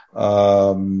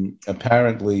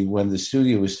apparently when the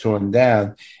studio was torn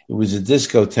down, it was a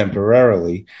disco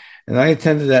temporarily, and I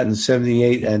attended that in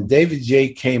 '78. And David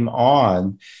J came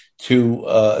on to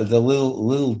the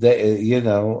little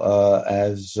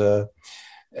as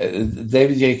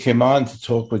David J came on to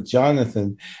talk with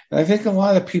Jonathan, and I think a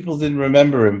lot of people didn't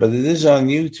remember him, but it is on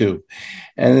YouTube,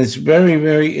 and it's very,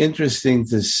 very interesting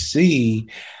to see.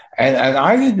 And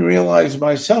I didn't realize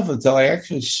myself until I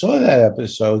actually saw that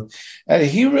episode that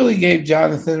he really gave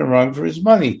Jonathan a run for his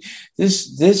money.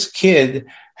 This kid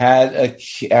had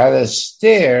a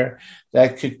stare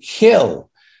that could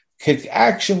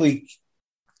actually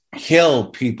kill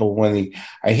people when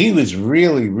he was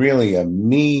really, really a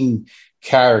mean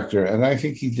character, and I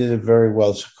think he did it very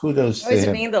well. So kudos to him. He was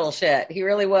a mean little shit. He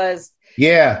really was.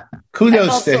 Yeah, kudos I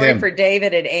felt to sorry him. for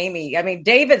David and Amy. I mean,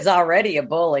 David's already a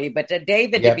bully, but to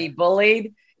David to be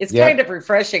bullied, it's kind of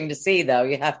refreshing to see, though.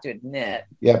 You have to admit.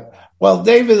 Yep. Well,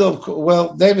 David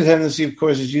Hennessy, of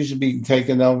course, is usually being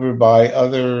taken over by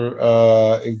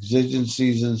other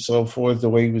exigencies and so forth. The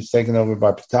way he was taken over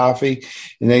by Patafi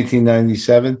in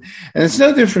 1897, and it's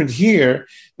no different here.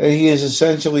 He is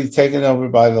essentially taken over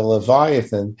by the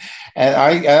Leviathan, and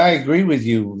I agree with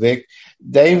you, Vic.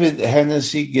 David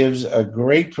Hennessy gives a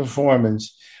great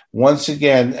performance once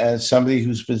again as somebody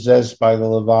who's possessed by the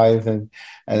Leviathan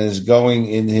and is going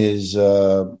in his.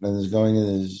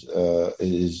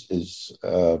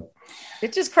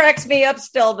 It just cracks me up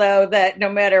still, though, that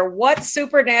no matter what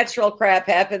supernatural crap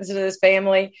happens to this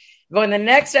family, when the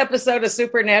next episode of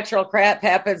supernatural crap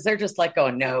happens, they're just like, "Oh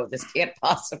no, this can't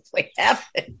possibly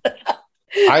happen."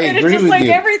 I and agree it's just with like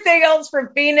you. everything else from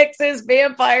phoenixes,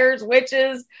 vampires,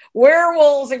 witches,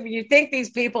 werewolves. I mean, you think these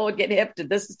people would get hip to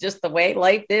this is just the way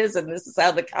life is, and this is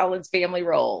how the Collins family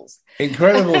rolls.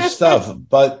 Incredible stuff.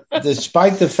 But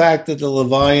despite the fact that the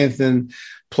Leviathan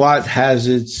plot has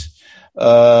its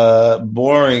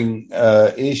boring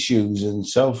issues and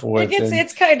so forth,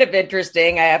 It's kind of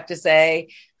interesting, I have to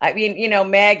say. I mean,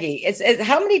 Maggie.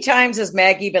 How many times has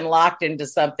Maggie been locked into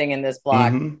something in this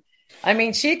block? Mm-hmm. I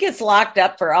mean, she gets locked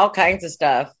up for all kinds of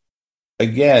stuff.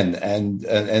 Again, and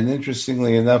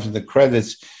interestingly enough, in the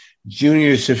credits,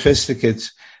 Junior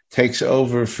Sophisticates takes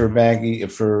over for Maggie,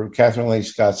 for Catherine Leigh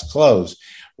Scott's clothes,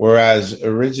 whereas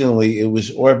originally it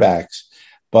was Orbach's.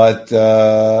 But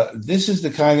this is the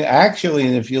kind of, actually,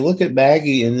 and if you look at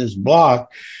Maggie in this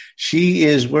block, she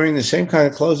is wearing the same kind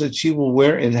of clothes that she will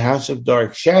wear in House of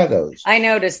Dark Shadows. I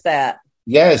noticed that.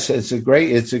 Yes, it's a great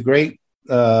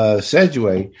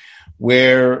segue.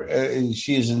 Where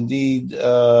she is indeed,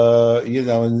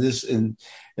 in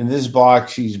this block,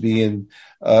 she's being,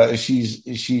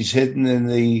 she's hidden in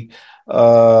the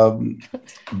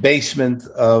basement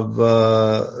of,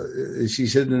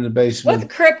 she's hidden in the basement. What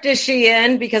crypt is she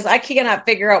in? Because I cannot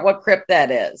figure out what crypt that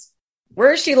is.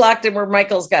 Where is she locked in? Where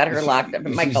Michael's got her locked up?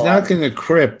 She's not in the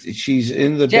crypt. She's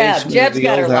in the basement of the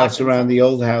old house, around the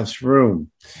old house room.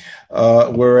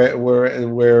 Where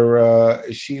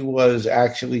she was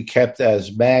actually kept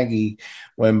as Maggie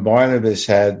when Barnabas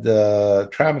had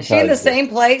traumatized. Is she in the same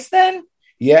place then?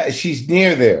 Yeah, she's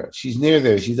near there. She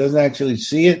doesn't actually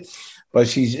see it, but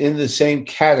she's in the same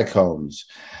catacombs,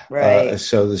 right,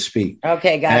 so to speak.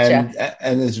 Okay, gotcha.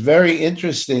 And it's very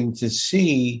interesting to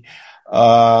see.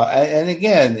 And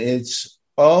again, it's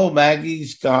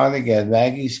Maggie's gone again.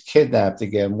 Maggie's kidnapped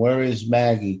again. Where is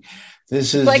Maggie?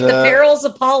 This is like the perils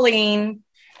of Pauline.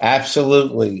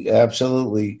 Absolutely.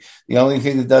 The only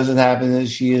thing that doesn't happen is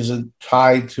she isn't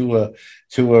tied to a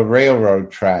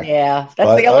railroad track. Yeah,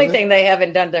 that's the only thing they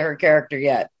haven't done to her character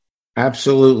yet.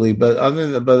 Absolutely, but other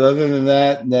than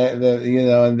that,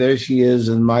 and there she is,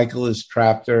 and Michael has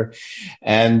trapped her.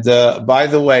 And by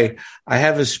the way, I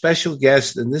have a special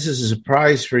guest, and this is a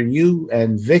surprise for you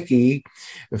and Vicky.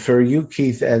 For you,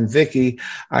 Keith and Vicky,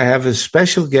 I have a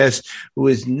special guest who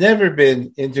has never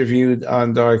been interviewed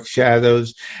on Dark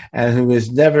Shadows and who has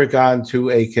never gone to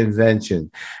a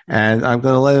convention. And I'm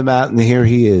going to let him out, and here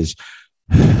he is.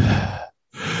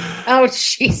 Oh,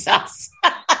 Jesus.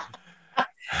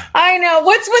 I know.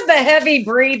 What's with the heavy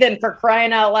breathing, for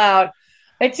crying out loud?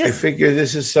 I figure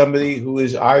this is somebody who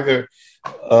is either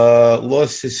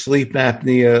lost his sleep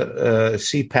apnea,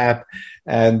 CPAP,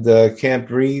 and can't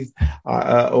breathe,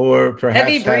 or perhaps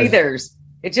heavy breathers.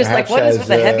 It's just like, what is with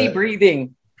the heavy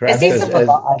breathing? Is he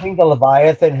I think the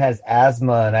Leviathan has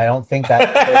asthma, and I don't think that.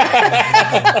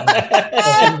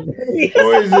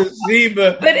 Or is it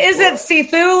Zeba? But is it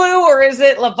Cthulhu or is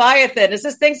it Leviathan? Is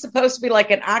this thing supposed to be like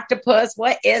an octopus?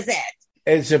 What is it?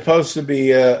 It's supposed to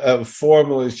be a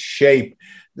formless shape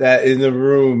that in the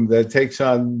room that takes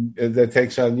on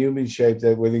human shape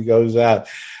that when he goes out.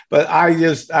 But I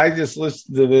just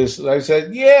listened to this and I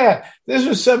said, yeah, this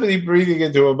was somebody breathing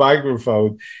into a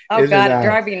microphone. Oh God, it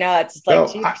drives me nuts. It's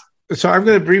like, so I'm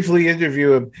going to briefly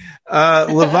interview him.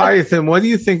 Leviathan, what do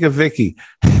you think of Vicky?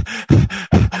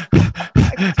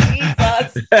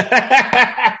 Jesus.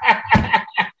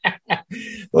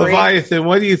 Leviathan,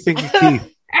 what do you think of Keith?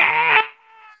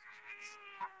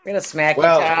 I'm gonna smack you,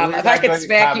 Tom. If I could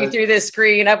smack you through this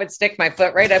screen, I would stick my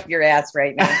foot right up your ass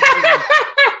right now.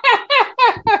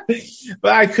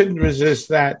 But I couldn't resist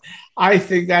that. I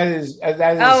think that is.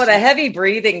 Oh, the heavy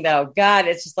breathing, though. God,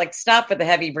 it's just like, stop with the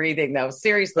heavy breathing, though.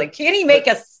 Seriously, can't he make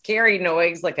a scary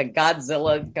noise like a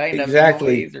Godzilla kind of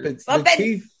noise or something? The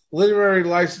Keith Literary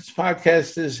License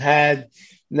Podcast has had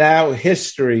now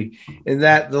history in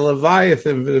that the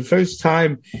Leviathan, for the first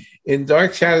time in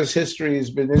Dark Shadows history, has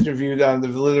been interviewed on the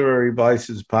Literary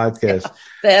License Podcast.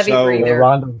 The heavy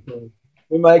breather.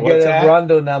 We might get a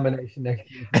Rondo nomination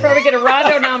next year. Probably get a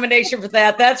Rondo nomination for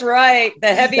that. That's right.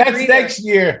 The heavy breather. Next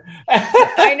year.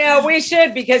 I know we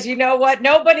should, because you know what?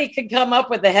 Nobody could come up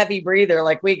with a heavy breather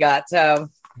like we got. So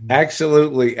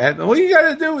absolutely. And all you got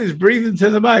to do is breathe into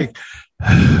the mic.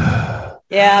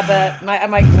 Yeah, but I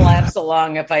might collapse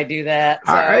along if I do that.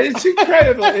 So. It's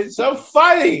incredible. It's so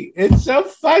funny. It's so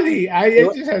funny. I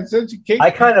just had such a kick.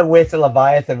 I kind of wish the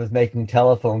Leviathan was making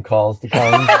telephone calls to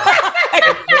Collins.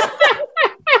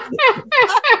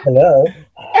 Hello.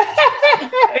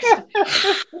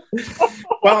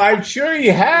 Well, I'm sure he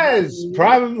has.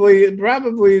 Probably it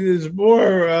is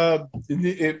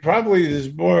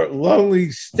more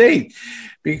lonely state,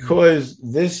 because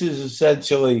this is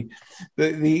essentially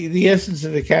the essence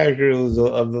of the character of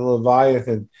the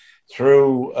Leviathan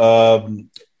through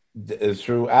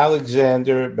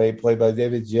Alexander, played by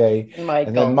David J.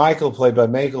 And then Michael, played by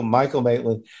Michael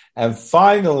Maitland, and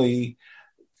finally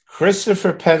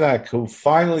Christopher Pennock, who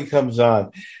finally comes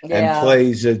on and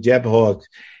plays Jeb Hawkes,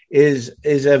 is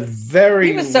a very.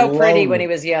 He was so pretty when he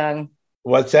was young.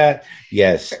 What's that?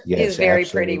 Yes. He was very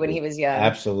pretty when he was young.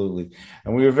 Absolutely.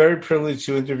 And we were very privileged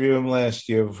to interview him last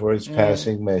year before his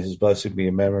passing. May his blessing be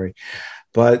in memory.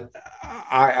 But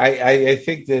I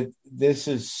think that this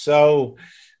is so,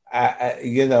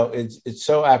 it's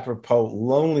so apropos.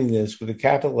 Loneliness with a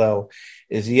capital L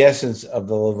is the essence of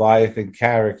the Leviathan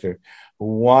character, who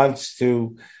wants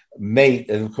to mate,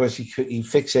 and of course he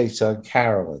fixates on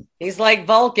Carolyn. He's like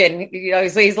Vulcan, he's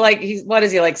what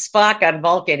is he, like Spock on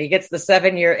Vulcan? He gets the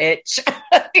 7-year itch.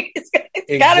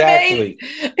 Exactly.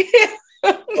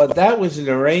 But that was an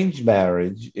arranged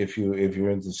marriage. If you're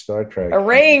into Star Trek,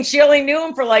 arranged. She only knew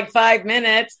him for like 5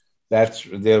 minutes.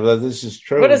 This is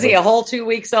true. What is he? A whole 2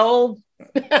 weeks old?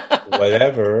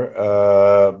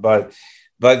 Whatever.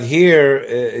 But here,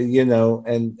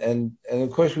 and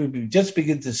of course we just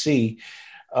begin to see.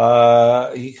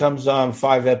 He comes on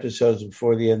 5 episodes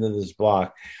before the end of this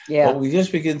block. Yeah, but we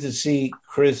just begin to see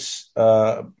Chris's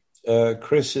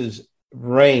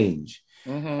range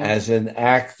as an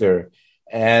actor.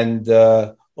 And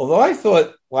although I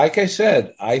thought, like I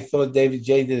said, David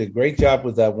J. did a great job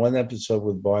with that one episode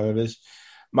with Barnabas.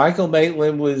 Michael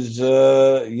Maitland was, he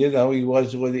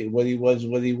was what he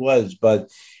was. But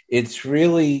it's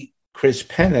really Chris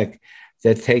Pennock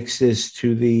that takes this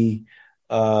to the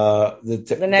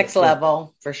next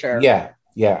level, for sure.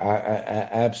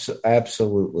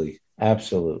 Absolutely.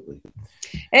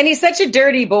 And he's such a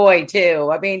dirty boy too.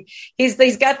 I mean, he's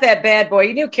got that bad boy.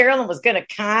 You knew Carolyn was going to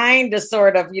kind of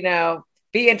sort of,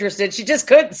 be interested. She just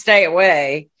couldn't stay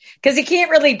away, because he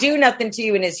can't really do nothing to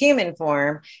you in his human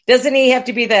form. Doesn't he have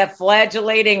to be that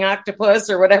flagellating octopus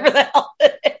or whatever the hell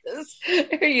it is?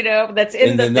 That's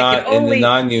in the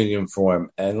non-union form.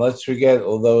 And let's forget,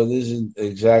 although it isn't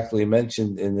exactly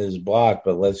mentioned in this block,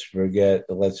 but let's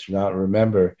not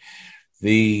remember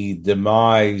the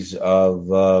demise of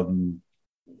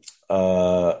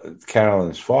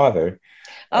Carolyn's father.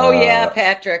 Oh,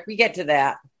 Patrick. We get to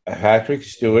that. Patrick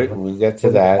Stewart. We'll get to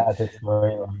that.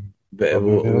 We'll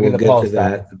get to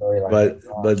that.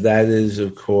 But that is,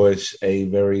 of course, a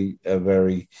very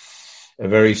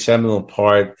seminal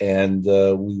part, and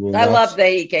we will. I love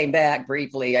that he came back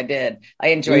briefly. I did. I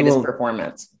enjoyed his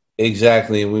performance.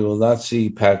 Exactly, and we will not see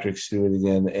Patrick Stewart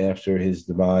again after his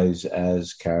demise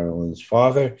as Carolyn's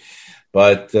father.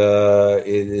 But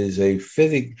it is a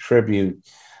fitting tribute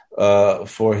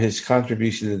for his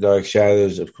contribution to Dark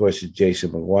Shadows, of course, is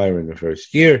Jason McGuire in the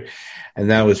first year, and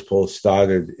that was Paul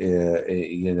Stoddard,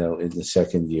 in the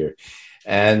second year.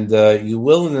 And you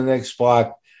will, in the next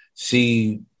block,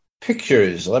 see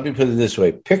pictures. Let me put it this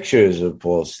way: pictures of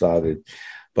Paul Stoddard,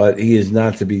 but he is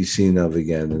not to be seen of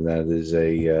again, and that is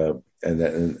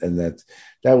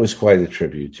that was quite a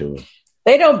tribute to him.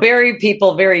 They don't bury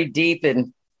people very deep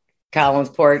in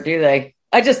Collinsport, do they?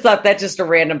 I just thought that's just a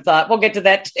random thought. We'll get to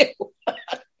that too.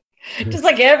 Just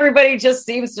like everybody just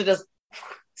seems to just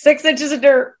 6 inches of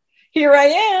dirt. Here I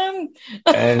am.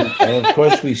 and of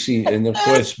course we see, and of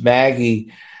course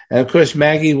Maggie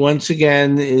once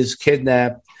again is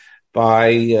kidnapped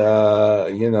by, they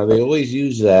always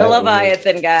use that. The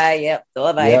Leviathan guy. Yep. The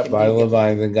Leviathan. Yep, by the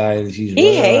Leviathan guy. And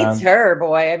he hates her,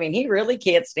 boy. I mean, he really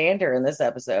can't stand her in this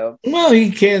episode. Well,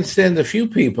 he can't stand a few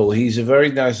people. He's a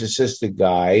very narcissistic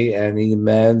guy, and he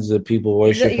demands that people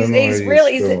worship him. He's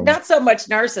not so much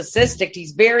narcissistic.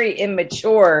 He's very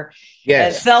immature.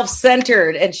 Yes. And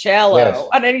self-centered and shallow. Yes.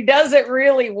 And he does it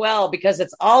really well because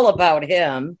it's all about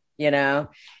him.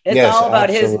 It's all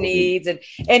about his needs, and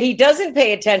he doesn't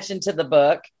pay attention to the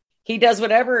book. He does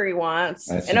whatever he wants.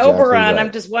 That's and exactly Oberon, right.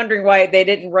 I'm just wondering why they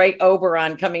didn't write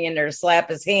Oberon coming in there to slap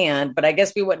his hand, but I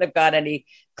guess we wouldn't have got any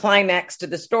climax to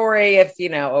the story if,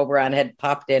 Oberon had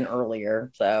popped in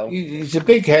earlier. So he's a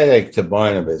big headache to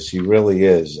Barnabas. He really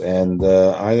is. And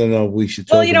I don't know, we should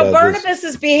talk about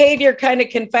Barnabas's behavior kind of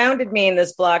confounded me in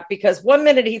this block because 1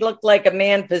 minute he looked like a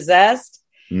man possessed.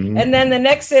 Mm-hmm. And then the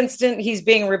next instant, he's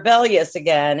being rebellious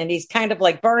again, and he's kind of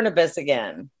like Barnabas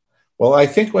again. Well, I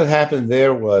think what happened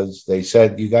there was they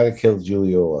said, you got to kill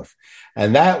Julia off.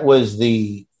 And that was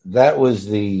the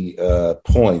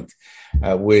point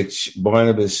at which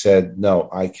Barnabas said, no,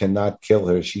 I cannot kill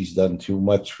her. She's done too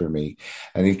much for me.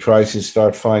 And he tries to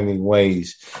start finding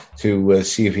ways to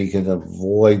see if he can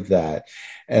avoid that.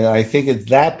 And I think at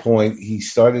that point, he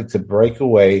started to break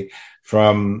away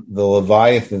from the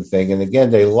Leviathan thing. And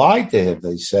again, they lied to him.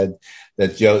 They said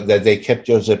that they kept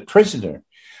Josette prisoner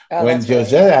when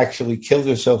Josette actually killed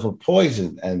herself with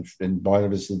poison, and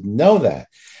Barnabas didn't know that.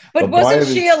 But wasn't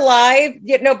she alive?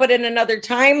 But in another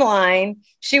timeline,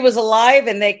 she was alive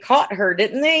and they caught her,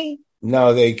 didn't they?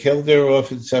 No, they killed her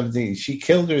off in 17. She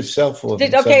killed herself off.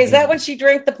 Okay, is that when she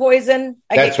drank the poison?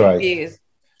 That's get confused.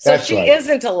 Right. So she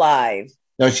isn't alive.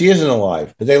 No, she isn't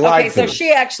alive, but they lied to her. Okay, so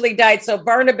she actually died. So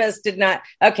Barnabas did not.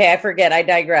 Okay, I forget. I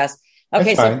digress.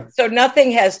 Okay, so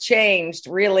nothing has changed,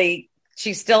 really.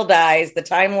 She still dies. The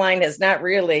timeline has not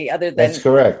really, other than that's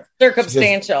correct.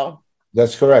 Circumstantial.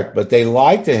 That's correct. But they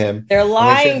lied to him. They're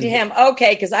lying to him.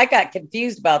 Okay, because I got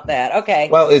confused about that. Okay.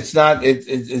 Well, it's not.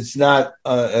 It's not.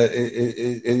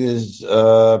 It is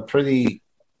pretty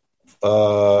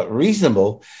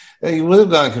reasonable. You would have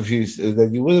gotten confused.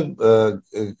 That you would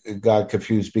have got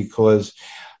confused because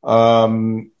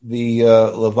the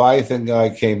Leviathan guy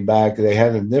came back. They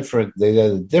had a different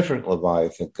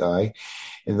Leviathan guy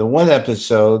in the one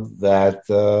episode that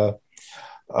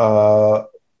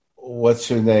what's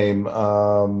her name?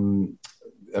 Oh,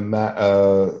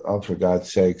 for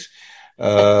God's sakes.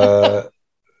 The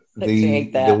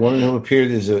woman who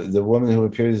appeared as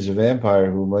a vampire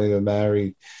who might have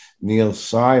married Neil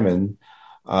Simon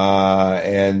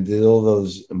and did all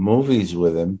those movies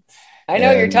with him. I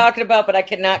know you're talking about, but I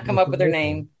cannot come up with her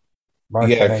name.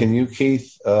 Can you,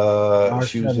 Keith?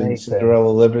 She was in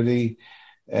Cinderella Liberty.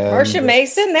 Marsha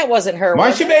Mason? That wasn't her.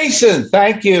 Marsha Mason.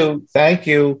 Thank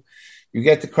you. You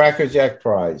get the Cracker Jack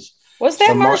prize. Was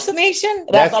that Marsha Mason?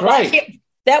 That's right.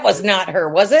 That was not her,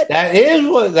 was it?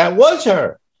 That was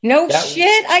her. No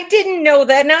shit. I didn't know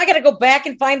that. Now I got to go back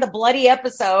and find the bloody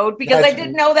episode because I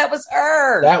didn't know that was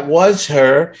her. That was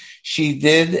her. She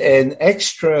did an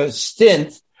extra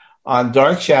stint on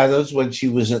Dark Shadows when she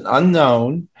was an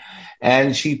unknown,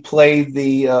 and she played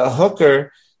the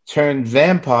hooker turned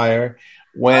vampire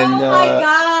when. Oh my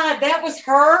God, that was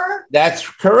her? That's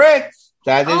correct.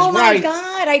 That is right. Oh my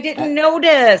God, I didn't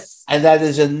notice. And that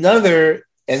is another.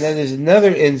 And then there's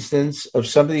another instance of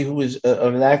somebody who was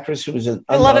of an actress who was an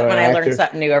unknown. I love it when I learn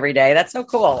something new every day. That's so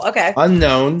cool. Okay.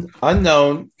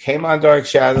 Unknown, came on Dark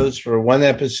Shadows for one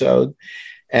episode.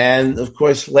 And of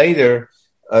course, later,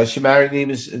 she married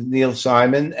Neil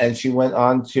Simon and she went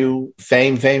on to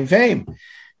fame.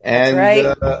 And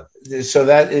that's right. So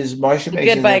that is Marsha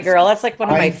Mason. Goodbye, Girl. That's like one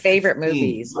of my favorite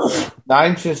movies.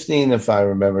 9:15, if I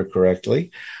remember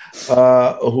correctly.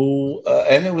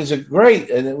 And it was a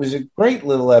great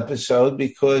little episode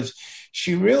because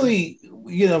she really,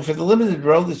 for the limited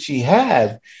role that she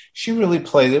had, she really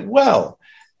played it well.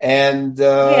 And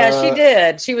yeah, she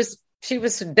did. She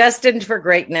was destined for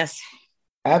greatness.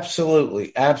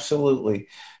 Absolutely, absolutely.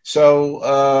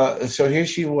 So here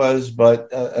she was,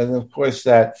 but and of course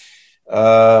that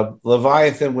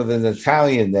Leviathan with an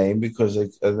Italian name because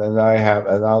and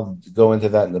I'll go into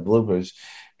that in the bloopers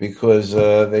because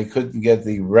they couldn't get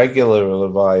the regular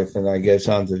Leviathan, I guess,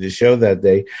 onto the show that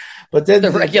day. But then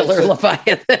the regular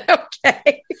Leviathan,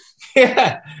 okay.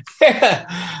 Yeah.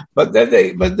 But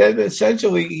then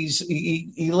essentially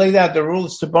he laid out the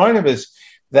rules to Barnabas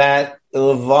that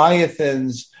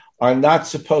Leviathans are not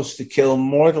supposed to kill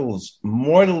mortals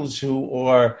who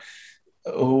are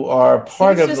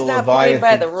part of the Leviathan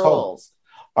by the cult rules.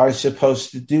 are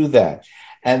supposed to do that.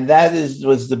 And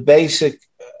was the basic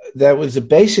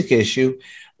issue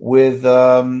with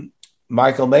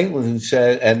Michael Maitland, who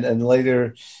said, and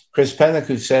later Chris Pennock,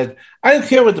 who said, I don't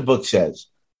care what the book says.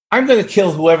 I'm going to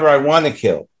kill whoever I want to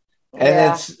kill.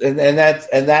 And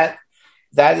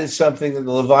that is something that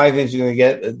the Leviathans are going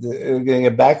to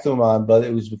get back to them on. But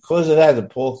it was because of that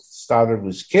Paul Stoddard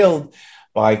was killed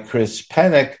by Chris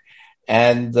Pennock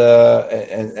and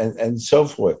so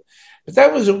forth. But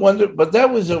that was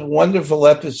a wonderful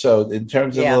episode in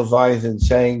terms of Leviathan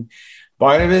saying,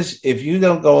 Barnabas, if you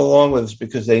don't go along with us,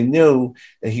 because they knew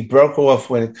that he broke off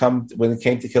when it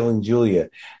came to killing Julia.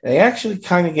 And they actually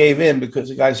kind of gave in because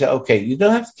the guy said, okay, you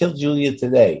don't have to kill Julia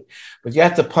today, but you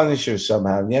have to punish her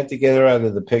somehow. And you have to get her out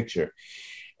of the picture.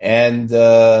 And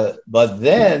but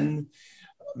then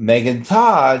Megan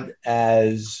Todd,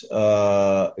 as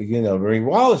Marie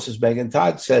Wallace as Megan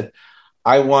Todd said,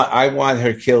 I want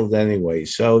her killed anyway.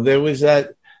 So there was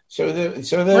that. So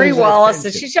there Marie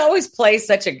Wallace, she always plays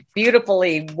such a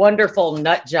beautifully wonderful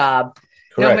nut job.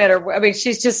 Correct. No matter, I mean,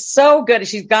 she's just so good.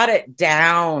 She's got it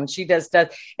down. She does.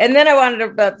 And then I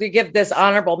wanted to give this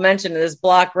honorable mention to this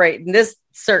block right in this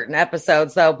certain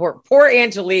episode. So poor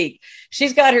Angelique,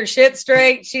 she's got her shit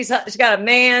straight. She's got a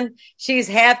man. She's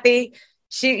happy.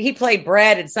 He played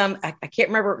Brad in some, I can't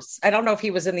remember. I don't know if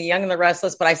he was in The Young and the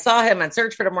Restless, but I saw him on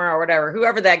Search for Tomorrow or whatever.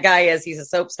 Whoever that guy is, he's a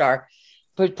soap star.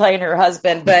 Playing her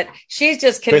husband, but she's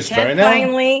just content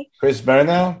finally. Chris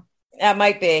Burnell? That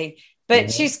might be.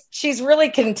 But she's really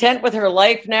content with her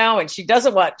life now, and she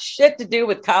doesn't want shit to do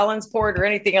with Collinsport or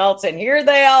anything else. And here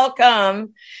they all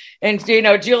come. And,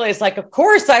 Julia's like, of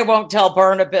course I won't tell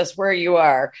Barnabas where you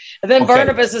are. And then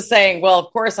Barnabas is saying, well,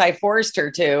 of course I forced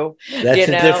her to. That's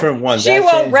a different one. She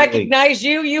won't recognize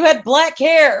you. You had black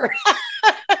hair.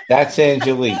 That's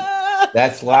Angelique.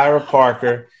 That's Lara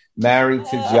Parker, married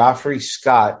to Geoffrey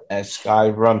Scott as Sky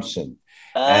Rumson.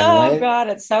 God,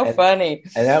 it's so funny.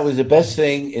 And that was the best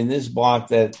thing in this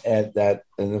block and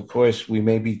of course, we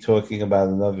may be talking about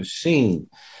another scene.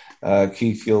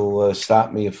 Keith, you'll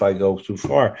stop me if I go too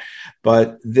far.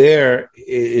 But there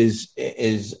is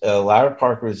Lara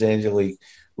Parker as Angelique,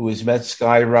 who has met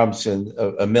Sky Rumson,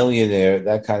 a millionaire,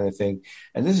 that kind of thing.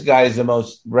 And this guy is the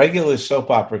most regular soap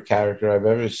opera character I've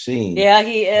ever seen. Yeah,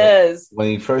 he is. When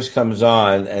he first comes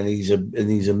on, and he's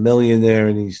a millionaire,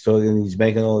 and he's talking, he's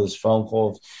making all his phone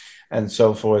calls, and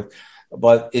so forth.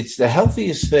 But it's the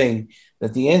healthiest thing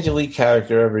that the Angelique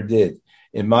character ever did,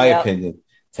 in my opinion,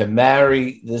 to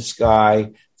marry this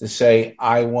guy, to say,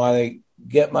 I want to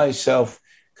get myself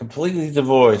completely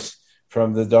divorced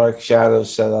from the dark shadow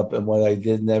setup and what I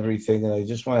did and everything. And I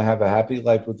just want to have a happy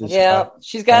life with this guy.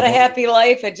 She's got a happy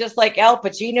life. And just like Al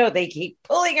Pacino, they keep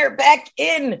pulling her back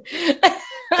in.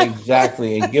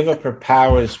 Exactly. And give up her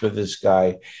powers for this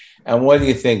guy. And what do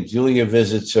you think? Julia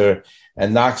visits her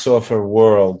and knocks off her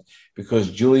world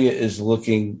because Julia is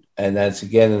looking, and that's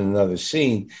again in another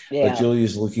scene, but Julia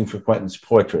is looking for Quentin's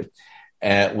portrait,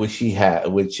 which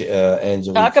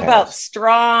Angelique Talk about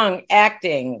strong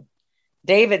acting.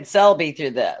 David Selby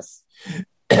through this.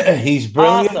 He's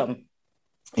brilliant. Awesome.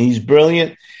 He's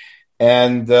brilliant.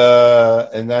 And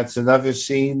that's another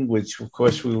scene, which of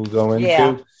course we will go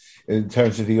into in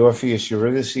terms of the Orpheus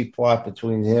Eurydice plot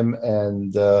between him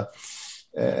and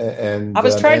I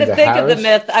was trying to think of the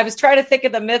myth. I was trying to think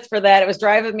of the myth for that. It was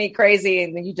driving me crazy.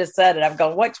 And then you just said it. I'm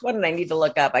going, which one did I need to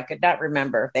look up? I could not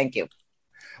remember. Thank you.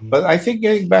 But I think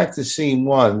getting back to scene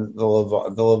one, the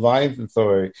Leviathan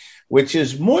story, which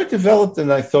is more developed than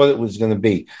I thought it was going to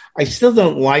be. I still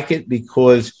don't like it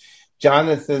because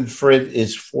Jonathan Frid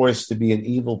is forced to be an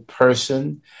evil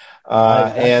person.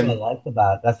 That's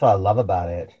what I love about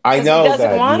it. I know he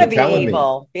doesn't want to be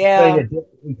evil. Yeah.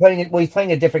 He's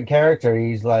playing a different character.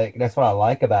 He's like, that's what I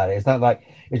like about it.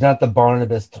 It's not the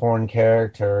Barnabas Torn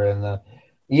character, and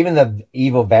even the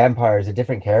evil vampire is a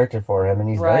different character for him, and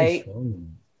he's very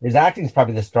strong. His acting is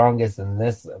probably the strongest in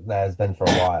this that has been for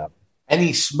a while. And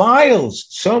he smiles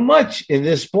so much in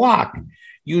this block.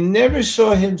 You never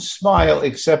saw him smile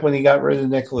except when he got rid of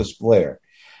Nicholas Blair.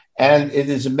 And it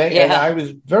is amazing. Yeah. And I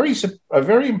was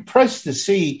very impressed to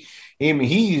see him.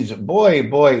 He's boy,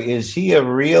 is he a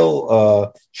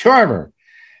real charmer?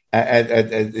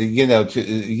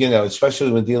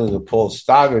 Especially when dealing with Paul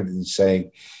Stoddard and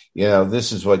saying,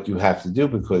 this is what you have to do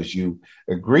because you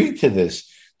agreed to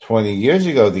this 20 years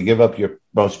ago to give up your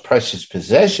most precious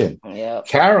possession,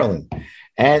 Carolyn.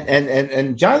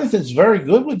 And Jonathan's very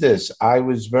good with this. I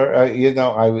was very,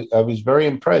 I was very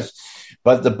impressed.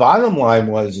 But the bottom line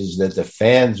is that the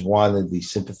fans wanted the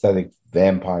sympathetic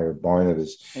vampire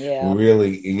Barnabas, who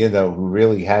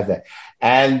really had that.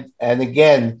 And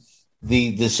again,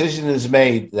 the decision is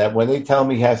made that when they tell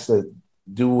me he has to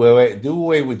do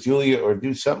away with Julia or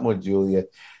do something with Julia,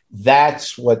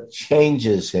 that's what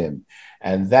changes him,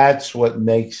 and that's what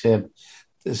makes him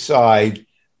decide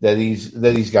that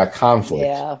he's got conflict.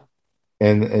 Yeah,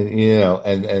 and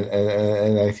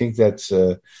I think that's.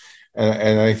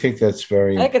 And I think that's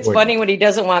very I think it's important. funny when he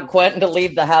doesn't want Quentin to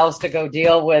leave the house to go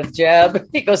deal with Jeb.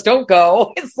 He goes, don't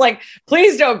go. It's like,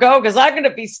 please don't go because I'm going to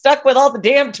be stuck with all the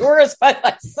damn tourists by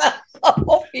myself.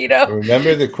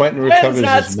 Remember that Quentin recovers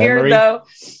not his scared, memory? Though.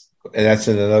 And that's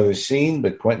in another scene,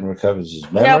 but Quentin recovers his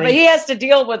memory. Yeah, but he has to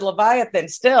deal with Leviathan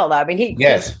still. I mean,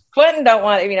 Quentin don't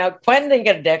want, Quentin didn't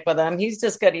get a dick with him. He's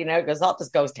just good, because I'll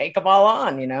just go take them all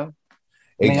on,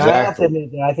 Exactly.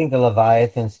 I think the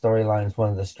Leviathan storyline is one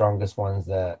of the strongest ones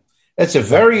that. That's a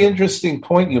very interesting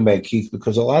point you make, Keith,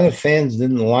 because a lot of fans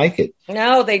didn't like it.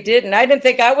 No, they didn't. I didn't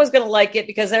think I was going to like it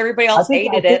because everybody else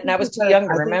hated it, and I was too young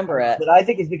to remember it. But I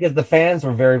think it's because the fans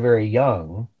were very, very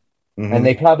young, and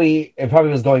it probably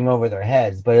was going over their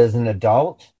heads. But as an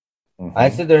adult, I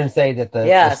sit there and say that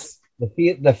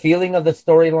the feeling of the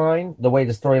storyline, the way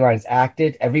the storyline's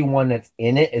acted, everyone that's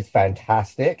in it is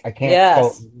fantastic. I can't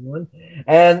quote anyone.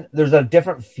 And there's a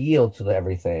different feel to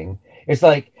everything. It's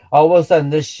like all of a sudden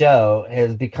this show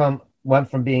has went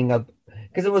from being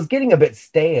because it was getting a bit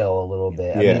stale a little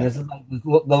bit. I mean, this is like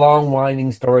the long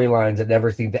winding storylines that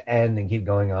never seem to end and keep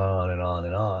going on and on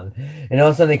and on. And all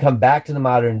of a sudden they come back to the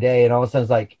modern day, and all of a sudden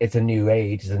it's like it's a new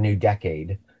age, it's a new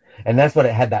decade. And that's what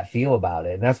it had that feel about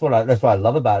it. And that's what I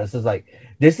love about it. It's just like,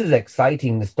 this is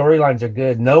exciting. The storylines are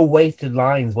good. No wasted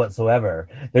lines whatsoever.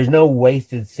 There's no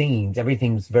wasted scenes.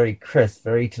 Everything's very crisp,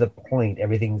 very to the point.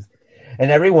 Everyone's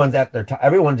at their top.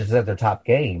 Everyone's just at their top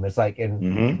game. It's like,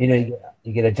 you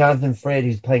get a Jonathan Frid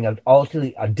who's playing a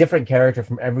different character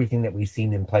from everything that we've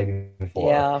seen him play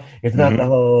before. Yeah. It's not the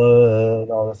whole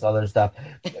all this other stuff.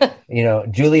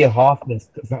 Julia Hoffman's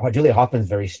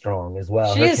very strong as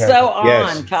well. She is so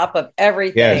on top of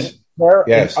everything.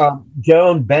 Yes.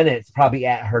 Joan Bennett's probably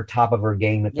at her top of her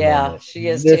game at the moment. Yeah, she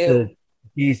is too.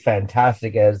 She's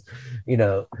fantastic as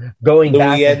going Louis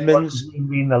back Edmonds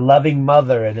being the loving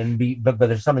mother, and then but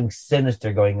there's something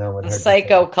sinister going on with her.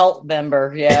 Psycho cult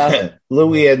member, yeah.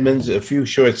 Louis Edmonds, a few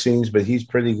short scenes, but he's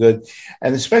pretty good,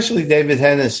 and especially David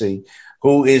Hennessy,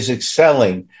 who is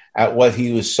excelling at what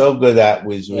he was so good at,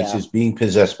 which is being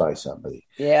possessed by somebody.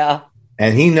 Yeah.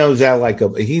 And he knows that like a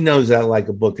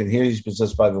book. And here he's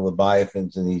possessed by the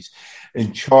Leviathans, and he's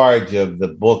in charge of the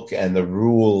book and the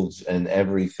rules and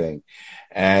everything.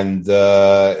 And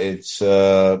it's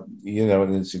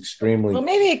extremely. Well,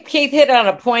 maybe Keith hit on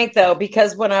a point though,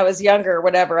 because when I was younger, or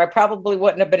whatever, I probably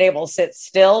wouldn't have been able to sit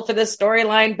still for this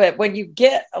storyline. But when you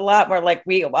get a lot more, like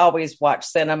we always watch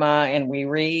cinema and we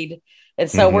read. And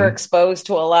so we're exposed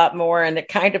to a lot more, and it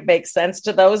kind of makes sense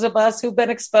to those of us who've been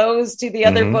exposed to the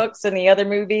other books and the other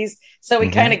movies. So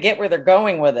we kind of get where they're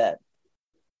going with it.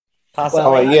 Possibly.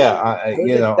 Well, I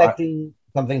was expecting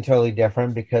something totally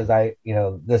different because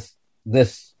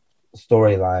this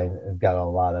storyline has got a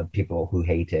lot of people who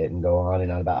hate it and go on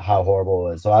and on about how horrible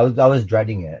it is. So I was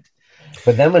dreading it.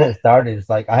 But then when it started, it's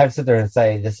like I have to sit there and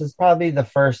say, this is probably the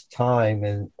first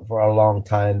time for a long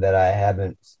time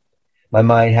that my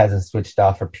mind hasn't switched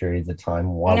off for periods of time.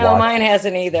 No, mine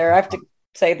hasn't either. I have to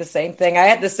say the same thing. I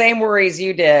had the same worries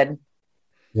you did.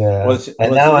 Yeah.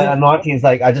 Now I'm watching. It's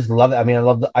like I just love it. I mean,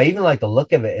 I even like the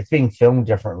look of it. It's being filmed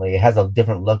differently. It has a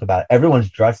different look about it. Everyone's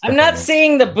dressed. I'm not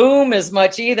seeing the boom as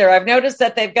much either. I've noticed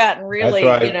that they've gotten really,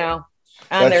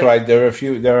 That's right.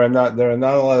 There are not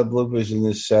a lot of bloopers in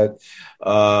this set.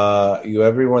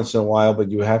 Every once in a while,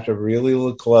 but you have to really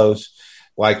look close.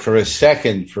 Like for a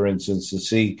second, for instance, to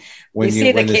see when it's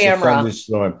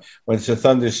a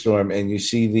thunderstorm, and you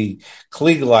see the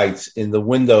Klieg lights in the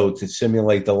window to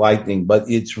simulate the lightning, but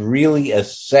it's really a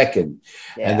second,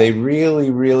 and they really,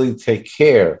 really take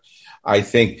care, I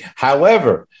think.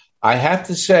 However, I have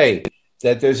to say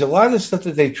that there's a lot of stuff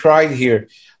that they tried here.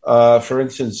 For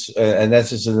instance, and that's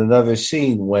just in another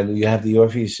scene when you have the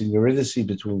Orpheus and Eurydice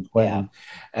between Quentin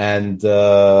and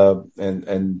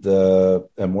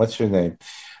what's her name?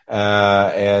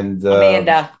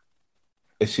 Amanda.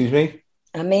 Excuse me?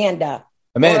 Amanda.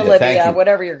 Amanda, or Olivia, thank you.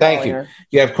 Whatever you're thank calling you. her.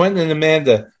 You have Quentin and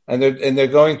Amanda, and they're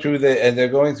going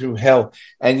through hell,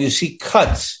 and you see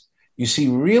cuts. You see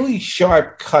really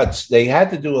sharp cuts. They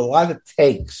had to do a lot of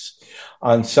takes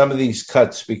on some of these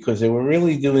cuts because they were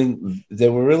really doing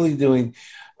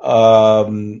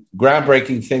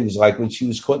groundbreaking things, like when she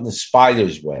was caught in the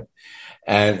spider's web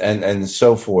and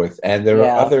so forth. And there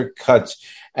are other cuts,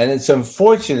 and it's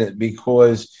unfortunate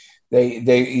because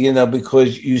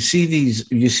because you see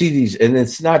these, and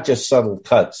it's not just subtle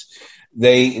cuts.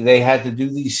 They had to do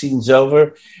these scenes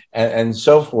over and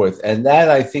so forth, and that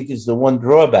I think is the one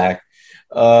drawback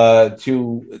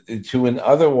to an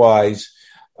otherwise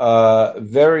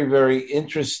very, very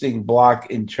interesting block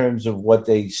in terms of what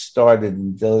they started.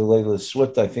 And Layla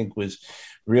Swift, I think, was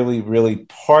really, really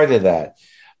part of that.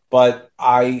 But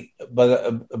I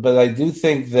do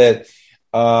think that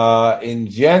in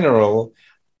general,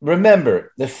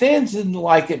 remember, the fans didn't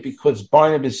like it because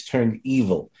Barnabas turned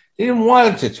evil. They didn't want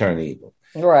him to turn evil.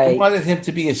 Right. They wanted him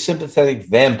to be a sympathetic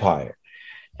vampire.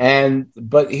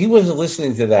 But he wasn't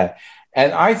listening to that.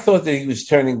 And I thought that he was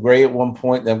turning gray at one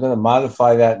point, and I'm going to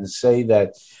modify that and say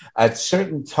that at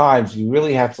certain times you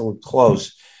really have to look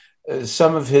close.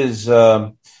 Some of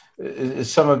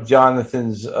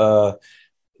Jonathan's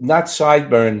not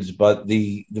sideburns, but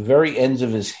the very ends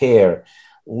of his hair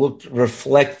looked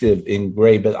reflective in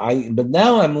gray. But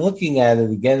now I'm looking at it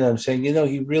again, and I'm saying,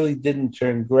 he really didn't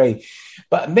turn gray.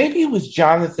 But maybe it was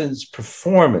Jonathan's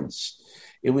performance.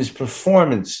 It was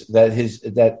performance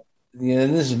and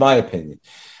this is my opinion,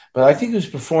 but I think it was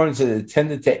performance that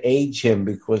tended to age him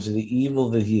because of the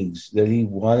evil that he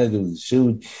wanted to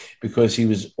exude, because he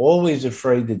was always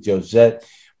afraid that Josette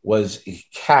was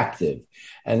captive.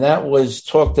 And that was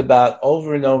talked about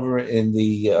over and over in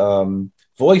the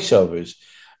voiceovers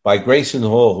by Grayson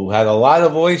Hall, who had a lot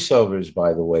of voiceovers,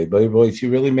 by the way. But she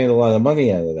really made a lot of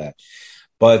money out of that.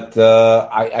 But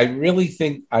I really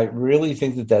think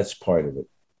that that's part of it.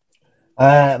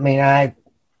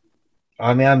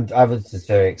 I was just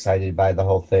very excited by the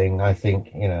whole thing. I think,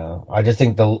 I just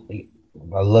think the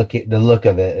look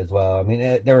of it as well. I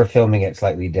mean, they were filming it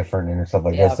slightly different and stuff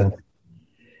like this. And,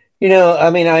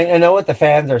 I know what the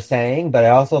fans are saying, but I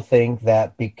also think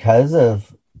that because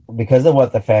of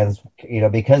what the fans,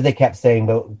 because they kept saying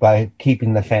by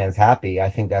keeping the fans happy, I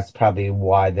think that's probably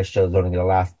why the show's only going to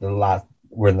last.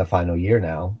 We're in the final year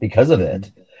now because of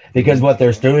it. Because what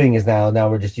they're doing is now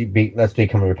we're just let's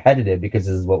become repetitive because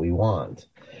this is what we want,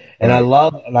 and I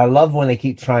love when they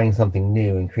keep trying something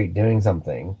new and keep doing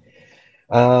something.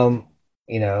 I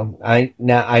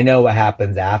know what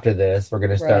happens after this. We're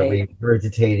going to start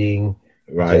regurgitating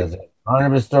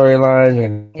Barnabas storylines. We're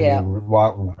going to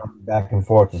walk back and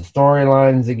forth to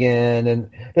storylines again. And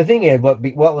the thing is, what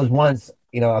was once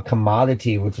a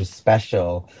commodity, which was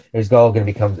special, it all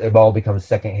becomes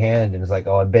secondhand, and it's like,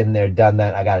 I've been there, done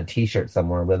that. I got a T-shirt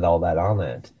somewhere with all that on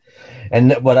it.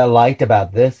 And what I liked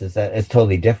about this is that it's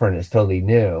totally different. It's totally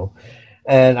new,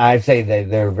 and I'd say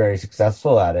they're very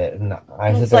successful at it. And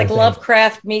it's like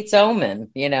Lovecraft meets Omen,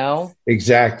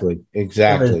 Exactly. There's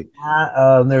a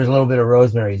little bit of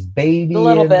Rosemary's Baby. A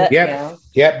little bit.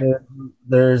 Yep.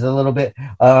 There's a little bit.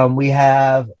 There's a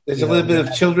little bit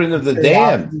of Children of the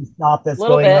Damned shop that's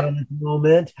going on at the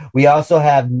moment. We also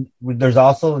have. There's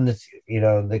also in this,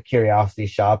 the curiosity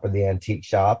shop or the antique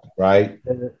shop. Right.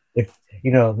 If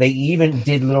they even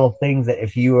did little things that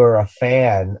if you were a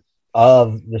fan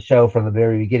of the show from the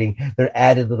very beginning, there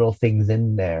added little things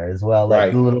in there as well,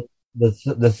 like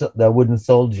the wooden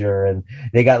soldier, and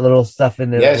they got little stuff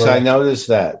in there. Yes, I noticed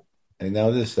that. And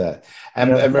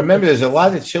remember, there's a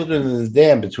lot of Children of the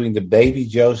Damned between the baby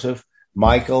Joseph,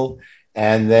 Michael,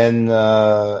 and then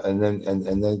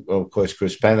of course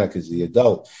Chris Pennock is the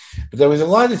adult. But there was a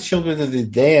lot of Children of the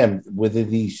Damned within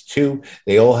these two.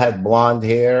 They all had blonde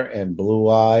hair and blue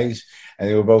eyes, and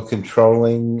they were both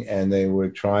controlling, and they were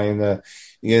trying to,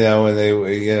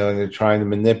 they're trying to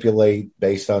manipulate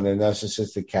based on their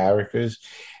narcissistic characters.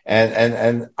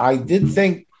 And I did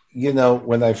think,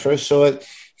 when I first saw it,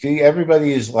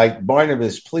 everybody is like,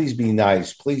 Barnabas, please be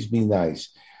nice. Please be nice.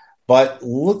 But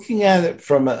looking at it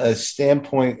from a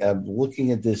standpoint of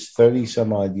looking at this 30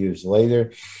 some odd years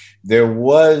later, there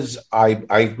was, I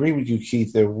agree with you,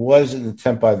 Keith, there was an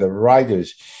attempt by the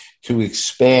writers to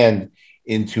expand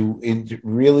into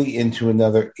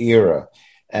another era.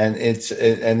 And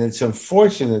it's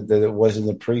unfortunate that it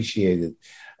wasn't appreciated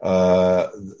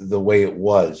the way it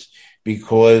was.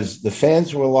 because the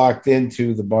fans were locked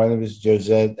into the Barnabas,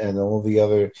 Josette, and all the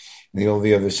other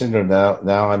syndrome.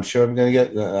 Now I'm sure I'm going to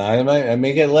get. I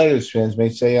may get letters. Fans may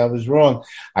say I was wrong.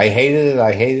 I hated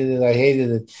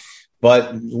it.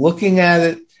 But looking at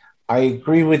it, I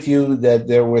agree with you that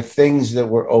there were things that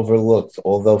were overlooked,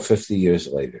 although 50 years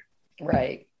later.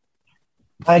 Right.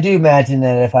 I do imagine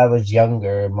that if I was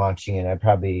younger and watching it,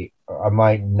 I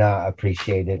might not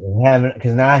appreciate it, and haven't,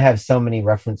 because now I have so many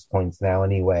reference points now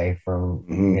anyway from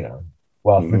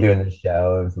for doing this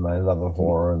show and from my love of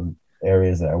horror and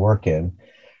areas that I work in.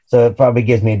 So it probably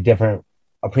gives me a different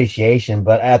appreciation.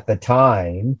 But at the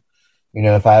time,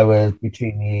 if I was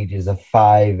between the ages of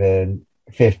 5 and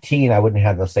 15, I wouldn't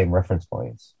have those same reference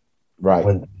points. Right.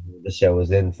 When the show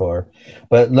was in for.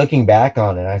 But looking back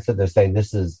on it, I said they're saying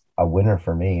this is a winner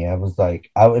for me. I was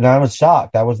like, I was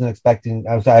shocked. I wasn't expecting.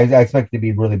 I expected to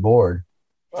be really bored.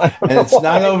 And it's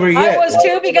not over yet. I was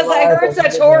too, because I heard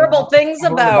such horrible things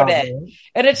about it.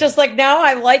 And it's just like, now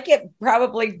I like it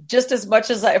probably just as much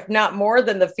as, if not more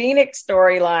than, the Phoenix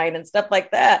storyline and stuff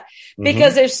like that,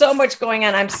 because there's so much going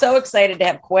on. I'm so excited to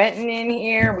have Quentin in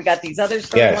here. We got these other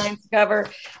storylines to cover.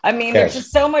 I mean, there's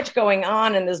just so much going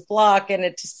on in this block, and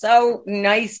it's just so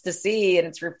nice to see, and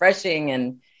it's refreshing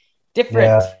and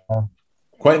different. Yeah.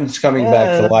 Quentin's coming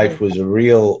back to life was a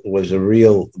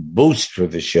real boost for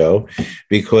the show,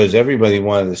 because everybody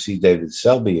wanted to see David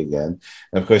Selby again.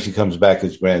 And of course, he comes back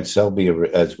as Grant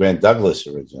Douglas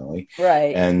originally,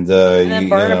 right? And then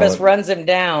Barnabas runs him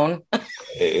down.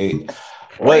 And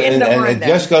it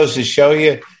just goes to show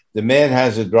you, the man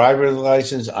has a driver's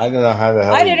license. I don't know how the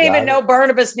hell. I didn't even know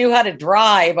Barnabas knew how to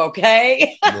drive.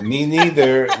 Okay. Me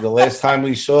neither. The last time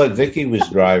we saw it, Vicky was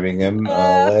driving him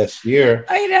last year.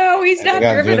 I know he's not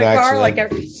driven a car like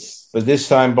every. But this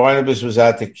time, Barnabas was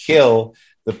out to kill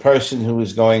the person who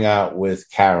was going out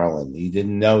with Carolyn. He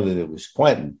didn't know that it was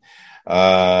Quentin.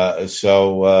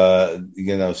 So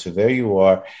there you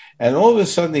are. And all of a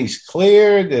sudden he's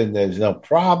cleared and there's no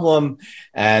problem.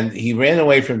 And he ran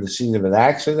away from the scene of an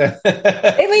accident.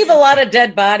 They leave a lot of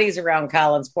dead bodies around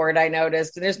Collinsport, I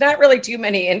noticed. And there's not really too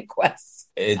many inquests.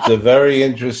 It's a very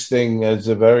interesting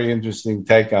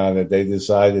take on it. They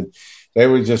decided they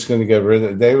were just going to get rid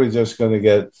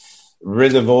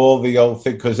of all the old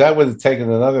thing, because that would have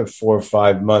taken another 4 or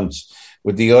 5 months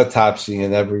with the autopsy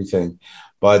and everything.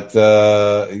 But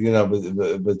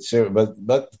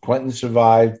Quentin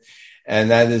survived, and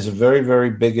that is a very,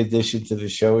 very big addition to the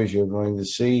show, as you're going to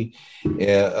see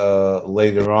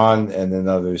later on and in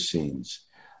other scenes.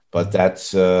 But that's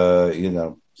so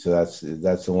that's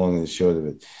the long and the short of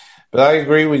it. But I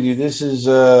agree with you. This is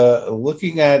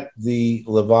looking at the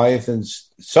Leviathans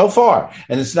so far,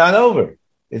 and it's not over.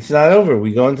 It's not over.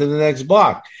 We go into the next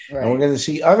block, right, and we're going to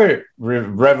see other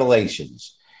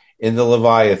revelations in the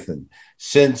Leviathan.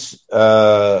 Since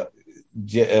Chris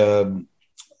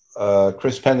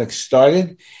Pennock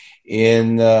started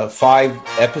in 5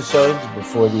 episodes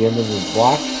before the end of this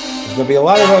block, there's going to be a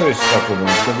lot of other stuff in it.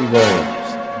 It's going to be very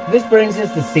interesting. This brings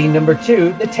us to scene number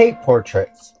 2, the tape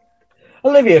portraits.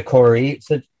 Olivia Corey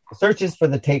searches for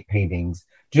the tape paintings.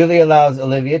 Julie allows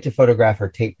Olivia to photograph her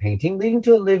tape painting, leading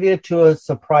to Olivia to a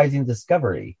surprising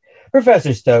discovery.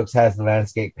 Professor Stokes has the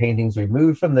landscape paintings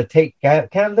removed from the tape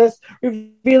canvas,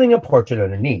 revealing a portrait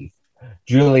underneath.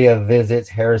 Julia visits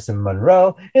Harrison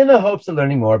Monroe in the hopes of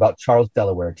learning more about Charles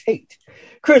Delaware Tate.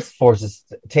 Chris forces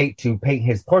Tate to paint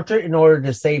his portrait in order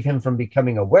to save him from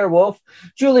becoming a werewolf.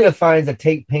 Julia finds a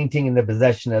Tate painting in the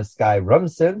possession of Sky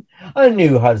Rumson, a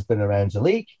new husband of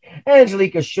Angelique.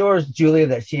 Angelique assures Julia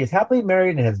that she is happily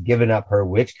married and has given up her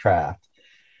witchcraft.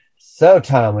 So,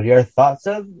 Tom, what are your thoughts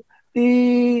of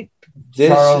the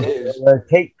Charles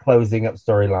Tate closing up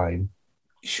storyline?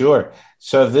 Sure.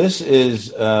 So this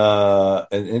is an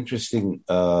interesting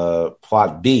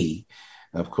plot B.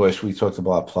 Of course, we talked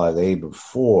about plot A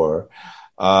before,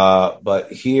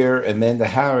 but here Amanda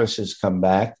Harris has come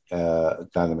back. Donna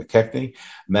McKechnie.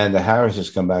 Amanda Harris has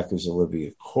come back as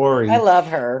Olivia Corey. I love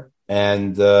her.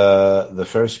 And the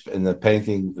first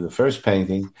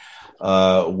painting,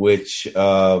 which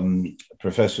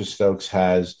Professor Stokes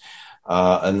has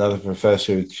another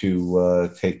professor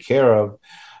to take care of,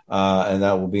 and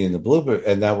that will be in the blooper,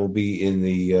 and that will be in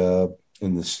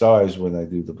the stars when I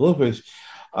do the bloopers.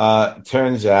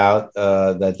 Turns out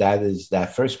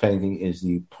that first painting is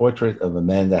the portrait of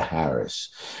Amanda Harris,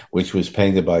 which was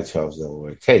painted by Charles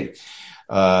Delaware Tate.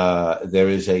 There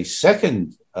is a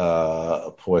second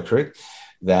portrait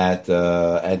that,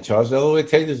 and Charles Delaware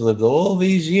Tate has lived all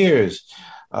these years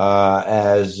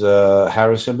as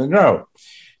Harrison Monroe.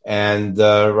 And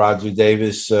Roger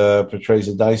Davis portrays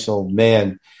a nice old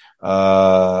man,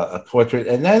 a portrait.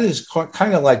 And that is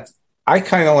kind of like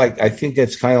I think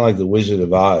that's kind of like the Wizard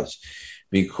of Oz,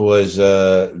 because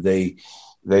they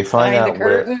find out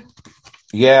where.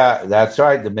 Yeah, that's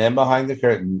right. The man behind the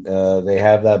curtain. They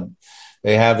have that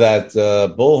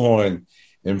bullhorn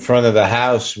in front of the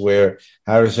house where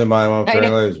Harrison Mine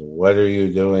is. What are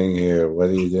you doing here? What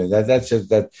are you doing? That's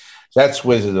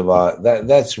Wizard of Oz.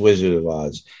 That's Wizard of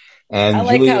Oz. And I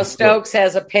like how Stokes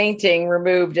has a painting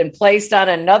removed and placed on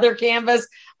another canvas.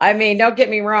 I mean, don't get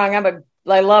me wrong.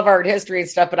 I love art history and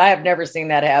stuff, but I have never seen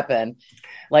that happen.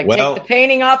 Take the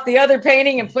painting off the other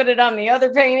painting and put it on the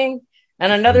other painting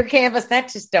and another canvas.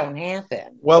 That just don't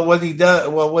happen. Well, what he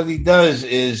does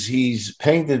is he's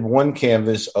painted one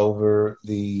canvas over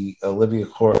the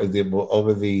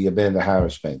over the Amanda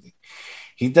Harris painting.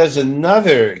 He does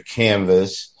another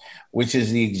canvas, which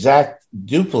is the exact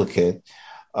duplicate,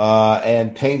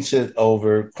 and paints it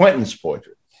over Quentin's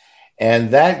portrait.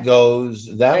 And I've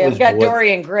got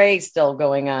Dorian Gray still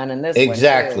going on in this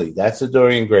exactly. One that's the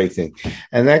Dorian Gray thing.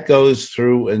 And that goes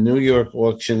through a New York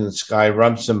auction, and Sky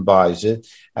Rumson buys it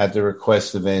at the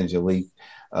request of Angelique,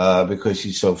 because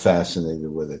she's so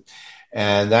fascinated with it.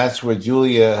 And that's where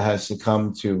Julia has to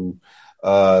come to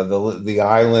the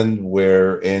island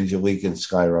where Angelique and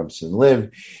Sky Rumson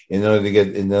live in order to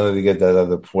get that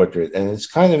other portrait. And it's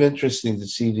kind of interesting to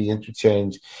see the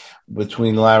interchange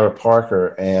between Lara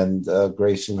Parker and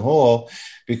Grayson Hall,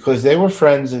 because they were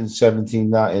friends in the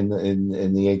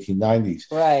 1890s.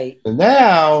 Right. And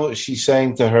now she's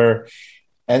saying to her,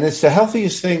 and it's the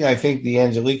healthiest thing I think the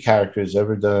Angelique character has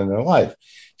ever done in her life.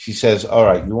 She says, all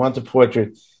right, you want the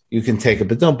portrait, you can take it,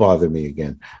 but don't bother me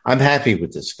again. I'm happy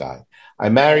with this guy. I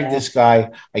married this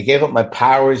guy. I gave up my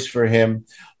powers for him.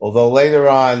 Although later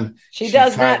on, she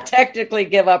does not technically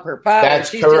give up her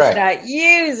powers. She's correct. Just not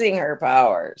using her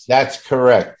powers. That's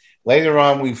correct. Later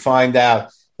on, we find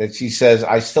out that she says,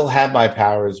 I still have my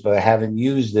powers, but I haven't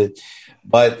used it.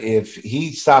 But if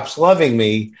he stops loving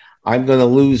me, I'm going to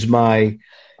lose my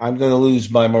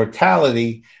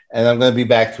mortality, and I'm going to be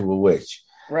back to a witch.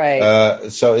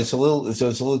 Right. So it's a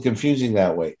little confusing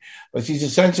that way. But she's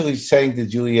essentially saying to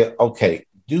Julia, okay,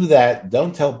 do that.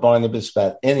 Don't tell Barnabas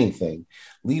about anything.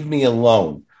 Leave me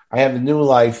alone. I have a new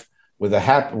life with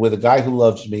a guy who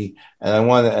loves me, and I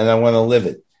want to live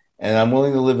it. And I'm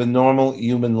willing to live a normal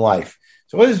human life.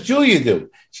 So what does Julia do?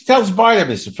 She tells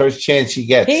Barnabas the first chance she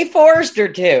gets. He forced her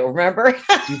to, remember?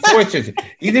 He forced her to.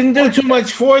 He didn't do too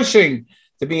much forcing,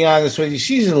 to be honest with you.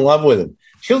 She's in love with him.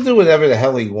 She'll do whatever the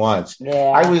hell he wants. Yeah.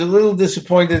 I was a little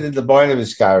disappointed in the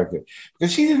Barnabas character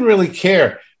because she didn't really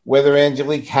care whether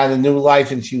Angelique had a new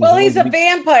life and she was. Well, he's a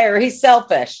vampire. He's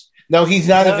selfish. No, he's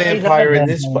not a vampire at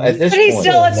this point. But he's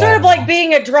still, it's sort of like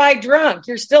being a dry drunk.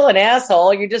 You're still an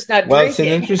asshole. You're just not drinking. Well, it's an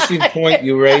interesting point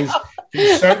you raise.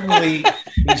 He certainly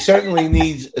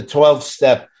needs a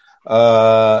 12-step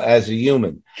as a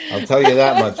human. I'll tell you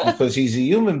that much, because he's a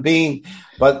human being.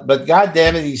 But God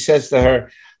damn it, he says to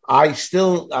her, I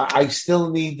still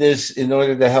need this in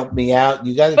order to help me out.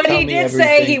 You got to. But he did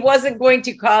say he wasn't going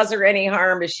to cause her any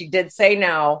harm, as she did say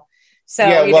no. So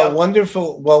yeah,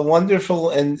 wonderful. But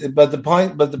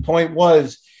the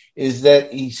point is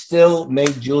that he still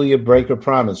made Julia break her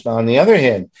promise. But on the other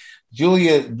hand,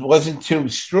 Julia wasn't too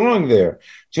strong there.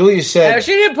 Julia said, no,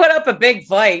 she didn't put up a big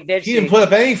fight, did she? She didn't put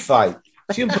up any fight.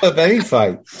 She'll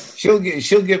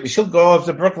go off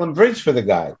the Brooklyn Bridge for the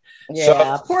guy.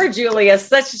 Yeah, so, poor Julia.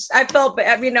 I felt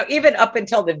bad. Even up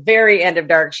until the very end of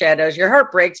Dark Shadows, your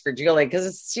heart breaks for Julia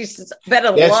because she's been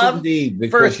in love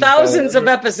for thousands of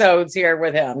episodes here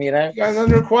with him. You know, she got an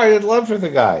unrequited love for the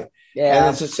guy. Yeah,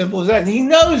 and it's as simple as that. And he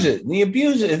knows it, and he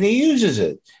abuses it, and he uses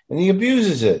it, and he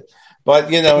abuses it.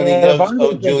 But, and he goes,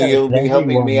 oh, Julia, you'll be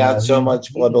helping me out so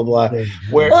much, blah, blah, blah.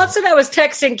 Well, that's what I was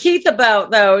texting Keith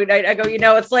about, though. I go,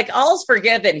 it's like all's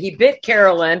forgiven. He bit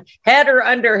Carolyn, had her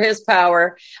under his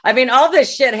power. I mean, all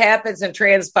this shit happens and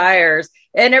transpires,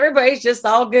 and everybody's just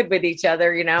all good with each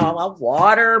other,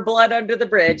 water, blood under the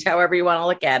bridge, however you want to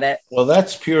look at it. Well,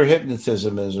 that's pure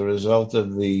hypnotism as a result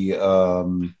of the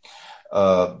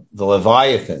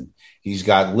Leviathan. He's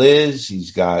got Liz, he's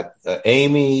got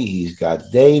Amy, he's got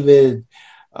David.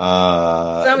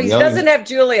 So he doesn't have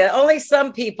Julia. Only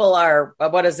some people are,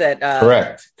 what is it?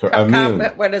 Correct. Immune.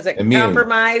 What is it? Immune.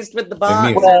 Compromised with the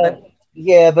box? Well,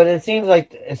 yeah, but it seems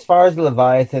like as far as the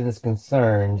Leviathan is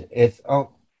concerned,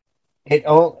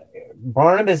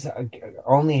 Barnabas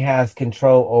only has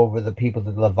control over the people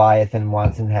that Leviathan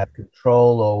wants him to have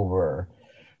control over.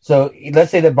 So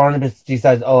let's say that Barnabas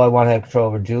decides, I want to have control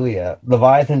over Julia.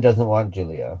 Leviathan doesn't want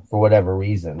Julia for whatever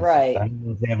reason. Right.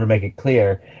 They never make it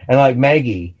clear. And like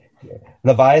Maggie,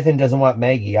 Leviathan doesn't want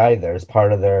Maggie either as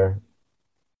part of their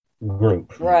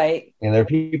group. Right. And there are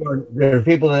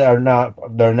people that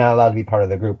they're not allowed to be part of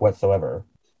the group whatsoever.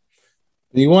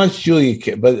 He wants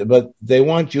Julia, but they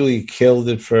want Julia killed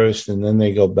at first, and then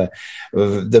they go back.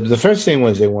 The first thing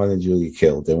was they wanted Julia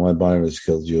killed. They wanted Barnabas to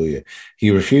kill Julia.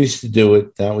 He refused to do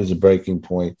it. That was a breaking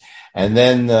point. And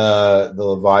then the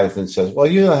Leviathan says, "Well,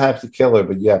 you don't have to kill her,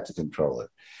 but you have to control her."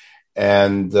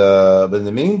 And but in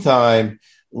the meantime,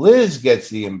 Liz gets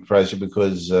the impression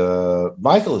because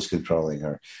Michael is controlling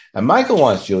her, and Michael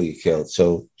wants Julia killed.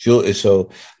 So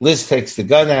Liz takes the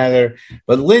gun at her,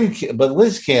 but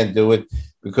Liz can't do it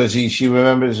because she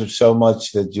remembers of so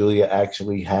much that Julia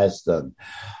actually has done.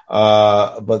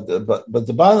 But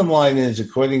the bottom line is,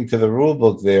 according to the rule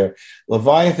book, there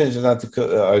Leviathans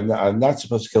are not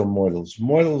supposed to kill mortals.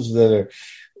 Mortals that are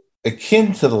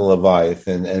akin to the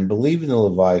Leviathan and believe in the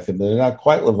Leviathan, but they're not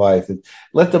quite Leviathan.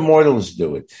 Let the mortals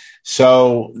do it.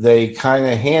 So they kind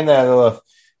of hand that off.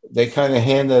 They kind of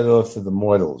hand that off to the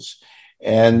mortals,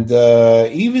 and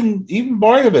even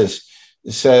Barnabas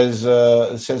says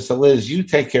to Liz, "You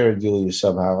take care of Julia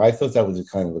somehow." I thought that was a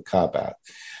kind of a cop out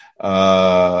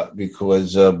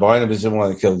because Barnabas didn't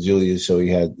want to kill Julia, so he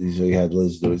had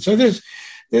Liz do it. So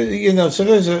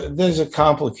there's a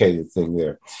complicated thing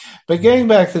there. But getting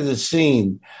back to the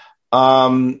scene,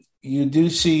 you do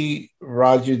see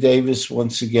Roger Davis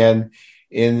once again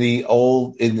in the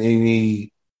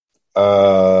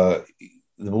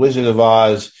Wizard of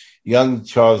Oz. Young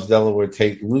Charles Delaware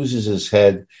Tate loses his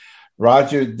head.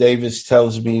 Roger Davis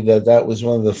tells me that was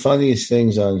one of the funniest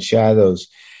things on Shadows,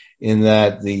 in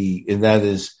that they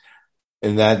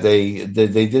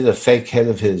did a fake head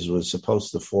of his was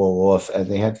supposed to fall off, and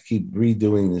they had to keep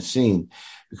redoing the scene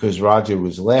because Roger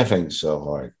was laughing so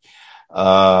hard.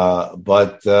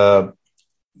 But the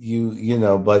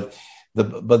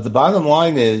bottom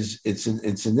line is it's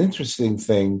an interesting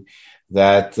thing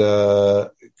that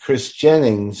Chris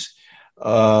Jennings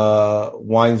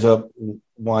winds up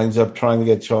trying to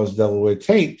get Charles Delaware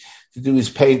Tate to do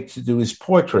his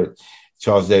portrait.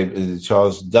 Charles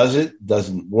does it,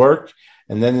 doesn't work.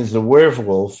 And then as the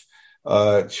werewolf,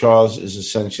 Charles is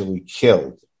essentially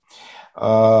killed.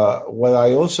 What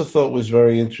I also thought was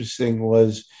very interesting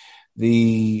was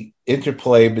the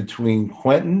interplay between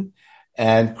Quentin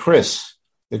and Chris,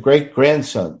 the great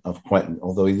grandson of Quentin,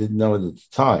 although he didn't know it at the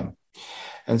time.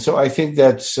 And so I think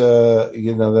that's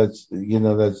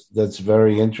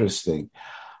very interesting.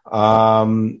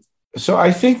 So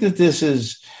I think that this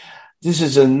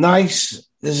is a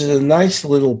nice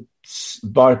little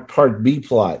part B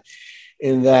plot,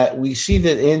 in that we see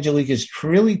that Angelique is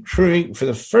really trying, for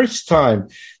the first time,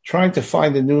 trying to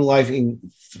find a new life,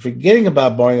 forgetting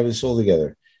about Barnabas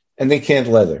altogether, and they can't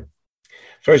let her.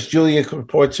 First, Julia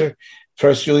reports her.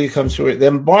 First, Julia comes to her.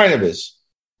 Then Barnabas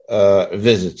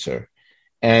visits her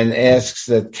and asks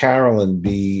that Carolyn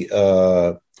be,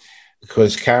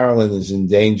 because Carolyn is in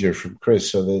danger from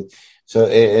Chris. So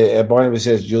Barnabas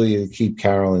asks Julia to keep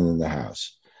Carolyn in the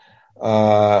house.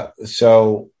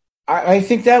 So I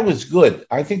think that was good.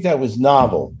 I think that was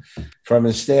novel from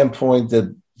a standpoint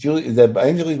that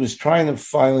Angelique was trying to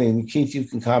finally, and Keith, you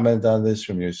can comment on this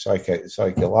from your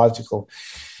psychological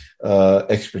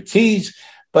expertise,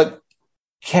 but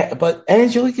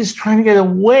Angelique is trying to get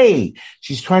away.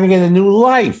 She's trying to get a new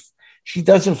life. She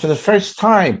doesn't, for the first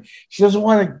time, she doesn't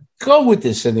want to go with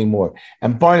this anymore.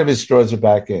 And Barnabas draws her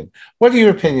back in. What are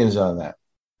your opinions on that?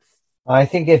 I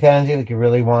think if Angelique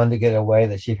really wanted to get away,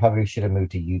 that she probably should have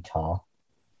moved to Utah.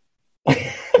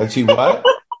 That she what?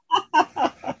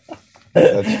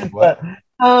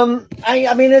 I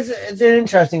mean, it's an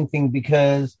interesting thing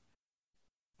because,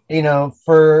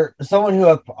 for someone who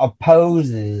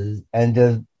opposes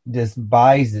and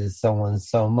despises someone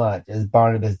so much as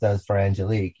Barnabas does for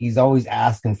Angelique, he's always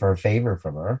asking for a favor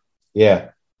from her.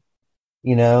 Yeah.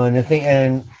 And the thing,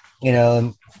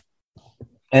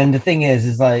 and the thing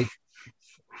is like,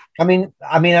 I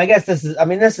guess this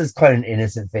is quite an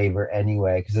innocent favor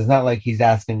anyway, because it's not like he's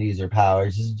asking to use her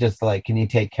powers. It's just like, can you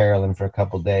take Carolyn for a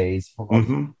couple days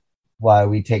while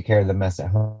we take care of the mess at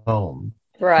home?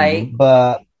 Right.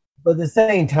 But at the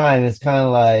same time, it's kind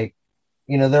of like,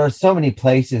 there are so many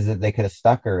places that they could have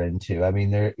stuck her into.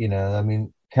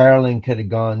 Carolyn could have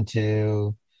gone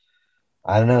to,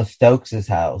 I don't know, Stokes's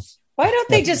house. Why don't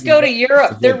they just go to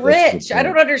Europe? They're rich. I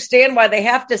don't understand why they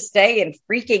have to stay in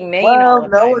freaking Maine. Well,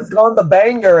 no one's gone to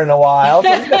Bangor in a while. So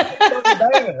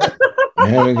I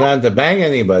haven't gone to bang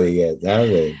anybody yet, have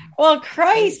they? Well,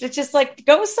 Christ, it's just like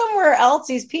go somewhere else.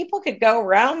 These people could go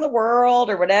around the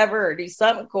world or whatever, or do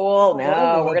something cool.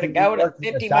 No, we're going to go to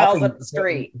 50 miles up the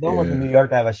street. No one's in New York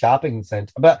to have a shopping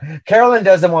center, but Carolyn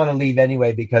doesn't want to leave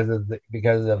anyway because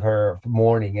of her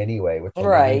mourning anyway. Which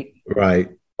right.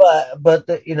 But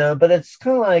it's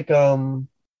kind of like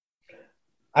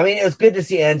I mean, it was good to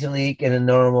see Angelique in a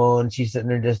normal, and she's sitting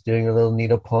there just doing a little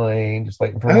needlepoint, just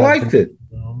waiting for. I liked it.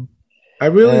 I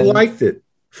really liked it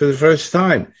for the first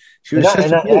time. She was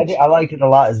I liked it a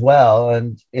lot as well,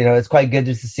 and it's quite good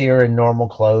just to see her in normal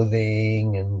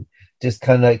clothing and just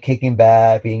kind of kicking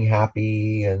back, being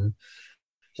happy, and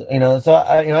so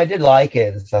I did like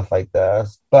it and stuff like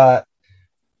this. But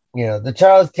the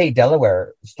Charles Tate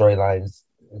Delaware storylines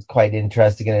is quite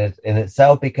interesting in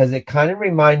itself because it kind of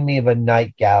reminded me of a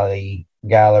Night Gallery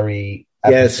episode.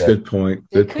 Yes, good point.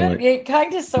 It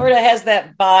kind of sort of has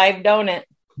that vibe, don't it?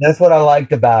 That's what I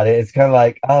liked about it. It's kind of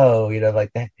like,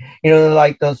 like that,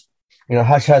 like those,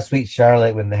 Hush Hush Sweet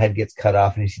Charlotte when the head gets cut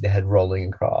off and you see the head rolling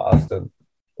across, and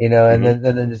and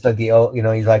then just like the old,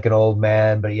 he's like an old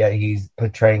man, but yet he's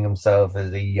portraying himself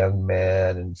as a young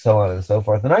man, and so on and so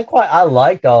forth. And I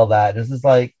liked all that. This is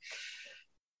like.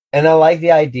 And I like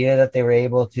the idea that they were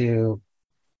able to,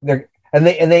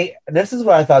 this is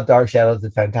what I thought Dark Shadows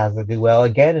did fantastically well.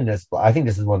 Again, in this, I think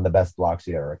this is one of the best blocks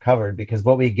we ever covered, because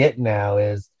what we get now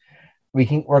is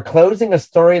we're closing a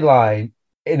storyline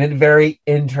in a very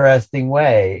interesting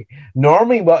way.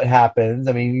 Normally what happens,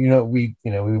 I mean, we've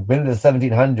been to the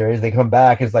 1700s, they come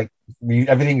back, it's like,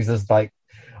 everything's just like,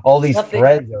 all these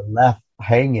threads are left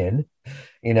hanging,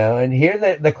 and here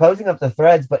they're closing up the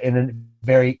threads, but in a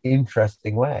very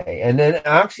interesting way. And then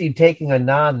actually taking a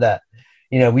nod that,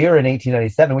 we were in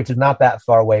 1897, which is not that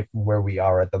far away from where we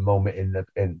are at the moment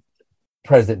in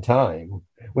present time,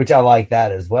 which I like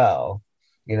that as well.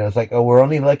 It's like, we're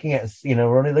only looking at 60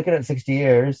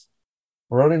 years.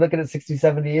 We're only looking at 60,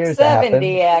 70 years.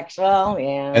 70, actually,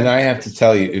 yeah. And I have to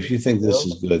tell you, if you think this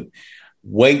is good,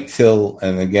 wait till,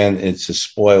 and again, it's a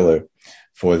spoiler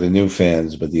for the new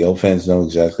fans, but the old fans know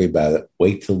exactly about it.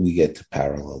 Wait till we get to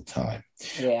parallel time.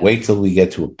 Yeah. Wait till we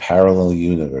get to a parallel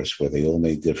universe where they all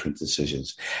make different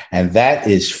decisions. And that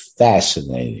is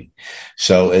fascinating.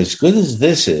 So as good as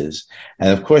this is,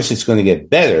 and of course it's going to get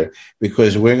better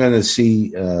because we're going to see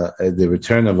the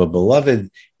return of a beloved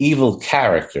evil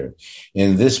character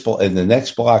in the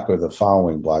next block or the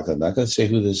following block. I'm not going to say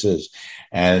who this is.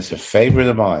 And it's a favorite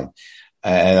of mine.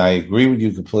 And I agree with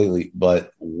you completely,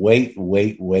 but wait.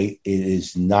 It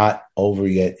is not over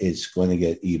yet. It's going to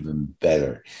get even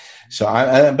better. So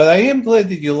but I am glad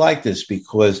that you like this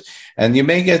because, and you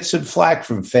may get some flack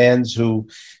from fans who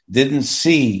didn't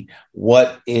see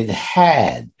what it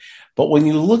had. But when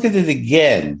you look at it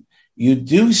again, you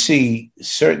do see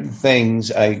certain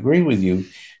things, I agree with you,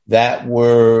 that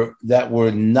were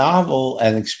novel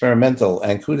and experimental.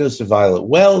 And kudos to Violet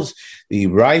Wells, the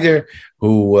writer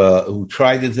who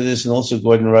tried into this, and also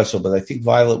Gordon Russell. But I think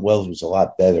Violet Wells was a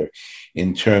lot better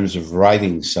in terms of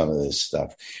writing some of this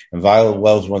stuff. And Violet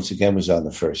Wells, once again, was on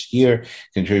the first year,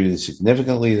 contributed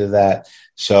significantly to that.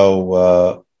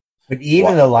 So, but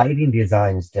even the lighting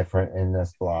design is different in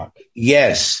this block.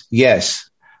 Yes.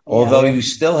 Although you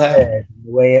still have the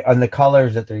way on the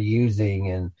colors that they're using,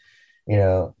 and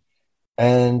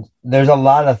and there's a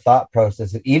lot of thought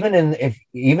process. Even if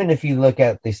you look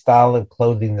at the style of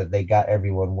clothing that they got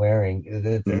everyone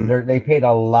wearing, they paid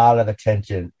a lot of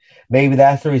attention. Maybe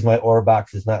that's the reason why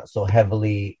Orbox is not so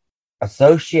heavily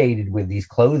associated with these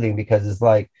clothing, because it's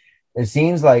like, it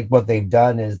seems like what they've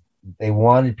done is they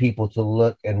wanted people to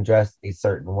look and dress a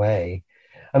certain way.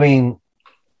 I mean,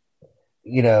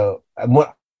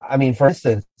 for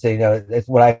instance, it's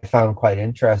what I found quite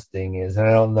interesting is, and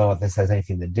I don't know if this has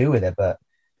anything to do with it, but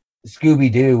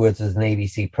Scooby-Doo, which is an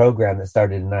ABC program that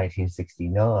started in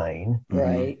 1969.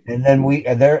 Right. And then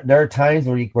there are times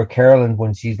where Carolyn,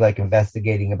 when she's like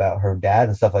investigating about her dad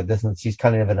and stuff like this, and she's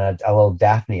kind of in a little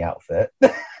Daphne outfit.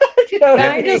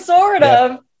 Kind of, sort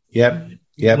of. Yep.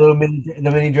 The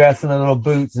mini dress and the little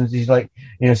boots, and she's like,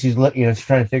 she's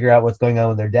trying to figure out what's going on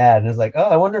with their dad, and it's like,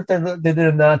 I wonder if they did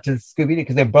a nod to Scooby-Doo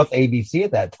because they're both ABC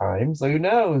at that time, so who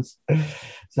knows?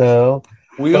 So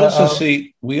we also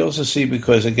see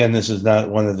because again, this is not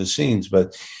one of the scenes,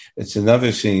 but it's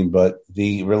another scene. But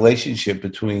the relationship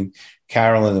between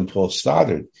Carolyn and Paul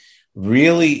Stoddard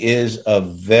really is a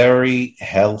very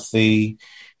healthy.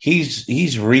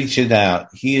 He's reaching out.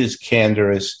 He is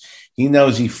candorous. He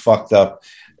knows he fucked up.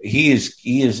 He's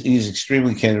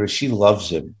extremely generous. She loves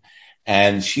him,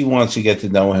 and she wants to get to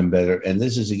know him better. And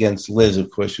this is against Liz,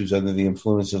 of course, who's under the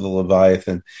influence of the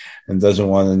Leviathan and doesn't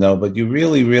want to know. But you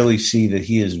really, really see that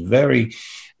he is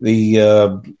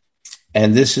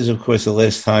and this is, of course, the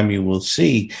last time you will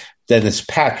see Dennis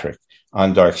Patrick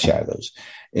on Dark Shadows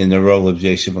in the role of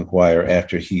Jason McGuire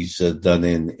after he's done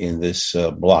in this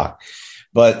block.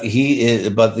 But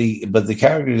the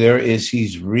character there is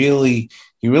he really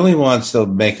wants to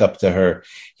make up to her.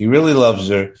 He really loves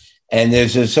her. And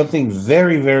there's something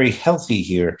very, very healthy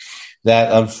here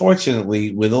that,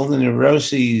 unfortunately, with all the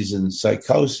neuroses and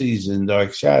psychoses and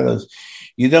Dark Shadows,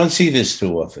 you don't see this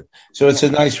too often. So it's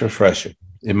a nice refresher,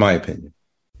 in my opinion.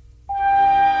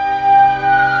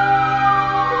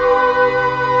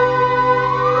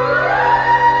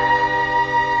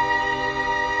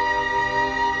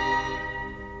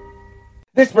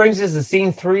 This brings us to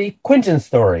scene 3, Quentin's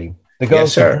story. The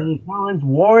ghost of Lily Collins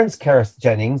warns Karis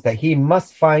Jennings that he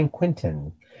must find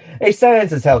Quentin. A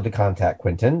seance is held to contact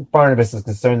Quentin. Barnabas is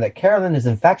concerned that Carolyn is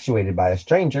infatuated by a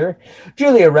stranger.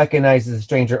 Julia recognizes the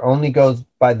stranger only goes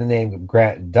by the name of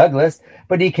Grant Douglas,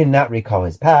 but he cannot recall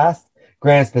his past.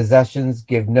 Grant's possessions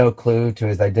give no clue to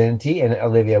his identity, and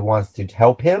Olivia wants to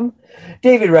help him.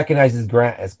 David recognizes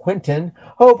Grant as Quentin.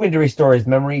 Hoping to restore his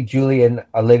memory, Julia and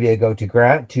Olivia go to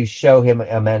Grant to show him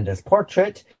Amanda's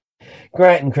portrait.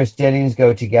 Grant and Chris Jennings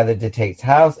go together to Tate's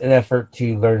house in an effort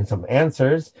to learn some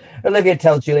answers. Olivia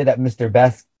tells Julia that Mr.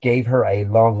 Best gave her a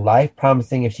long life,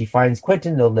 promising if she finds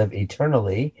Quentin, they'll live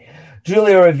eternally.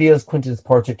 Julia reveals Quentin's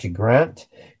portrait to Grant.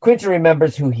 Quentin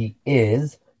remembers who he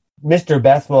is. Mr.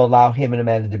 Best will allow him and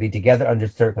Amanda to be together under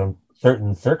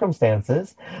certain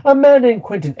circumstances. Amanda and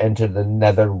Quentin enter the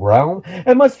nether realm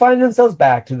and must find themselves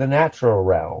back to the natural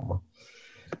realm.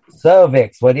 So,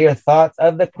 Vix, what are your thoughts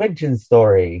of the Quentin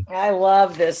story? I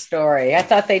love this story. I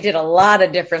thought they did a lot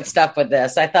of different stuff with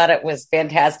this. I thought it was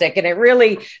fantastic. And it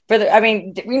really,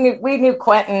 we knew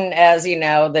Quentin as,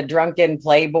 the drunken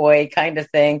playboy kind of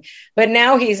thing. But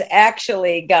now he's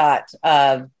actually got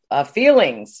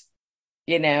feelings,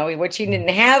 which he didn't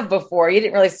have before. You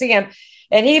didn't really see him.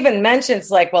 And he even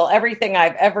mentions everything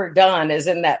I've ever done is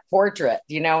in that portrait,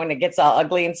 and it gets all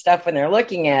ugly and stuff when they're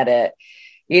looking at it.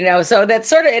 So that's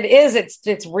sort of,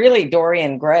 it's really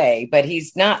Dorian Gray, but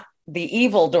he's not the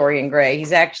evil Dorian Gray.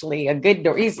 He's actually a good,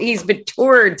 he's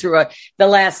matured through the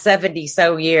last 70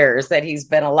 so years that he's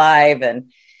been alive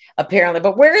and apparently,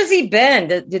 but where has he been?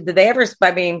 Did they ever,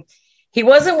 he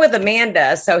wasn't with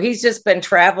Amanda, so he's just been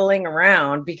traveling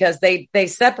around because they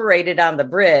separated on the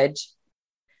bridge.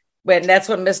 When that's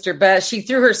when Mr. Best, she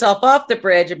threw herself off the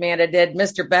bridge, Amanda did.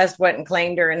 Mr. Best went and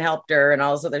claimed her and helped her and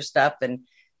all this other stuff and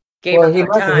gave her he more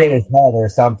must time. have hit his head or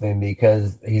something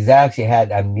because he's actually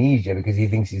had amnesia because he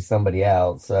thinks he's somebody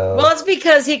else. So it's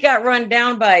because he got run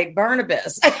down by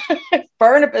Barnabas.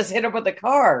 Barnabas hit him with a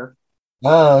car.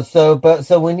 Oh, so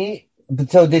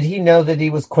did he know that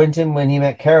he was Quentin when he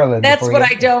met Carolyn? That's what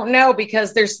I don't know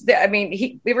because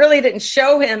we really didn't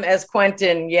show him as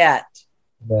Quentin yet.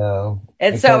 No.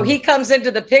 And so he comes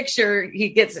into the picture, he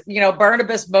gets,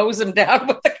 Barnabas mows him down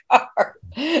with the car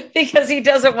because he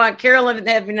doesn't want Carolyn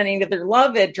having any other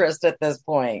love interest at this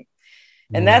point.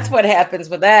 And that's what happens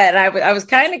with that. And I was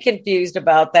kind of confused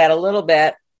about that a little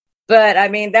bit, but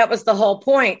that was the whole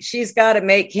point.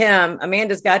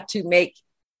 Amanda's got to make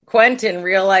Quentin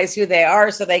realize who they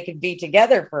are so they could be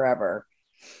together forever.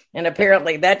 And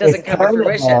apparently that doesn't come to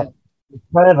fruition. It's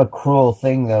kind of a cruel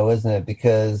thing though, isn't it?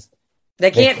 Because they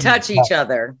can't touch each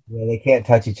other. Yeah, they can't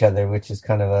touch each other, which is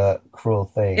kind of a cruel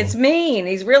thing. It's mean.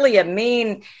 He's really a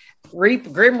mean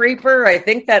Grim Reaper. I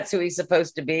think that's who he's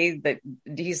supposed to be.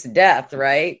 He's death,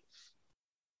 right?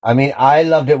 I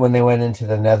loved it when they went into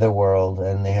the netherworld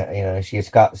and they, she gets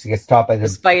caught by the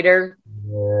spider.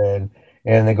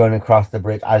 And they're going across the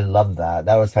bridge. I love that.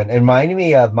 That was fun. It reminded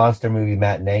me of Monster Movie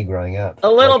Matinee growing up.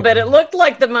 A little bit. It looked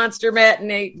like the Monster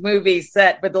Matinee movie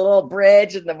set with the little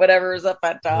bridge and the whatever was up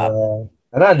on top. Yeah.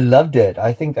 And I loved it.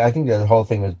 I think the whole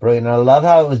thing was brilliant. And I love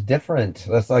how it was different.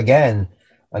 That's again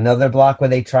another block where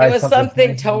they tried. It was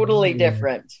something totally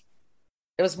different.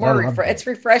 It was more. It's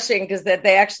refreshing because that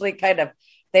they actually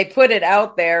they put it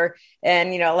out there.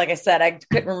 And, like I said, I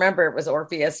couldn't remember it was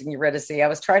Orpheus and Eurydice.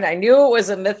 I knew it was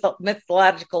a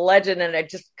mythological legend and I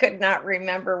just could not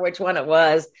remember which one it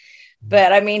was.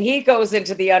 But he goes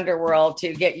into the underworld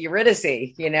to get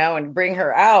Eurydice, and bring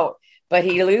her out, but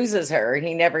he loses her and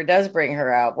he never does bring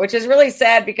her out, which is really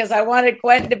sad because I wanted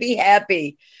Quentin to be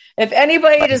happy. If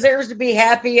anybody deserves to be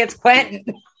happy, it's Quentin.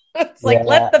 It's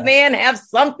let the man have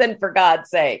something for God's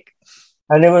sake.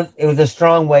 And it was a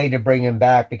strong way to bring him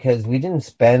back because we didn't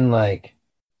spend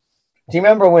Do you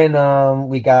remember when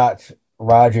we got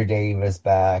Roger Davis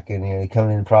back and he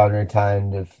coming in Prime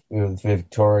Time with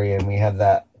Victoria, and we had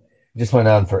that just went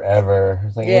on forever.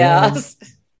 It's like, Yes.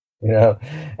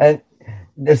 And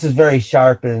this is very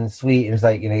sharp and sweet. It's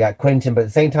like, you got Quentin, but at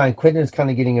the same time, Quentin's kind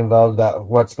of getting involved about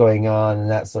what's going on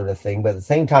and that sort of thing. But at the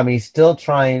same time, he's still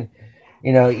trying,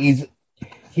 he's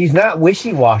not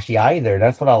wishy-washy either.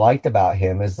 That's what I liked about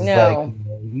him. Is like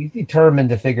he's determined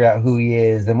to figure out who he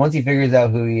is, and once he figures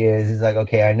out who he is, he's like,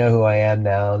 okay, I know who I am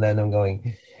now, and then I'm going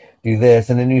to do this,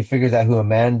 and then he figures out who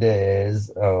Amanda is,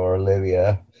 or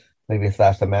Olivia /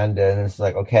 Amanda, and it's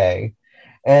like, okay,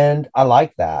 and I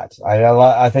like that.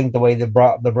 I think the way they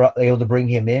able to bring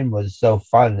him in was so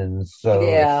fun and so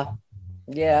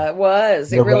yeah, it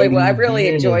was. It really was. I really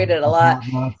enjoyed it a lot.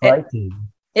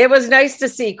 It was nice to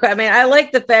see. I mean, I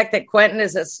like the fact that Quentin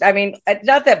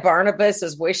not that Barnabas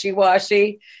is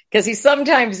wishy-washy, because he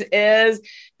sometimes is,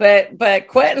 but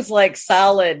Quentin's like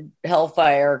solid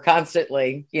hellfire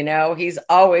constantly. He's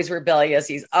always rebellious.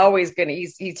 He's always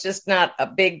he's just not a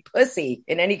big pussy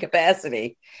in any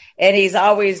capacity. And he's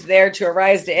always there to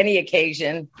arise to any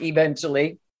occasion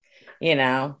eventually,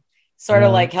 sort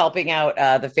of like helping out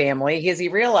the family, because he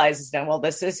realizes now, well,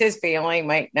 this is his family,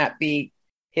 might not be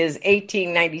his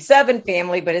 1897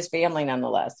 family, but his family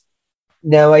nonetheless.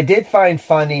 Now, I did find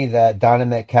funny that Donna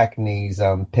McKechnie's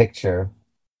picture.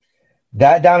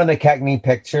 That Donna McKechnie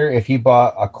picture, if you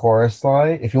bought a chorus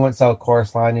line, if you want to sell a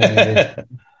chorus line, if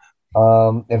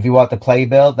you want the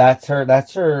playbill, that's her.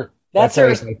 That's her.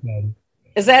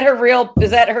 Is that her real?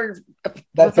 Is that her?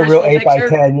 That's a real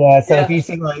 8x10. Yeah. So if you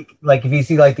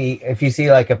see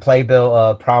like a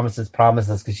playbill, promises,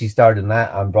 because she started in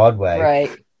that on Broadway, right?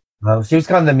 She was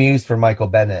kind of the muse for Michael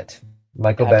Bennett.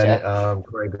 Bennett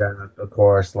choreographed a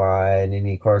chorus line, and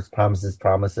he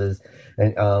promises,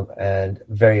 and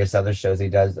various other shows he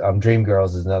does.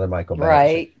 Dreamgirls is another Michael Bennett,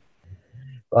 right?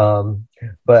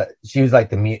 But she was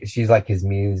like she's like his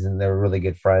muse, and they were really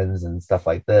good friends and stuff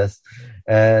like this.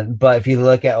 But if you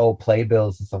look at old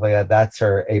playbills and stuff like that, that's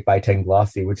her 8x10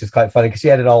 glossy, which is quite funny because she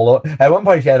had it all over. At one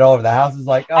point, she had it all over the house. It's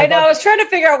like, I know. I was trying to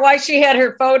figure out why she had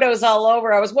her photos all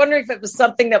over. I was wondering if it was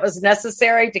something that was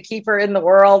necessary to keep her in the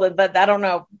world, but I don't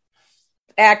know.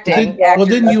 Acting.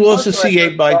 Didn't you also see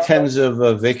 8x10s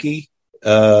of Vicky?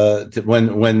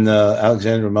 When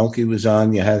Alexandra Mulkey was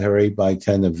on, you had her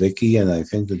 8x10 of Vicky, and I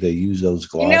think that they use those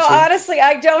glosses. Honestly,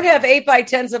 I don't have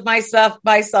 8x10s of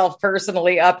myself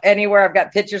personally up anywhere. I've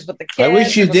got pictures with the kids. I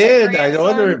wish you did. I'd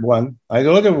order one.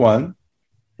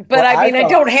 But I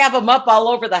don't have them up all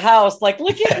over the house. Like,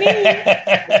 look at me.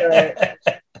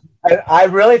 I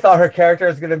really thought her character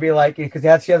was going to be like, because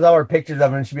she has all her pictures of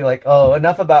her, and she'd be like, "Oh,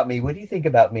 enough about me. What do you think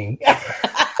about me?"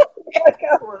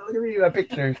 Look at me in my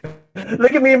pictures.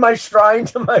 Look at me in my shrine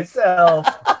to myself.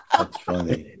 That's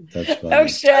funny. Oh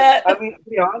shit. I mean, to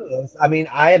be honest,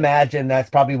 I imagine that's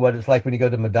probably what it's like when you go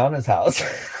to Madonna's house.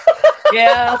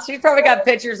 Yeah, she's probably got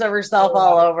pictures of herself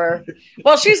all over.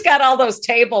 Well, she's got all those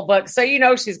table books, so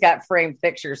she's got framed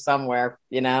pictures somewhere.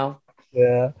 Yeah.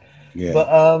 Yeah.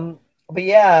 But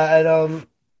yeah,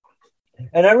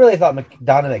 and I really thought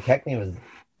Donna McKechnie was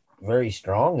very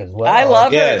strong as well. I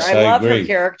love her. Yes, I love her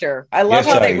character. I love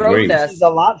how they wrote this. She's a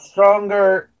lot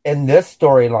stronger in this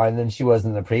storyline than she was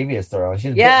in the previous storyline.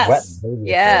 She's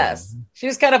yes. She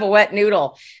was kind of a wet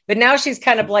noodle, but now she's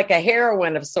kind of like a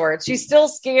heroine of sorts. She's still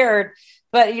scared,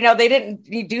 but they didn't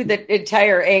do the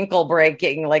entire ankle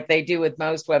breaking like they do with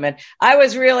most women. I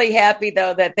was really happy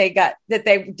though that they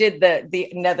did the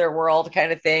netherworld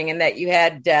kind of thing, and that you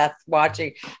had Death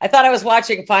watching. I thought I was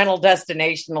watching Final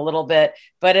Destination a little bit,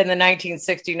 but in the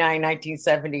 1969,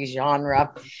 1970s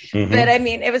genre. Mm-hmm. But I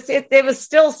mean, it was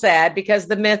still sad because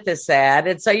the myth is sad,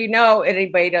 and so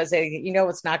anybody does anything,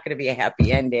 it's not going to be a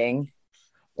happy ending.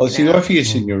 Well, it's the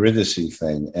Orpheus and Eurydice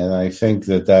thing, and I think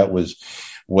that was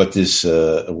what this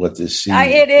scene.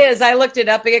 It is. I looked it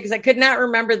up again because I could not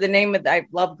remember the name of. I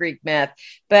love Greek myth,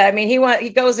 but I mean, he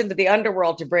goes into the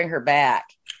underworld to bring her back,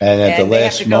 and at the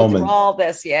last moment, all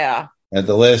this, yeah. At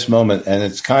the last moment, and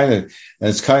it's kind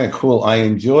of cool. I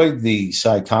enjoyed the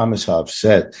Cy Thomas Hoff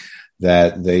set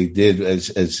that they did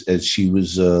as she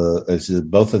was as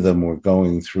both of them were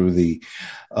going through the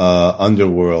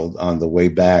underworld on the way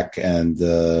back, and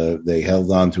they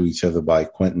held on to each other by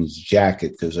Quentin's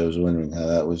jacket, because I was wondering how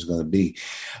that was going to be.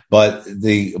 But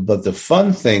the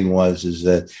fun thing is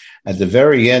that at the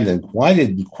very end, and why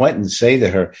did Quentin say to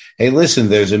her, "Hey, listen,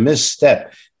 there's a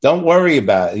misstep. Don't worry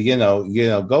about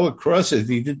it. Go across it."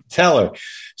 He didn't tell her.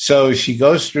 So she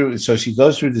goes through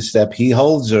the step. He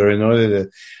holds her in order to,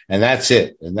 and that's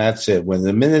it. When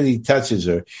the minute he touches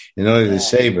her, in order to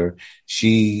save her,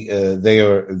 they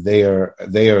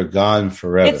are gone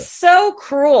forever. It's so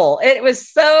cruel. It was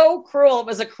so cruel. It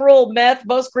was a cruel myth.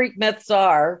 Most Greek myths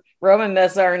are. Roman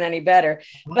myths aren't any better.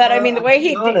 But I mean, the way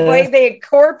they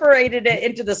incorporated it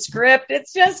into the script,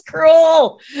 it's just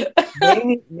cruel.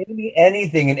 maybe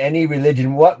anything in any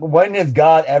religion. When has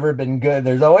God ever been good?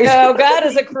 There's always God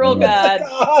is a cruel God.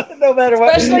 No matter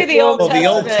what. Especially the Old Testament. The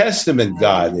Old Testament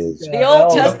God is.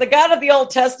 The God of the Old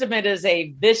Testament is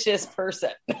a vicious person.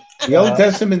 The Old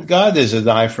Testament God is an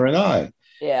eye for an eye.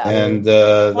 Yeah, and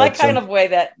I kind of way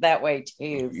that way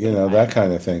too. That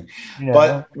kind of thing.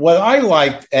 But what I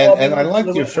liked, and I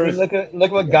liked your first.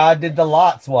 Look what God did to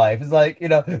Lot's wife. It's like,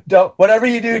 don't whatever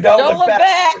you do, don't look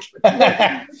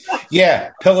back.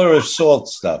 Yeah, pillar of salt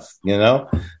stuff.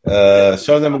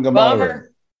 Sodom and Gomorrah.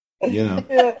 But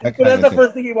that's the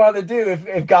first thing you want to do.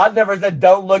 If God never said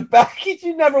don't look back,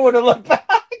 you never would have looked back.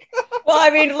 Well,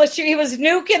 I mean, he was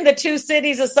nuking the two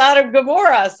cities of Sodom and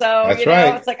Gomorrah. So, that's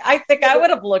right. It's like, I think I would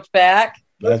have looked back.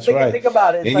 That's right. Think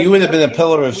about it. And you would have been a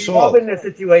pillar of salt. We've been in a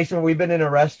situation where we've been in a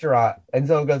restaurant, and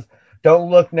someone goes, don't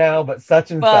look now, but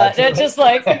such and such. But it's just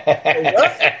like,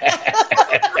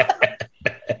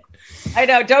 I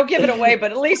know, don't give it away,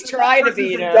 but at least try to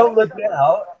be. Don't look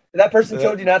now. If that person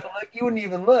told you not to look, you wouldn't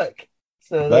even look.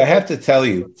 So I have to tell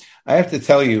you,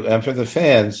 and for the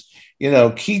fans,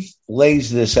 Keith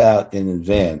lays this out in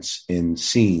advance in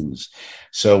scenes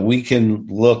so we can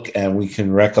look and we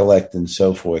can recollect and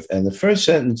so forth. And the first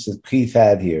sentence that Keith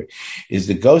had here is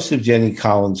the ghost of Jenny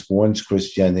Collins warns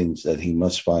Chris Jennings that he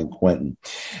must find Quentin.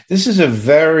 This is a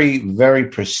very, very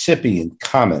precipient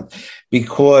comment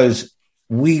because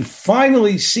we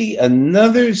finally see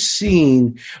another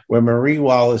scene where Marie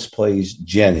Wallace plays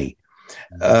Jenny,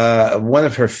 one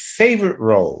of her favorite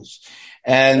roles.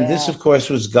 And this, of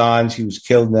course, was gone. She was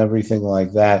killed and everything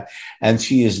like that. And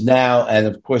she is now, and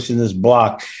of course, in this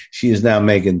block, she is now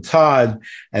Megan Todd.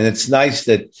 And it's nice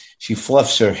that she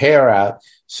fluffs her hair out.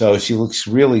 So she looks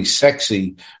really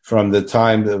sexy from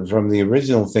the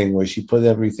original thing where she put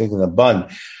everything in a bun.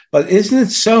 But isn't it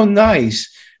so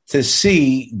nice to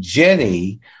see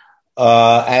Jenny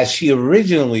as she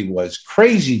originally was,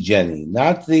 crazy Jenny,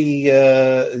 not the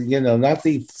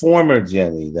former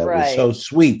Jenny that was so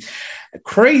sweet.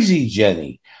 Crazy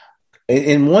Jenny,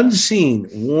 in one scene,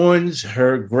 warns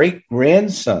her great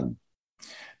grandson,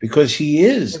 because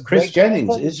Chris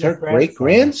Jennings is her great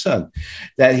grandson,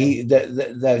 that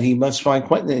he must find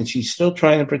Quentin, and she's still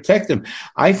trying to protect him.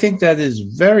 I think that is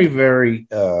very, very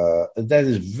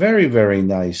very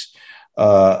nice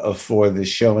for the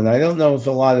show, and I don't know if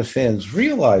a lot of fans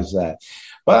realize that.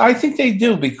 But I think they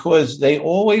do, because they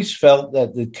always felt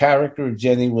that the character of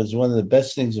Jenny was one of the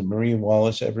best things that Maria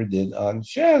Wallace ever did on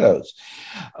Shadows.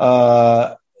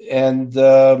 And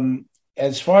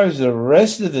as far as the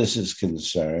rest of this is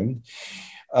concerned,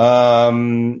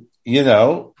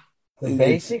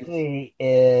 basically,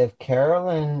 if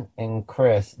Carolyn and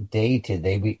Chris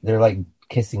dated, they're like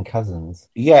kissing cousins.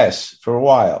 Yes, for a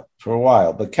while.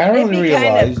 But Carolyn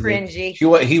realized kind of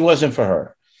that he wasn't for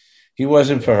her. He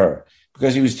wasn't for her.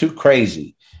 Because he was too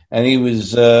crazy, and he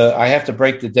was. I have to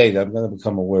break the date. I'm going to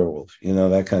become a werewolf.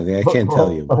 That kind of thing. I can't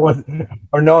tell you.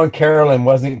 Or knowing Carolyn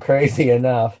wasn't crazy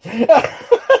enough.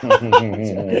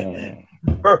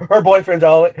 her boyfriend's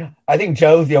always. I think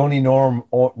Joe's the only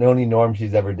norm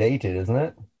she's ever dated, isn't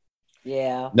it?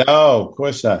 Yeah. No, of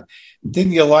course not.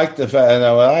 Didn't you like the fact?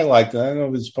 I liked it. I don't know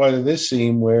if it's part of this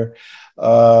scene where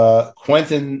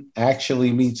Quentin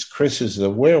actually meets Chris as the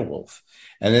werewolf.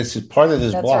 And it's part of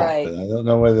this block. Right. But I don't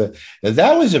know whether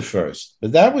that was a first.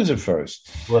 But that was a first.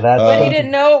 Well, but he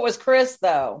didn't know it was Chris,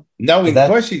 though. No, of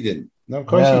course he didn't. No, of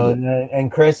course he didn't.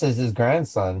 And Chris is his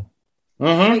grandson.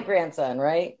 Mm-hmm. Great grandson,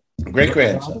 right? Great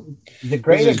grandson. The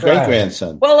great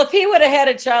grandson. Well, if he would have had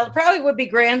a child, it probably would be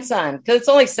grandson, because it's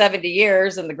only 70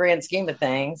 years in the grand scheme of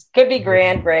things. Could be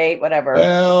great, whatever.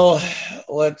 Well,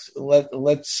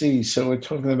 let's see. So we're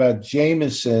talking about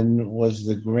Jameson was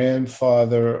the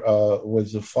grandfather,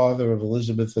 was the father of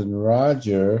Elizabeth and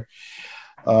Roger.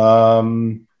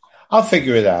 I'll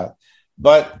figure it out.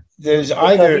 But there's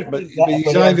either. But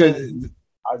he's either.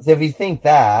 So if you think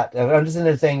that, I'm just in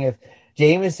there saying if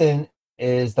Jameson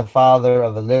is the father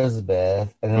of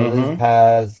Elizabeth, and Elizabeth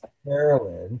has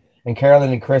Carolyn, and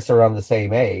Carolyn and Chris are around the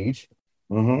same age.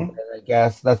 Mm-hmm. And I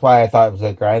guess that's why I thought it was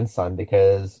a grandson,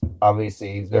 because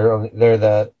obviously they're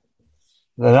the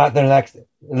next.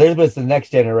 Elizabeth's the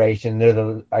next generation. They're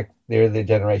the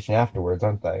generation afterwards,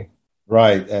 aren't they?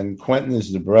 Right, and Quentin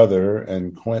is the brother,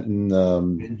 and Quentin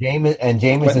and Jameson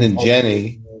Quentin and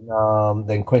Jenny,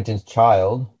 then Quentin's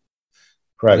child.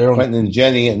 Correct. They're Quentin and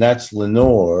Jenny, and that's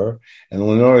Lenore. And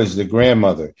Lenore is the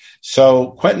grandmother.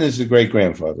 So Quentin is the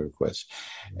great-grandfather, of course.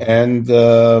 And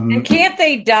can't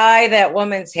they dye that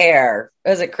woman's hair?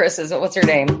 Is it Chris's? What's her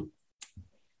name?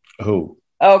 Who?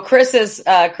 Oh, Chris's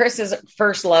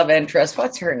first love interest.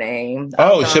 What's her name?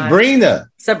 Oh, Sabrina.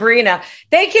 Sabrina.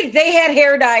 They had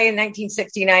hair dye in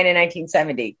 1969 and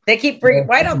 1970. They keep bringing.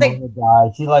 Why don't they?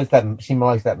 She likes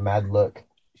that mad look.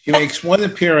 She makes one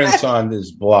appearance on this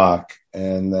block,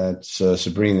 and that's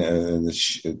Sabrina. And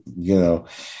she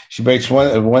makes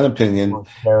one opinion,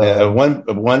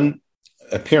 one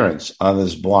appearance on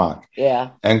this block. Yeah.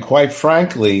 And quite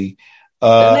frankly,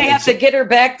 then they have to get her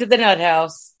back to the nut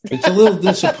house. It's a little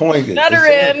disappointing. Nut her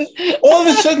in. All of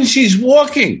a sudden, she's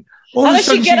walking. How does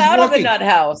she get out of the nut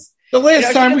house? The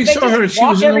last time we saw her, she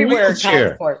was in a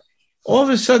wheelchair. All of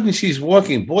a sudden, she's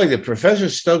walking. Boy, did Professor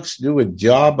Stokes do a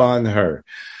job on her.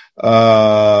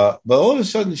 But all of a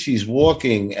sudden, she's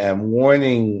walking and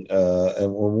warning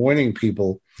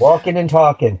people. Walking and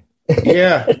talking.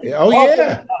 Yeah. Oh,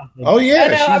 yeah. Oh,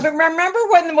 yeah. I remember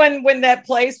when that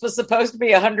place was supposed to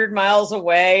be 100 miles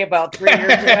away about 3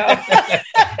 years ago.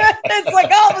 It's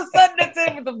like all of a sudden it's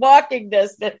in the walking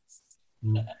distance.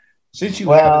 Since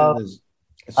you have it in this,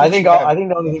 I think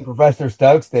the only thing Professor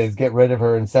Stokes did is get rid of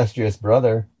her incestuous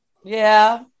brother.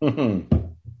 Yeah.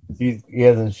 He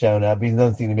hasn't shown up. He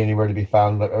doesn't seem to be anywhere to be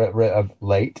found of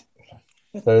late,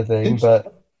 sort of thing.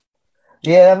 But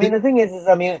yeah, I mean, the thing is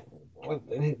that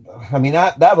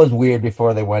was weird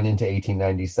before they went into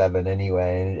 1897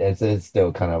 anyway, and it's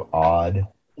still kind of odd.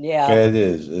 Yeah, it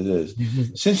is.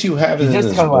 Since you have it in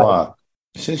this block,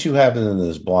 you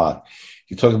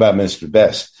talk about Mr.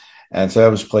 Best, and so that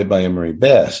was played by Emery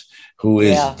Best, who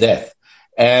is Death.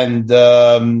 And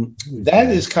that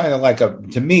is kind of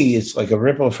to me, it's like a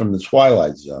rip-off from the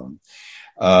Twilight Zone.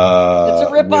 It's a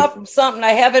rip-off from something.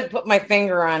 I haven't put my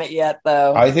finger on it yet,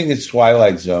 though. I think it's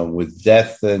Twilight Zone with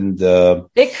Death and...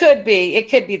 It could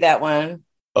be that one.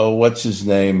 Oh, what's his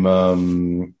name?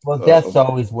 Death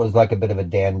always was like a bit of a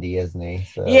dandy, isn't he?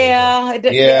 So,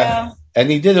 yeah.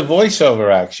 And he did a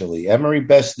voiceover, actually. Emery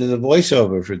Best did a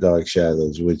voiceover for Dark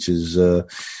Shadows, which is...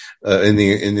 in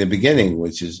the beginning,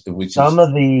 which is some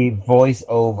of the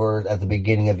voiceovers at the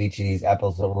beginning of each of these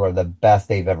episodes were the best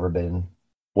they've ever been.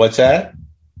 What's that?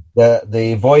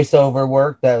 The voiceover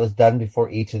work that was done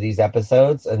before each of these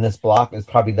episodes, and this block is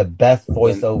probably the best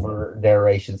voiceover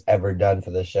narrations ever done for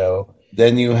the show.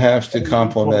 Then you have to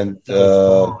compliment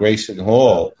Grayson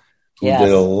Hall, who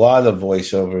did a lot of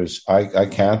voiceovers. I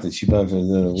counted. She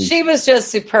was just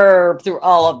superb through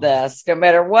all of this. No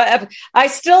matter what, I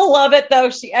still love it though.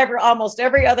 Almost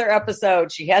every other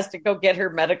episode, she has to go get her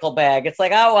medical bag. It's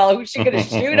like, oh well, who's she going to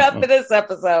shoot up for this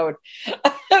episode?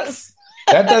 That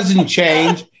doesn't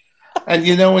change. And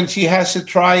when she has to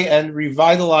try and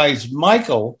revitalize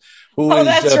Michael, who is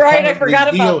that's right. I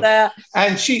forgot about that.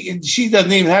 And she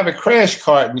doesn't even have a crash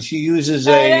cart, and she uses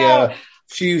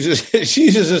she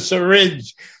uses a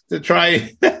syringe to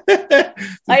try.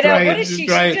 I know. What is she? She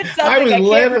did something. I was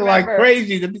laughing like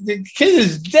crazy. The kid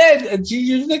is dead, and she's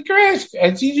using a crash,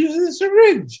 and she's using a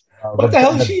syringe. What the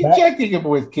hell is she injecting him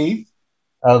with, Keith?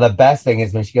 Oh, the best thing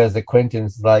is when she goes to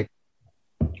Quentin's like,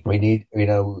 we need,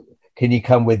 can you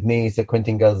come with me? So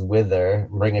Quentin goes with her,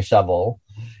 bring a shovel.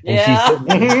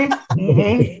 And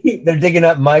she's they're digging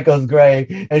up Michael's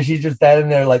grave, and she's just standing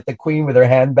there like the queen with her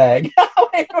handbag.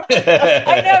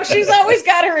 I know, she's always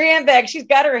got her handbag. She's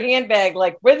got her handbag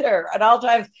like with her at all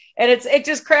times, and it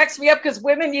just cracks me up because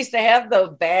women used to have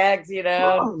those bags,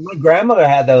 Oh, my grandmother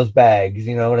had those bags.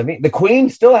 You know what I mean? The queen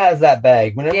still has that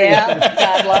bag.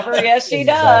 God love her. Yes, she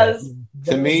does.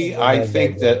 To me, I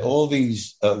think that all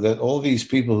these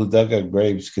people who dug up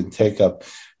graves can take up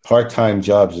part-time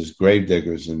jobs as grave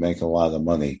diggers and make a lot of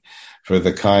money for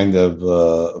the kind of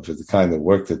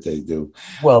work that they do.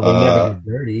 Well, they never get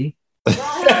dirty.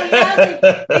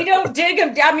 They don't dig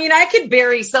them. I mean, I could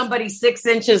bury somebody 6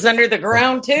 inches under the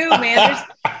ground too, man.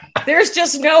 There's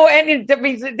just no end. I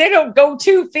mean, they don't go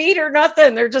 2 feet or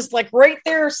nothing. They're just like right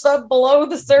there, below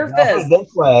the surface.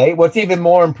 This way, what's even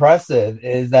more impressive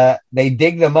is that they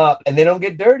dig them up and they don't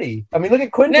get dirty. I mean, look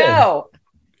at Quentin. No,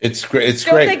 it's great. It's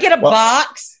don't great. They get a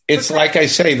box? It's like I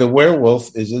say, the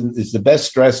werewolf is the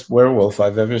best dressed werewolf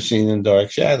I've ever seen in Dark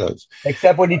Shadows.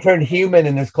 Except when he turned human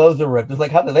and his clothes are ripped. It's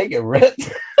like, how did they get ripped?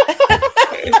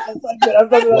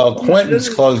 Well, Quentin's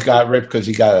clothes got ripped because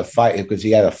he had a fight in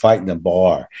a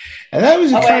bar, and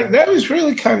that was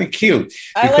really kind of cute.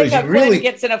 I like how Quentin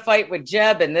gets in a fight with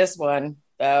Jeb in this one,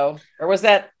 though, or was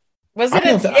it? I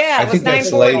think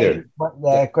that's later.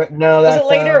 No, was it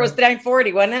later? It was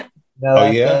 940, wasn't it? No,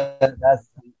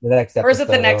 The next episode. Or is it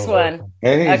the next one? I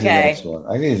think it's the Okay. next one.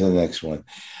 I think it's the next one.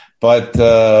 But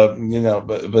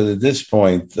but at this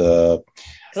point,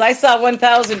 Because I saw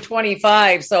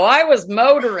 1,025, so I was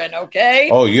motoring. Okay.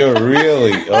 you're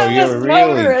really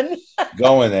motoring.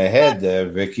 going ahead there,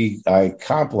 Vicky. I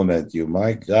compliment you.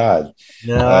 My God.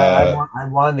 No, I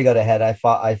wanted to go to head.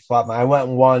 I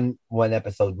went one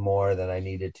episode more than I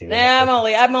needed to. Yeah,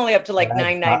 I'm only up to like I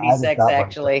just 996 stopped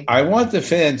actually. I want the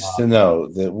fans to know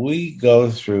that we go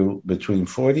through between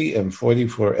 40 and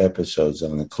 44 episodes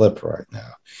on the clip right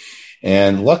now.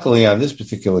 And luckily on this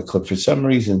particular clip, for some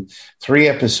reason, 3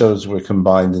 episodes were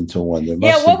combined into one.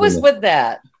 Yeah, what was with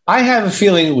that? I have a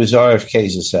feeling it was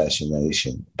RFK's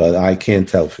assassination, but I can't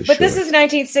tell for sure. But this is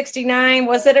 1969.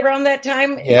 Was it around that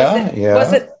time? Yeah.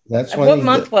 Was it? That's when What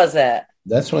month was it?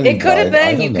 That's when he It could have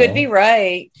died. been. You could be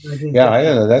right. Yeah, I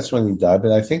don't know. That's when he died,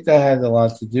 but I think that had a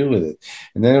lot to do with it.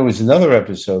 And then there was another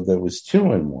episode that was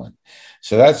 2 in 1.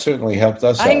 So that certainly helped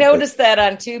us I out. noticed that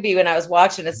on Tubi when I was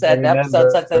watching it. Said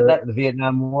episodes. I said that the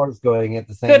Vietnam War is going at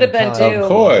the same Could have been time. too. Of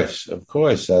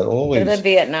course. That always could have been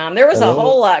Vietnam. There was a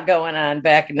whole lot going on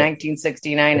back in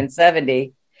 1969 and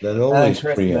 70. that always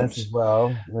Christmas as preempts.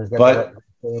 well. But-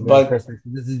 Christmas.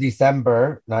 This is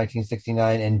December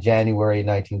 1969 and January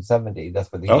 1970.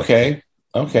 That's what the Okay.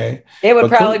 It would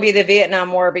But probably be the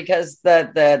Vietnam War because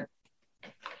the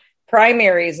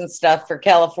primaries and stuff for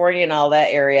California and all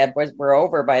that area were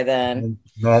over by then.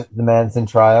 the Manson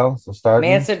trial. So starting.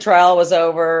 Manson trial was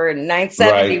over in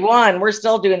 1971. We're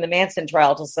still doing the Manson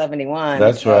trial till 71.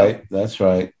 That's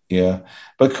right. Yeah.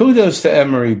 But kudos to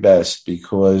Emery Best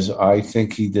because I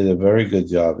think he did a very good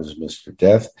job as Mr.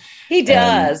 Death. He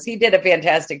does. He did a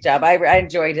fantastic job. I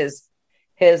enjoyed his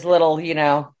little,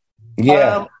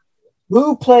 Yeah.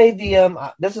 Who played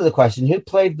the? This is a question. Who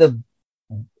played the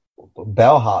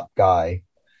bellhop guy?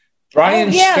 Brian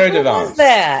Who Sturdivant. was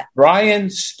that? Brian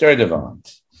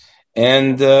Sturdivant.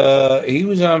 And he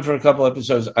was on for a couple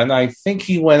episodes, and I think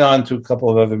he went on to a couple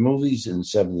of other movies in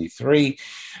 73,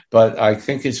 but I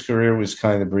think his career was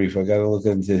kind of brief. I got to look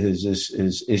into his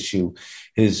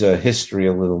history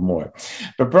a little more.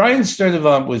 But Brian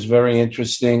Sturdivant was very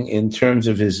interesting in terms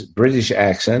of his British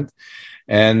accent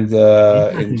and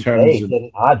in terms of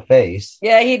an odd face.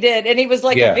 Yeah, he did. And he was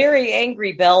like a very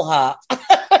angry bellhop.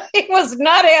 He was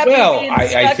not happy being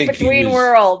stuck between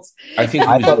worlds. I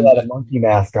thought he had a monkey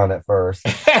mask on at first.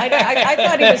 I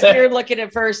thought he was weird looking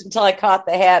at first until I caught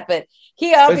the hat, but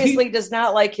he obviously does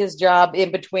not like his job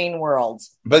in between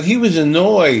worlds. But he was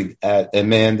annoyed at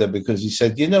Amanda because he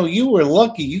said, you were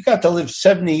lucky. You got to live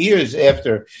 70 years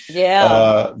after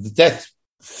the death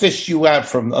fished you out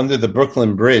from under the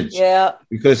Brooklyn Bridge. Yeah.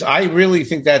 Because I really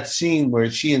think that scene where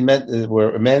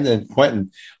where Amanda and Quentin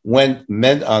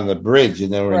met on the bridge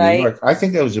and they were in New York, I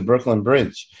think that was the Brooklyn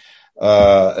Bridge.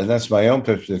 And that's my own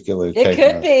particular take.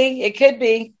 It could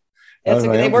be.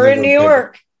 They were in New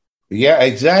York. Yeah,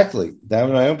 exactly. That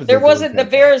was my own. There wasn't the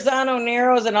Verrazano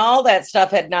Narrows and all that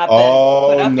stuff had not been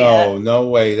put up yet. No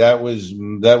way. That was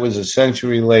a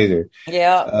century later.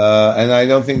 Yeah. And I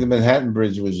don't think the Manhattan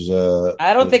Bridge was.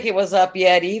 I don't think it was up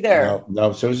yet either.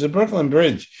 No. So it was the Brooklyn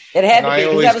Bridge. It had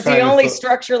to be. That was the only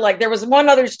structure. Like there was one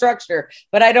other structure,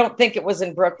 but I don't think it was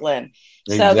in Brooklyn.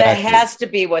 Exactly. So that has to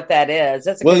be what that is.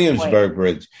 That's a Williamsburg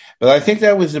Bridge, but I think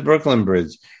that was the Brooklyn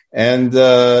Bridge. And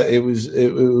it was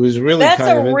really that's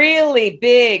a really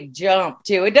big jump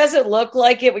too. It doesn't look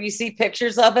like it when you see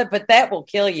pictures of it, but that will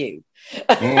kill you.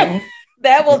 Mm-hmm.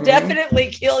 That will definitely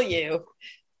kill you.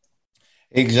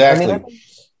 Exactly.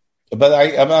 But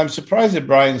I'm surprised that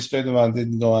Brian Sturdivant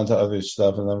didn't go on to other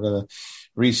stuff, and I'm going to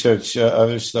research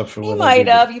other stuff for. You might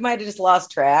have just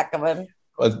lost track of him.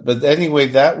 But anyway,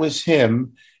 that was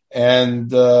him,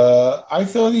 and I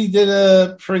thought he did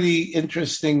a pretty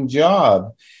interesting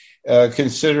job.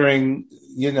 Considering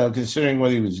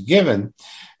what he was given,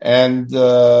 and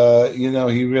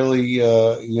he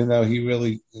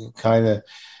really kind of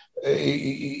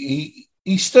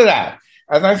he stood out,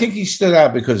 and I think he stood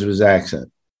out because of his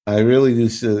accent. I really do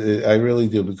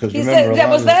because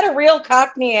was that a real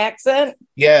Cockney accent?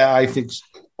 Yeah, I think so.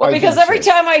 Well, because every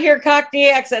time I hear Cockney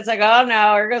accents, I go, "Oh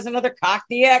no, here goes another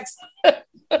Cockney accent."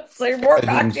 So more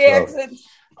Cockney accents.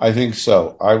 I think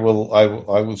so. I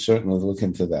will certainly look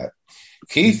into that.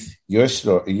 Keith, your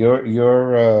story,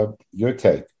 your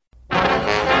take.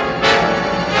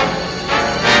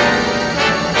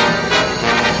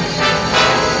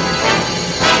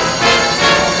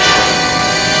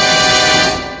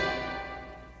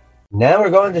 Now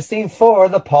we're going to scene 4,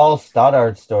 the Paul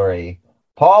Stoddard story.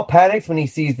 Paul panics when he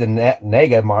sees the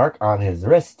nega mark on his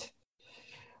wrist.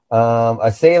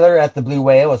 A sailor at the Blue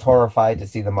Whale was horrified to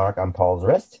see the mark on Paul's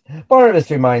wrist. Barnabas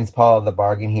reminds Paul of the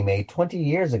bargain he made 20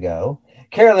 years ago.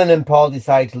 Carolyn and Paul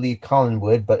decide to leave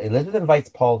Collinwood, but Elizabeth invites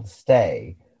Paul to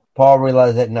stay. Paul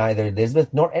realizes that neither Elizabeth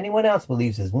nor anyone else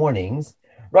believes his warnings.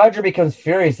 Roger becomes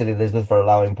furious at Elizabeth for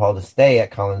allowing Paul to stay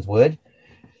at Collinswood.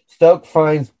 Stoke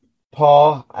finds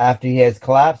Paul after he has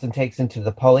collapsed and takes him to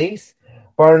the police.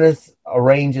 Barnabas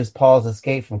arranges Paul's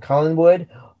escape from Collinwood.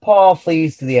 Paul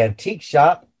flees to the antique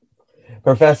shop.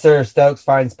 Professor Stokes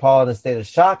finds Paul in a state of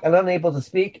shock and unable to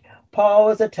speak.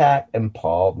 Paul is attacked and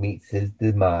Paul meets his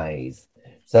demise.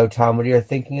 So, Tom, what are you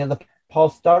thinking of the Paul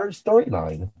Stoddard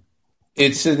storyline?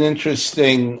 It's an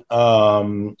interesting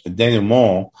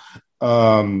denouement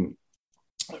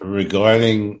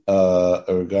regarding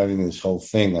this whole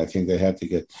thing. I think they had to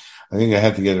get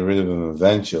rid of him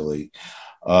eventually.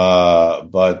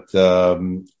 But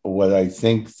what I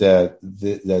think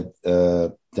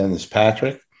that Dennis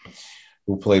Patrick,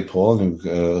 who played Paul and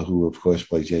who of course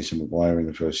played Jason McGuire in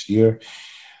the first year,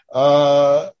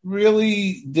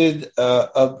 really did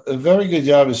a very good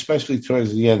job, especially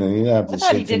towards the end. And he didn't have to I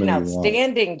thought he did an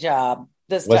outstanding job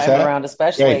this time around,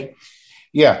 especially.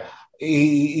 Yeah.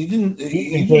 He didn't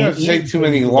have to say too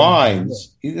many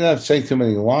lines. He didn't have to say too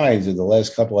many lines in the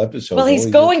last couple episodes. Well, he's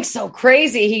going so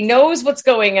crazy. He knows what's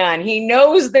going on. He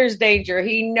knows there's danger.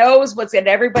 He knows and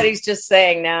everybody's just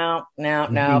saying, no. You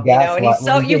know, and he's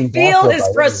so, you feel his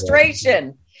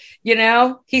frustration. You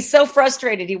know, he's so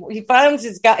frustrated. He's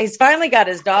finally got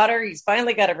his daughter. He's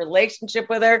finally got a relationship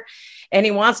with her, and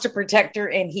he wants to protect her,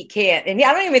 and he can't. And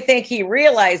I don't even think he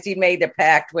realized he made the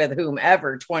pact with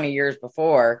whomever 20 years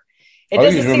before. It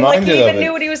doesn't seem like he even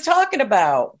knew what he was talking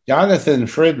about. Jonathan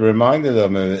Frid reminded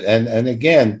him of it. And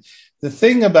again, the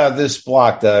thing about this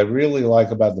block that I really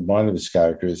like about the Barnabas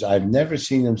character is I've never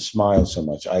seen him smile so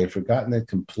much. I had forgotten it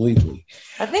completely.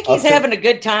 I think he's having a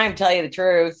good time, tell you the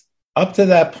truth. Up to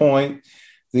that point,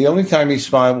 the only time he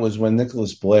smiled was when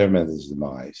Nicholas Blair met his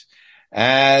demise.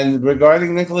 And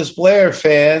regarding Nicholas Blair,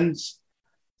 fans,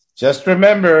 let's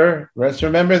remember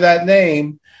that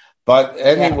name. But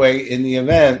anyway, in the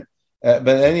event,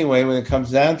 when it comes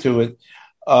down to it,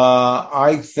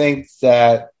 I think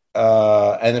that,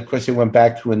 and of course, it went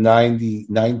back to a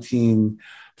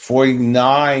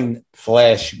 1949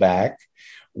 flashback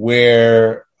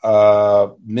where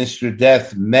Mr.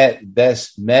 Death met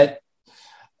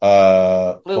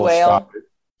Blue Whale.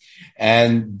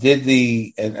 And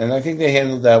and I think they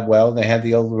handled that well. They had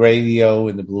the old radio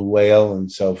in the Blue Whale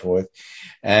and so forth.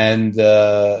 And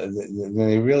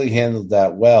they really handled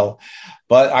that well.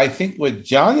 But I think with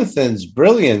Jonathan's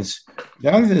brilliance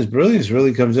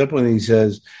really comes up when he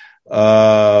says,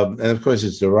 and of course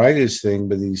it's the writer's thing,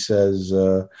 but he says,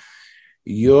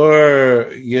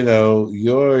 you're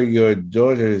your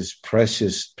daughter's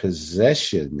precious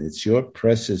possession. It's your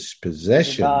precious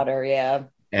possession. Your daughter, yeah.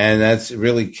 And that's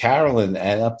really Carolyn.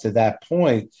 And up to that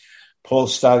point, Paul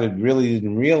Stoddard really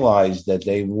didn't realize that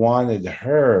they wanted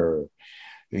her.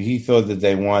 He thought that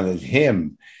they wanted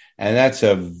him. And that's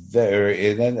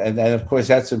and of course,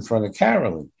 that's in front of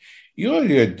Carolyn. You're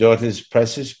your daughter's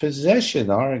precious possession,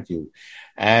 aren't you?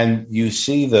 And you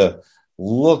see the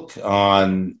look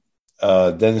on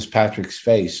Dennis Patrick's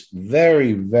face.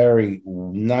 Very, very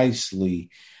nicely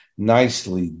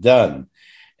done.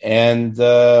 And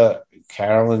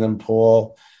Carolyn and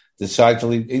Paul decide to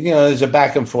leave. You know, there's a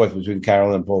back and forth between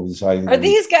Carolyn and Paul deciding. Are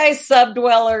these guys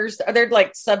subdwellers? They're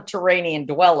like subterranean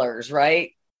dwellers,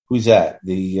 right? Who's that?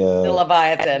 The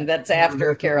Leviathan. That's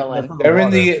after Carolyn. They're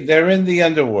in the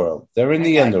underworld. They're in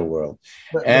the underworld,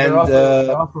 and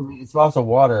it's also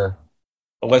water.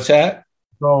 What's that?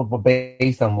 It's all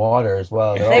based on water as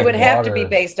well. They would have to be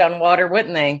based on water,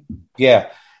 wouldn't they? Yeah,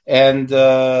 and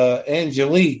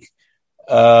Angelique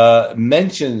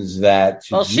mentions that.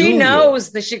 Well, she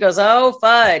knows that. She goes, "Oh,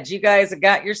 fudge! You guys have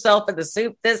got yourself in the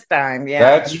soup this time." Yeah,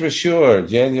 that's for sure.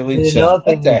 Angelique said,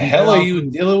 "What the hell are you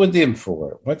dealing with them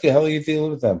for? What the hell are you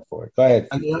dealing with them for?" Go ahead.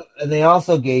 And they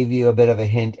also gave you a bit of a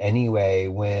hint anyway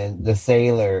when the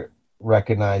sailor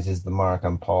recognizes the mark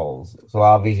on Paul's. So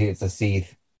obviously, it's a sea.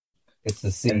 It's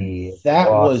the sea. That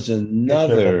was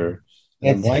another.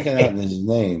 I'm blanking out on his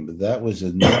name, but that was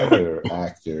another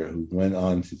actor who went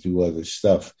on to do other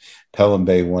stuff, Pelham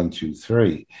Bay 1, 2,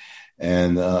 3,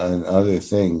 and other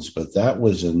things. But that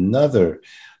was another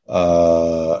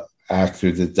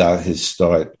actor that got his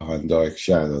start on Dark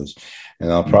Shadows,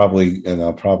 and I'll probably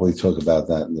talk about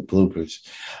that in the bloopers.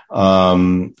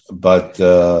 But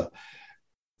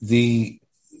the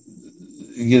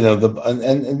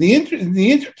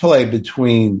interplay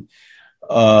between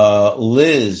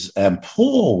Liz and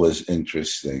Paul was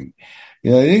interesting,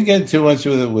 They didn't get too much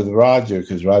with it with Roger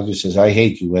because Roger says, I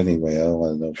hate you anyway. I don't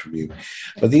want to know from you.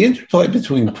 But the interplay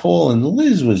between Paul and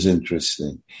Liz was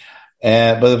interesting.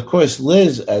 But of course,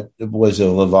 Liz was a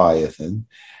Leviathan,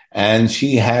 and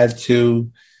she had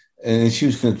to, and she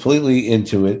was completely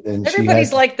into it. And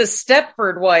everybody's like the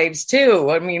Stepford wives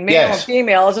too. I mean, male and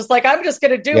female. It's just like, I'm just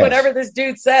going to do whatever this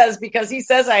dude says because he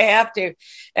says I have to.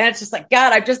 And it's just like,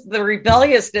 God, the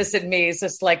rebelliousness in me is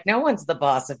just like, no one's the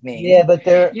boss of me. Yeah, but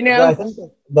I think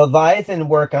Leviathan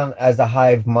work as a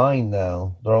hive mind,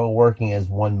 though. They're all working as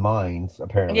one mind,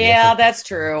 apparently. Yeah, that's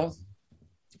true.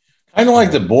 Kind of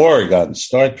like the Borg on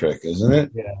Star Trek, isn't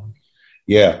it?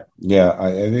 Yeah.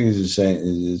 I think it's the same.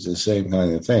 It's the same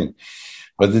kind of thing.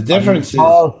 But the difference is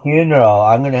Paul's funeral.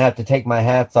 I'm going to have to take my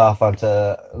hats off onto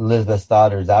Elizabeth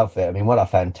Stoddart's outfit. I mean, what a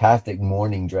fantastic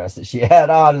mourning dress that she had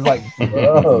on. It's like,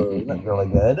 whoa, that's really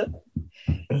good.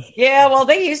 Yeah, well,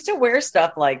 they used to wear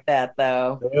stuff like that,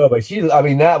 though. Yeah, but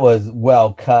that was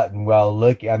well cut and well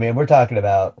looking. I mean, we're talking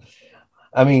about.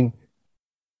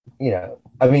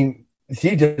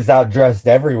 She just outdressed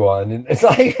everyone, and it's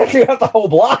like you have the whole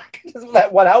block just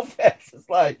that one outfit. It's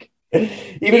like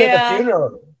even at the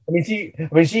funeral. She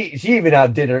even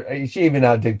outdid her. She even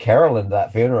outdid Carolyn at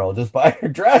that funeral just by her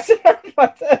dress and everything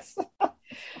like this.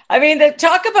 I mean, they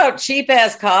talk about cheap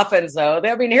ass coffins, though.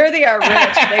 Here they are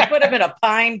rich. They put them in a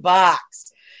pine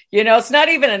box. It's not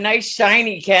even a nice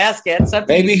shiny casket.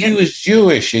 Maybe he was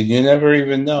Jewish, and you never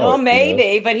even know. Well,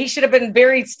 maybe, but he should have been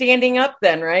buried standing up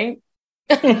then, right?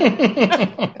 Isn't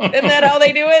that how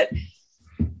they do it?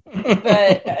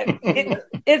 But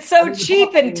it's so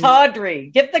cheap and tawdry.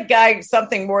 Get the guy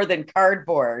something more than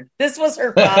cardboard. This was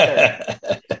her father.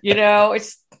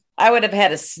 I would have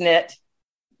had a snit.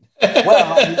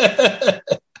 Well,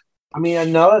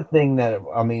 another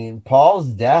thing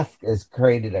Paul's death has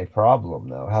created a problem,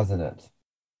 though, hasn't it?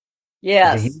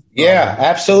 Yes. Yeah,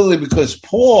 absolutely. Because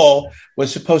Paul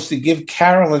was supposed to give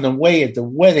Carolyn away at the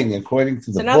wedding, according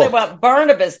to the book. So now they want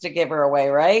Barnabas to give her away,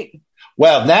 right?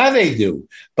 Well, now they do.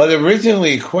 But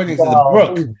originally, according to the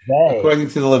book, according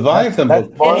to the Leviathan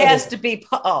book, it has to be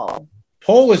Paul.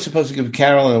 Paul was supposed to give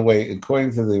Carolyn away,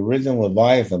 according to the original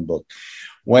Leviathan book.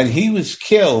 When he was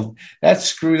killed, that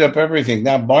screwed up everything.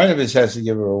 Now Barnabas has to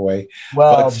give her away.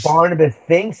 Well, Barnabas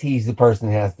thinks he's the person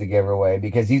who has to give her away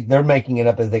because they're making it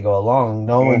up as they go along.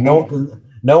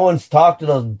 No one's talked to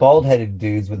those bald-headed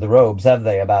dudes with the robes, have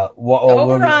they? About what?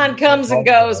 Oberon comes and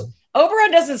goes.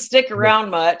 Oberon doesn't stick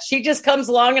around much. He just comes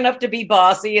long enough to be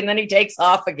bossy, and then he takes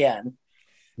off again.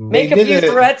 Make a few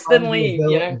threats, then leave.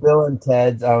 Bill and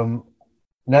Ted's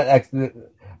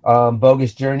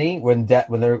Bogus Journey when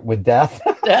they're with death.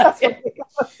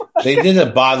 They did a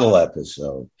bottle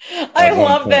episode. I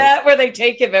love that where they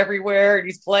take him everywhere and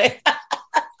he's playing.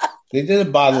 They did a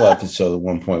bottle episode at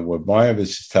one point where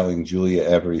Barnabas is telling Julia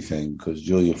everything because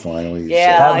Julia finally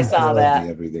I saw that.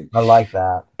 Everything. I like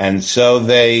that. And so and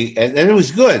it was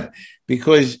good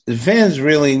because the fans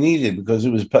really needed because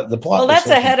it was the plot. Well, that's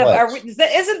ahead of.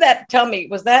 Isn't that? Tell me,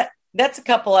 was that's a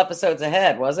couple episodes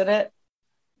ahead, wasn't it?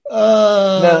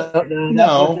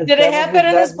 No. Did it happen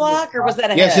in this block, or was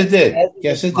that ahead? Yes,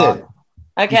 it did.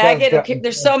 Okay,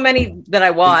 there's so many that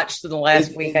I watched in the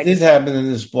last week. It did happen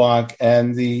in this block,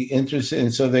 and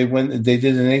so they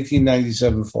did an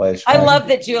 1897 flashback. I love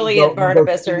that Julie and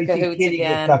Barnabas are in cahoots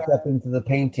again. Sucked up into the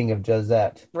painting of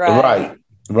Josette. Right.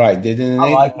 They did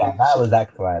I like that. That was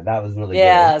excellent. That was really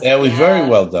good. It was very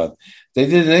well done. They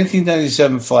did an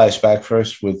 1897 flashback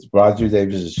first with Roger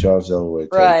Davis and Charles Elroy.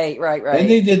 Right. Then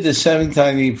they did the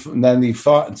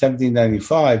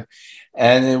 1795,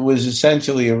 and it was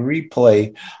essentially a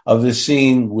replay of the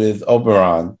scene with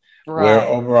Oberon, where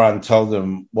Oberon told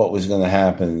them what was going to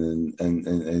happen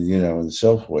and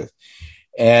so forth.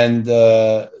 And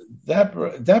that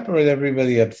brought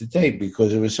everybody up to date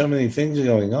because there were so many things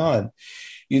going on.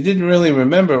 You didn't really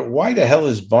remember why the hell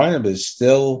is Barnabas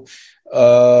still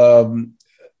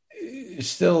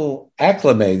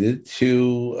acclimated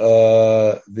to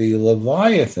the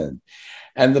Leviathan.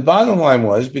 And the bottom line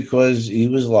was because he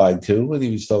was lied to when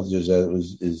he was told Josette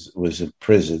was in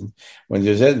prison, when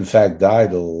Josette, in fact,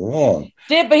 died all along.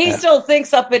 But he still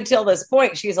thinks up until this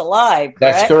point she's alive,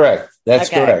 correct? That's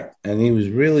correct. And he was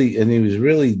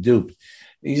really duped.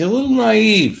 He's a little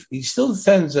naive. He still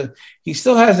has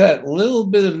that little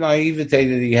bit of naivete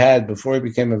that he had before he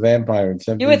became a vampire.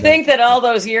 You would think that all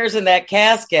those years in that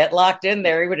casket locked in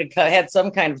there, he would have had some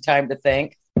kind of time to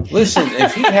think. Listen,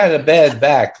 if he had a bad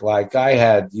back like I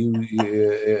had,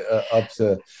 up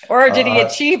to, or did he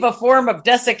achieve a form of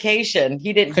desiccation?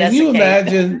 He didn't. Can you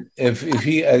imagine if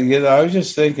he? I was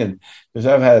just thinking because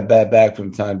I've had a bad back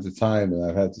from time to time, and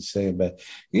I've had to stay in bed.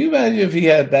 Can you imagine if he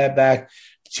had a bad back,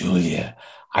 Julia?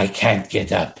 I can't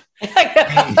get up.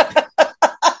 I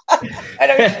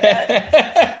don't.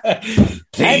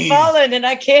 I've fallen and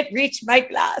I can't reach my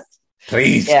glass.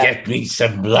 Please get me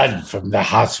some blood from the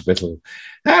hospital.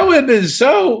 That would have been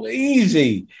so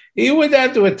easy. He wouldn't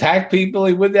have to attack people.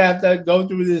 He wouldn't have to go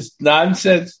through this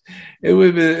nonsense. It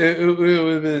would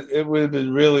have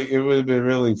been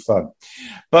really fun.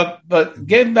 But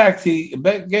getting back to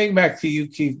you,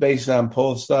 Keith, based on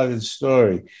Paul Stoddard's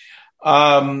story,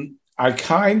 I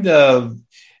kind of,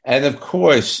 and of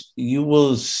course, you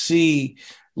will see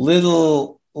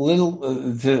little for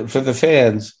the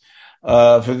fans,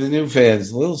 for the new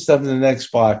fans, little stuff in the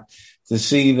next block to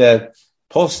see that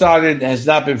Paul Stoddard has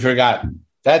not been forgotten.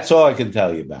 That's all I can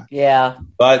tell you about. Yeah.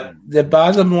 But the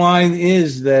bottom line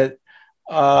is that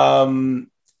they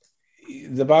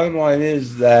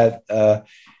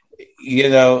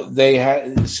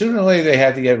had sooner or later they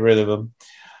had to get rid of him.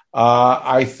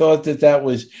 I thought that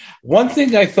was one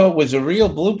thing I thought was a real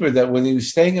blooper, that when he was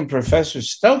staying in Professor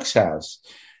Stokes' house,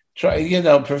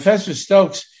 Professor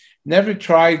Stokes never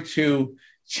tried to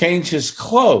change his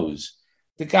clothes.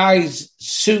 The guy's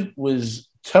suit was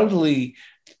totally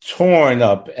torn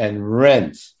up and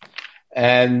rent.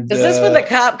 And is this when the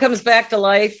cop comes back to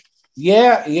life?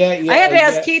 Yeah. I had to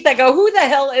ask Keith. I go, who the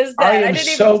hell is that? I am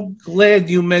so glad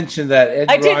you mentioned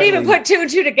that. I didn't even put two and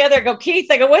two together. I go, Keith.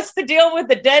 I go, what's the deal with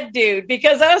the dead dude?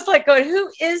 Because I was like, going, who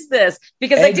is this?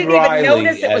 Because I didn't even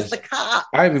notice it was the cop.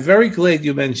 I'm very glad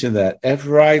you mentioned that. Ed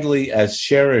Riley as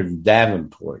Sheriff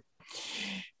Davenport.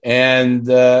 And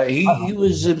he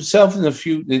was himself in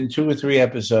 2 or 3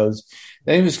 episodes.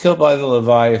 Then he was killed by the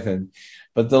Leviathan.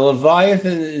 But the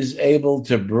Leviathan is able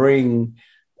to bring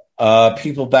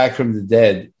people back from the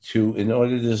dead in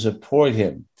order to support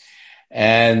him.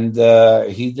 And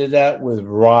he did that with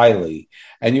Riley.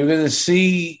 And you're going to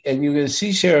see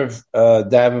Sheriff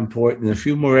Davenport in a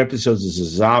few more episodes as a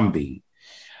zombie.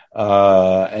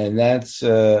 And that's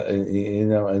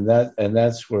and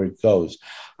that's where it goes.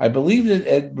 I believe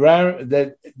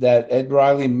that Ed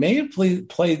Riley may have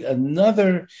played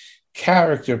another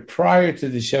character prior to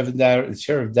the Sheriff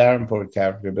Davenport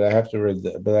character, but I have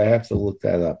to look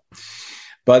that up.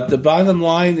 But the bottom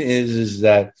line is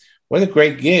that what a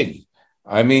great gig.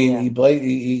 I mean,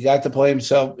 he got to play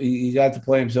himself. He got to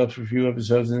play himself for a few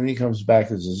episodes, and then he comes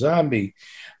back as a zombie,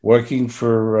 working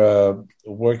for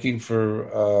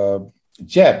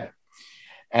Jeb.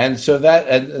 And so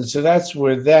that's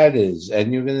where that is.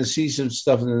 And you're going to see some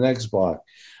stuff in the next block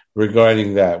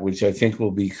regarding that, which I think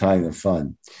will be kind of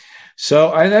fun.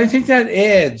 So I think that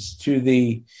adds to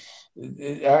the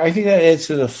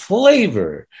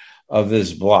flavor of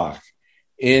this block,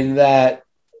 in that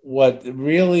what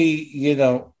really,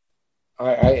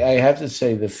 I have to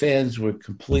say the fans were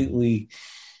completely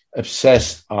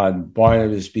obsessed on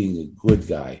Barnabas being a good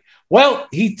guy. Well,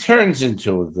 he turns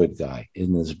into a good guy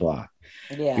in this block.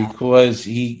 Yeah. Because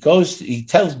he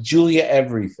tells Julia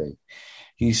everything.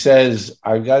 He says,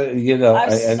 "I've got to,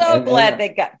 I'm glad they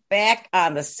got back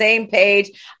on the same page.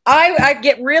 I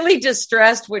get really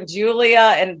distressed when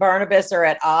Julia and Barnabas are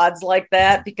at odds like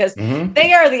that, because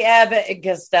they are the Abbott and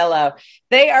Costello.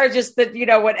 They are just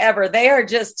whatever. They are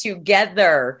just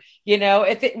together.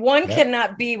 If one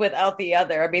cannot be without the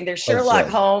other. I mean, there's Sherlock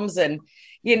Holmes and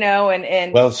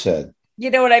well said. You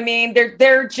know what I mean?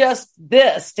 They're just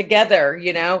this together,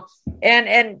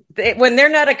 when they're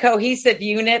not a cohesive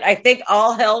unit, I think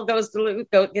all hell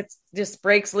just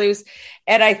breaks loose.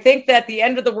 And I think that the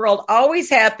end of the world always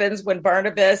happens when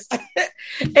Barnabas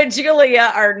and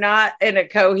Julia are not in a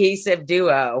cohesive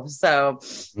duo. So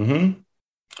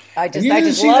I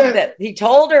just love that he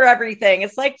told her everything.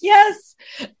 It's like, yes,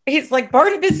 he's like,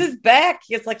 Barnabas is back.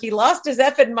 It's like he lost his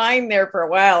effing mind there for a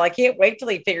while. I can't wait till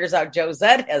he figures out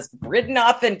Josette has ridden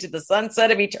off into the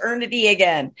sunset of eternity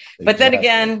again. Exactly. But then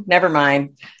again, never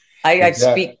mind. I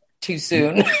speak too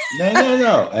soon.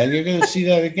 No. And you're going to see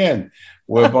that again,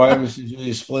 where Barnabas and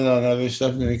Julia split on other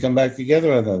stuff and then they come back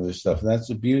together on other stuff. And that's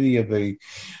the beauty of the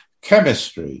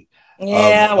chemistry. Of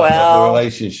the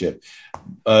relationship.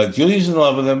 Julia's in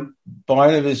love with him.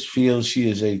 Barnabas feels she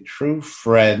is a true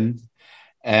friend,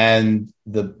 and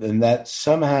that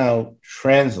somehow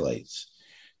translates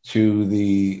to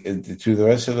the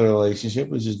rest of the relationship,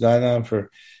 which has gone on for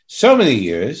so many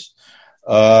years.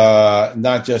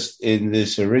 Not just in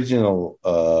this original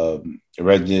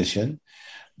rendition,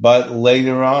 but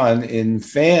later on in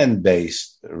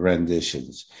fan-based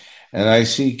renditions. And I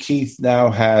see Keith now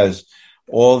has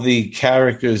all the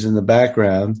characters in the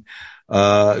background.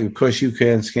 Of course, you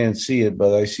can't see it,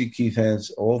 but I see Keith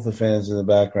has all the fans in the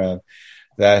background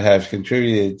that have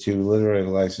contributed to Literary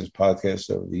License Podcast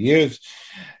over the years.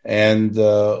 And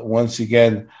once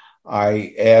again,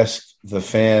 I ask the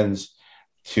fans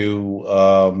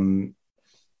to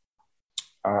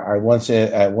once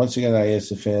again I ask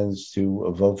the fans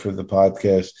to vote for the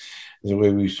podcast the way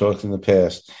we've talked in the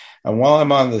past. And while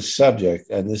I'm on the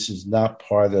subject, and this is not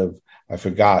part of,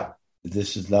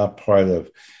 this is not part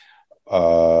of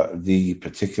the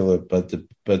particular, but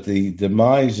the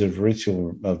demise of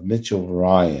Mitchell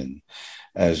Ryan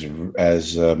as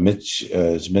Mitchell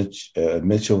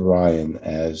Ryan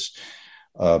as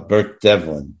Burt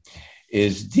Devlin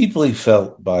is deeply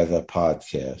felt by the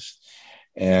podcast.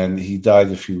 And he died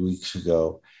a few weeks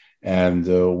ago. And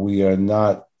we are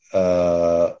not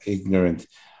ignorant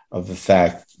of the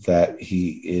fact that he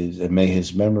is, and may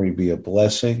his memory be a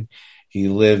blessing. He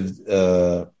lived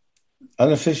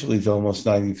unofficially to almost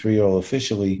 93, or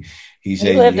officially he's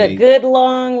 88. He lived a good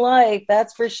long life,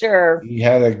 that's for sure. He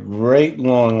had a great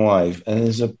long life, and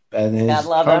his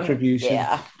contribution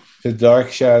to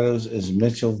Dark Shadows as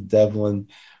Mitch Devlin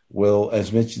will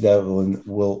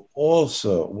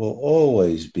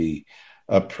always be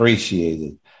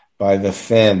appreciated by the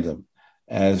fandom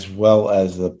as well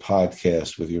as the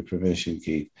podcast, with your permission,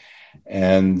 Keith.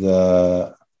 And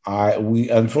we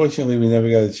unfortunately never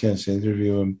got a chance to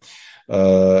interview him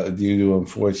due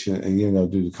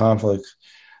to conflicts.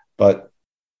 But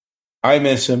I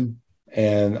miss him,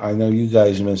 and I know you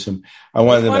guys miss him.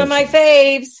 One of my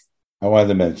faves. I wanted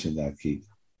to mention that, Keith.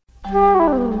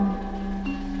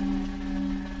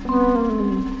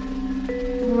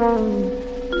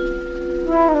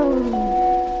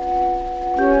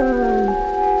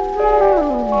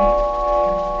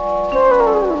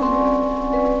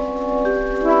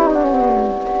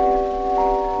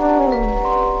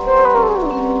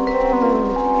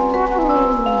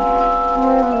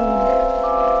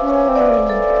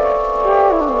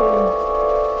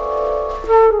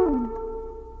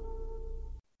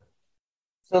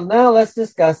 So now let's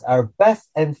discuss our best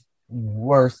and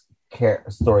worst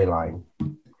storyline.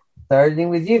 Starting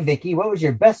with you, Vicky, what was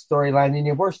your best storyline and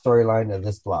your worst storyline of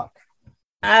this block?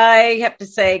 I have to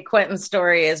say Quentin's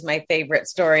story is my favorite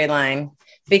storyline,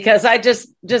 because I just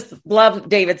love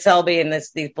David Selby in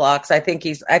these blocks. I think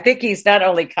he's not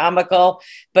only comical,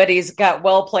 but he's got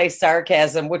well-placed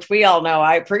sarcasm, which we all know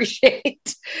I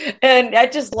appreciate. And I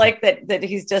just like that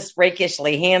he's just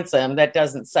rakishly handsome. That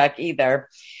doesn't suck either.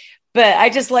 But I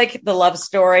just like the love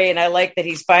story, and I like that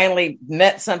he's finally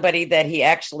met somebody that he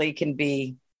actually can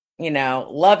be,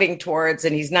 loving towards,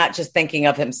 and he's not just thinking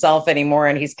of himself anymore,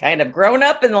 and he's kind of grown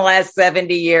up in the last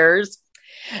 70 years.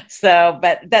 So,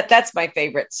 but that's my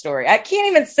favorite story. I can't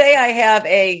even say I have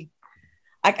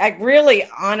I really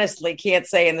honestly can't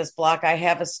say in this block I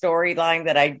have a storyline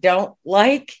that I don't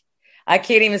like. I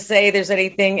can't even say there's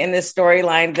anything in this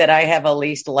storyline that I have a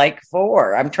least like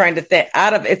for. I'm trying to think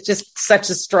it's just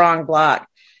such a strong block.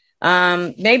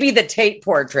 Maybe the Tate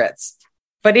portraits,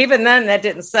 but even then that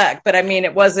didn't suck. But I mean,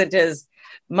 it wasn't as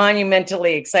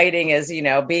monumentally exciting as,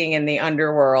 being in the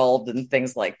underworld and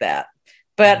things like that.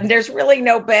 But there's really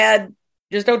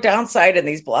there's no downside in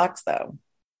these blocks though.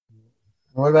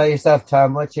 What about yourself,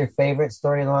 Tom? What's your favorite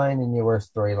storyline and your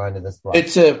worst storyline of this block?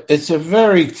 It's a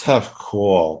very tough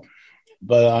call.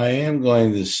 But I am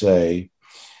going to say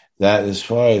that as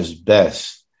far as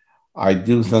best, I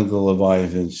do think the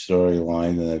Leviathan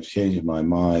storyline, and I've changed my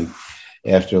mind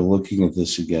after looking at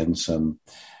this again some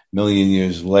million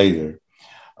years later,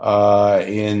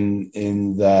 in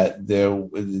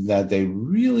that they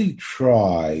really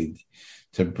tried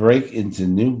to break into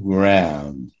new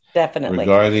ground. Definitely.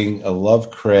 Regarding a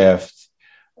Lovecraft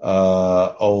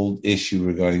old issue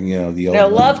regarding, the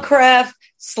old Lovecraft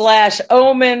 /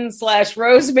 Omen /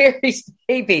 Rosemary's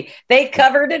Baby. They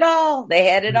covered it all. They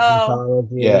had it all.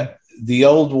 Yeah. The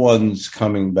old ones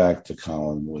coming back to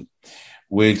Collinwood,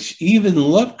 which even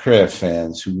Lovecraft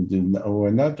fans who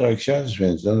are not Dark Shadows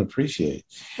fans don't appreciate.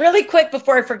 Really quick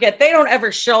before I forget, they don't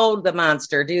ever show the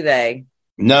monster, do they?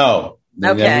 No. They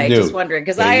okay, just wondering,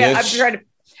 because I'm trying to.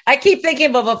 I keep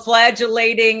thinking of a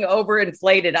flagellating,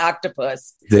 overinflated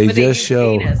octopus. They just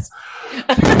show.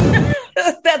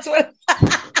 That's what.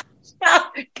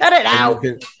 Cut it out.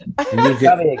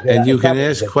 And you can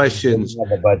ask questions. Have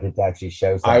the budget to actually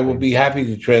show something. I will be happy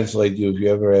to translate you if you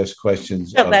ever ask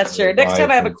questions. Oh, that's true. Next time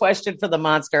I have a question for the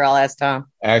monster, I'll ask Tom.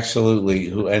 Absolutely.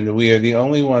 And we are the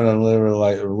only one on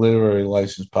Literary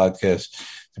License Podcast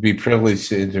to be privileged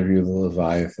to interview the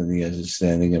Leviathan. He has a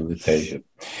standing invitation.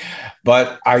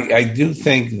 But I do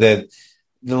think that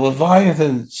the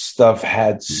Leviathan stuff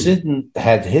had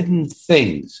hidden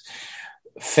things.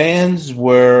 Fans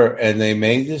were, and they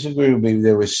may disagree with me,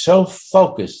 they were so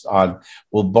focused on,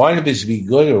 will Barnabas be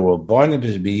good or will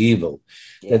Barnabas be evil,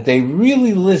 that they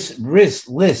really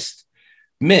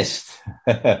missed,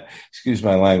 excuse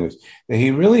my language, that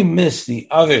he really missed the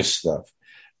other stuff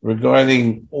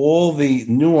regarding all the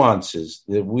nuances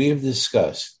that we have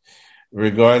discussed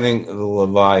regarding the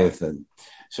Leviathan.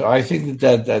 So I think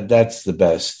that's the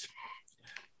best.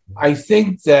 I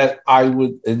think that I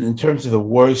would, in terms of the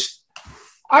worst,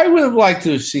 I would have liked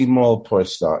to have seen more Paul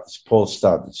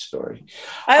Stodden's story.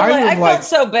 I felt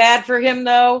so bad for him,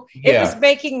 though. It was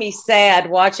making me sad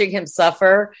watching him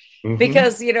suffer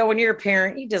because, when you're a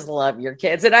parent, you just love your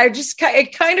kids. And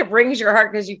it kind of brings your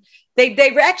heart because they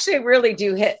actually really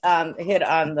do hit on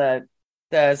the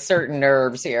certain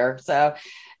nerves here. So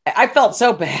I felt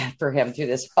so bad for him through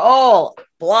this whole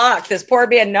block. This poor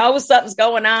man knows something's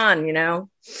going on,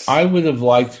 I would have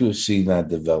liked to have seen that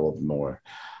develop more.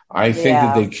 I think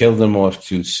that they killed him off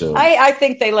too soon. I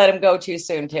think they let him go too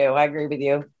soon, too. I agree with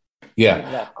you.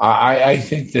 Yeah. I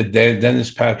think that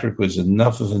Dennis Patrick was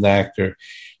enough of an actor.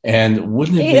 And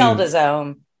he held his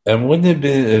own. And wouldn't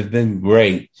it have been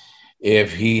great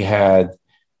if he had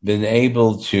been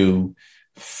able to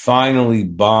finally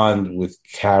bond with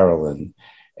Carolyn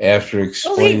after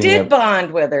explaining. Well, he did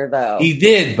bond with her, though. He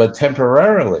did, but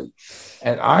temporarily.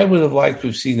 And I would have liked to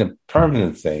have seen a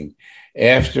permanent thing.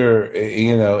 After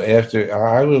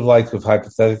I would have liked to have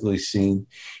hypothetically seen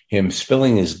him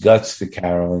spilling his guts to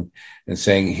Carolyn and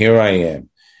saying, here I am.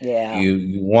 Yeah.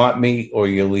 You want me or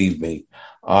you leave me.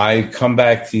 I come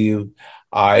back to you.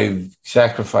 I've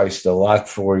sacrificed a lot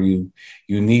for you.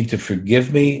 You need to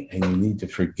forgive me and you need to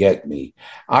forget me.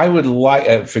 I would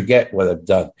forget what I've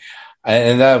done.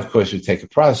 And that, of course, would take a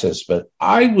process, but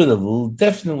I would have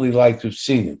definitely liked to have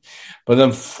seen it. But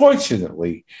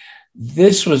unfortunately,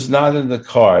 this was not in the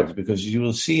cards because you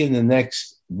will see in the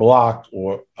next block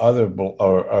or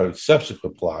or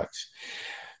subsequent blocks,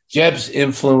 Jeb's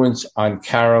influence on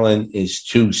Carolyn is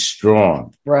too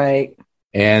strong, right?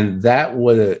 And that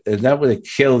would have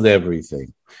killed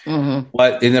everything. Mm-hmm.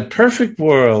 But in a perfect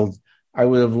world, I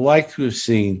would have liked to have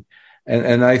seen,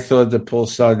 and I thought the Paul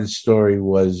Stodden's story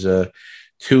was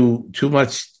too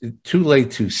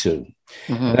late, too soon.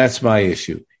 Mm-hmm. And that's my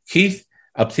issue. Keith,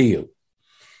 up to you.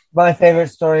 My favorite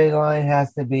storyline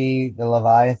has to be the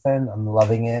Leviathan. I'm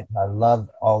loving it. I love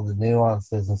all the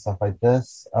nuances and stuff like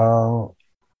this.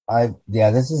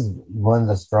 This is one of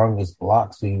the strongest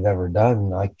blocks we've ever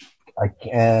done. I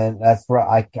can't. That's where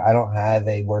I don't have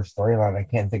a worse storyline. I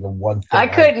can't think of one thing. I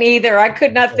couldn't either. I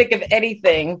could not think of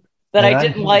anything that I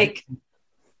didn't like.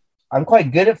 I'm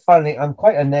quite good at finding. I'm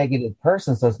quite a negative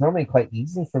person, so it's normally quite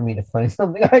easy for me to find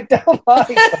something I don't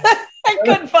like. I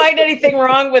couldn't find anything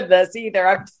wrong with this either.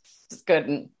 I just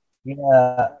couldn't.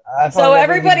 Yeah. So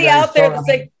everybody out there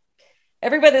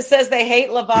everybody that says they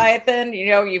hate Leviathan,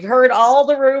 you've heard all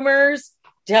the rumors.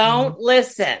 Don't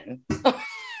listen.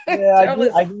 Yeah,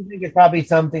 I do think it's probably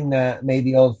something that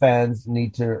maybe old fans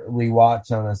need to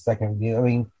rewatch on a second view. I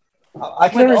mean, I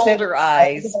can understand. Older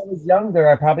eyes. If I was younger,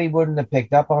 I probably wouldn't have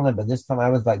picked up on it, but this time I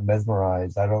was like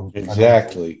mesmerized.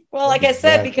 Exactly. Well, like I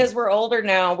said, because we're older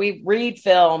now, we read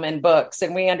film and books,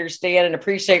 and we understand and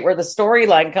appreciate where the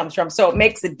storyline comes from. So it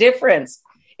makes a difference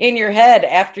in your head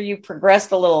after you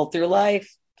progressed a little through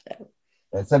life.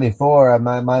 I said before,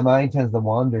 my mind tends to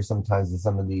wander sometimes in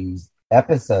some of these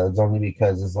episodes, only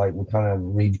because it's like we're kind of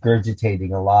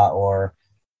regurgitating a lot, or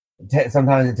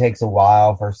sometimes it takes a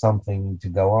while for something to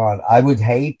go on. I would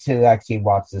hate to actually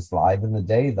watch this live in the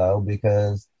day, though,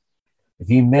 because if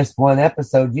you missed one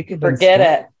episode, you could forget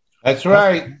it. That's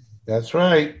right. That's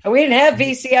right. We didn't have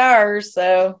VCRs,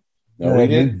 so no, we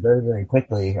didn't. Very, very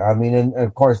quickly. I mean, and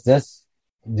of course,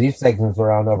 these segments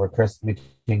were on over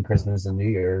between Christmas and New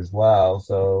Year as well.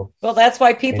 So, well, that's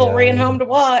why people ran home to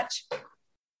watch.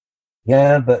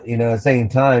 Yeah, but at the same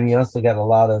time, you also got a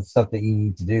lot of stuff that you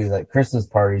need to do, like Christmas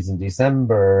parties in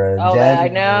December. And I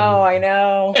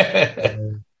know.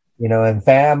 And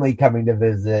family coming to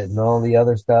visit and all the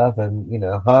other stuff, and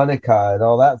Hanukkah and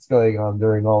all that's going on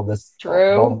during all this.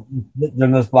 True.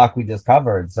 During this block we just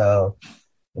covered. So,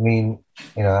 I mean,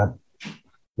 I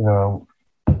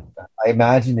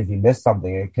imagine if you missed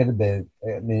something, it could have been.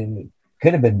 I mean,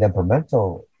 could have been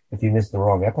detrimental if you missed the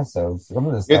wrong episodes. Some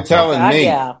of the You're stuff telling me.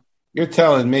 Yeah. You're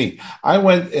telling me.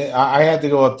 I had to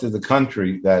go up to the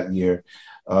country that year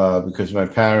because my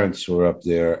parents were up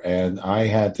there, and I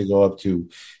had to go up to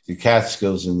the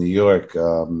Catskills in New York,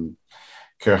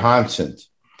 Kerhansen.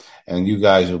 And you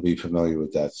guys will be familiar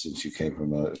with that since you came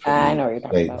from I know what you're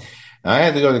talking about. I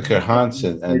had to go to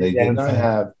Kerhansen, and they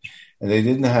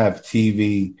didn't have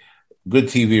TV, good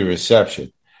TV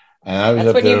reception. And I was That's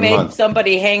up when there you a made month.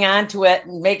 somebody hang on to it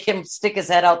and make him stick his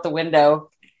head out the window.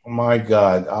 Oh my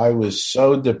God, I was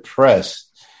so depressed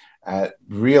at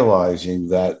realizing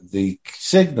that the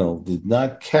signal did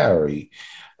not carry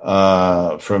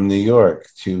from New York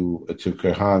to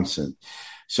Kerhansen.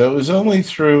 So it was only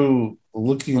through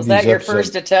looking. Was that your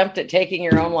first attempt at taking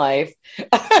your own life?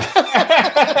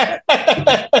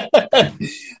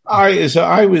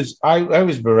 I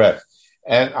was bereft,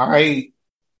 and I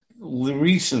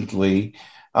recently,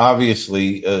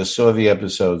 obviously, saw the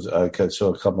episodes. I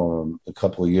saw a couple of them a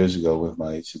couple of years ago with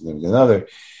my significant other,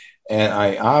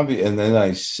 and then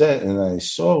I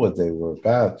saw what they were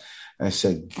about. And I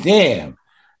said, "Damn."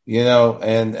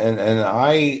 And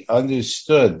I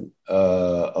understood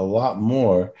a lot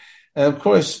more, and of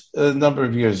course, a number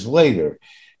of years later.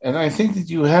 And I think that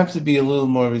you have to be a little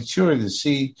more mature to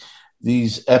see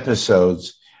these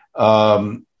episodes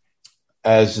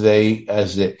as they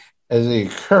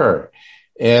occur.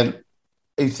 And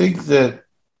I think that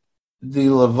the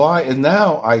Leviathan,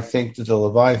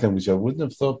 which I wouldn't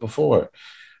have thought before,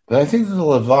 but I think that the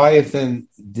Leviathan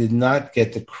did not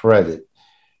get the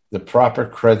proper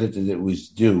credit that it was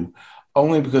due,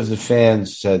 only because the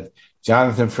fans said,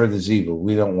 Jonathan Frid is evil,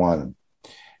 we don't want him.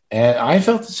 And I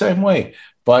felt the same way.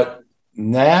 But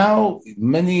now,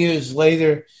 many years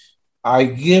later, I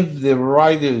give the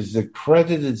writers the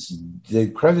credit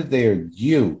they are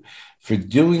due for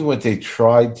doing what they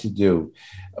tried to do.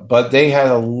 But they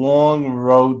had a long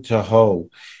road to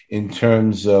hoe in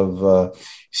terms of...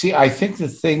 I think the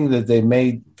thing that they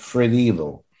made Frid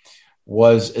evil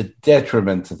was a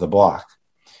detriment to the block.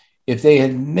 If they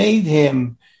had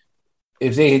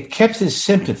kept his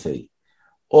sympathy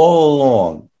all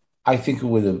along, I think it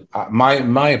would have,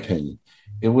 my opinion,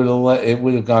 it would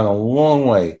have gone a long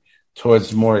way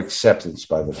towards more acceptance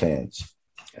by the fans.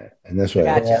 And that's what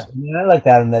Gotcha. I like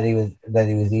that he was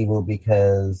evil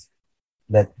because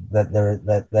that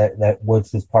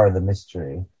was his part of the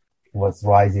mystery.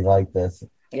 Why is he like this?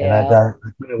 Yeah. And I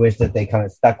kind of wish that they kind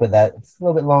of stuck with that. It's a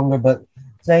little bit longer, but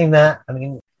saying that,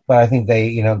 but I think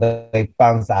they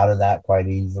bounced out of that quite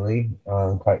easily,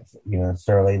 quite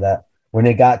surely. That when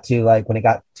it got to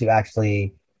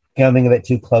actually coming a bit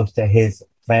too close to his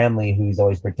family, who he's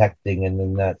always protecting, and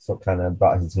then that's what kind of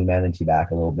brought his humanity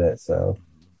back a little bit. So,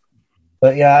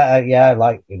 but I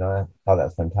like I thought that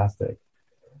was fantastic.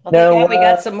 Well, we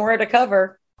got some more to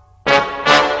cover.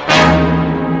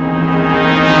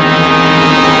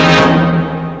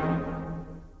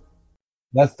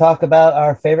 Let's talk about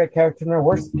our favorite character and our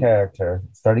worst character.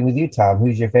 Starting with you, Tom.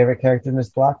 Who's your favorite character in this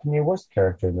block and your worst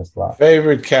character in this block?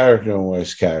 Favorite character and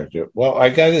worst character. Well, I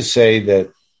got to say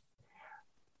that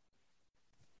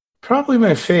probably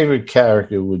my favorite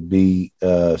character would be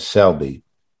Selby.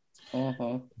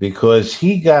 Mm-hmm. Because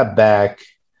he got back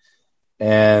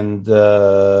and,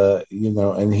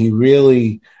 and he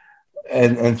really,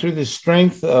 and through the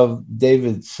strength of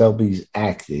David Selby's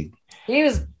acting, he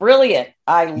was brilliant.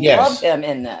 I loved him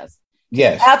in this.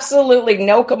 Yes. Absolutely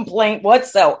no complaint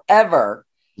whatsoever.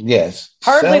 Yes.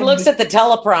 Hardly looks at the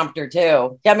teleprompter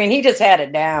too. I mean, he just had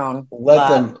it down.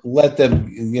 Let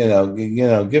them,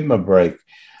 give him a break.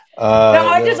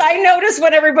 I notice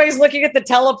when everybody's looking at the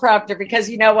teleprompter because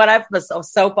you know what? I'm a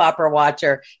soap opera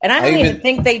watcher and I don't even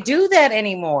think they do that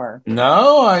anymore.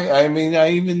 No, I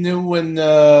even knew when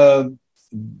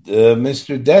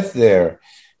Mr. Death there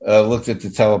looked at the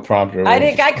teleprompter.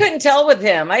 I couldn't tell with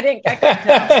him. I couldn't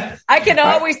tell. I can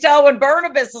always tell when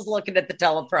Barnabas is looking at the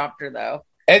teleprompter, though.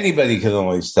 Anybody can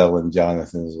always tell when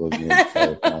Jonathan is looking at the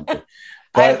teleprompter.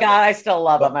 But, I still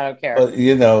love him. I don't care. But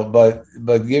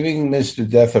giving Mr.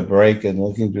 Death a break and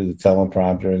looking through the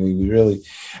teleprompter, and he was really,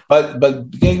 but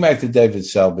getting back to David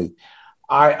Selby,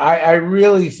 I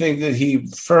really think that he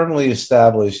firmly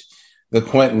established the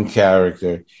Quentin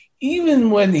character. Even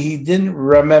when he didn't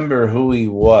remember who he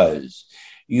was,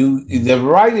 the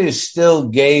writers still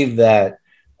gave that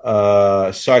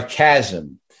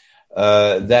sarcasm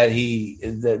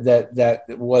that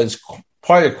was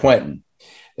part of Quentin,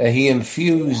 that he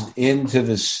infused into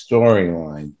the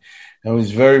storyline, and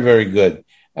was very, very good.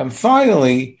 And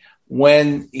finally,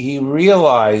 when he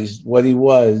realized what he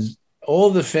was,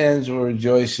 all the fans were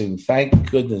rejoicing.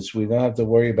 Thank goodness we don't have to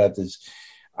worry about this.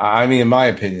 I mean, in my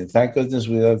opinion, thank goodness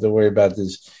we don't have to worry about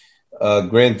this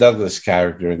Grant Douglas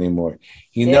character anymore.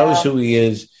 He knows who he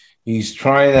is. He's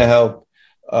trying to help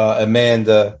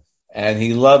Amanda, and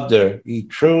he loved her. He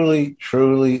truly,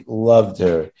 truly loved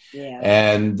her. Yeah.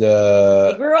 And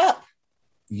he grew up.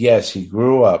 Yes, he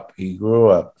grew up. He grew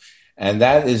up. And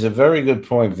that is a very good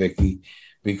point, Vicky,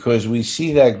 because we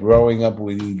see that growing up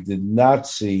we did not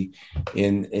see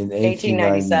in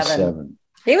 1897.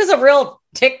 He was a real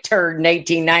tick turd in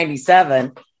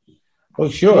 1897. Oh,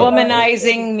 sure.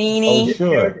 Womanizing, meanie. Oh,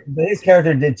 sure. But his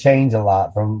character did change a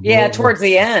lot from towards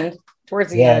the end.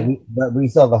 End. But we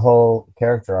saw the whole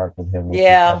character arc with him.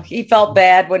 Yeah, he felt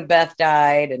bad when Beth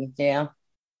died, and Yeah.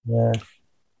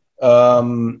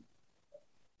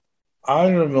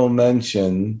 Honorable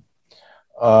mention.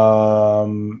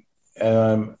 Honorable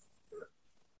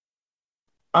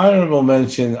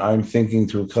mention. I'm thinking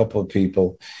to a couple of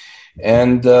people,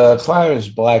 and Clarice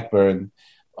Blackburn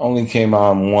only came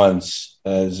on once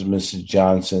as Mrs.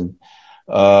 Johnson,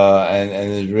 and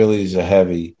it really is a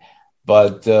heavy.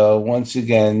 But once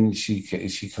again, she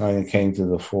kind of came to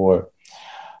the fore.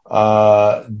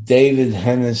 David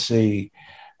Hennessy,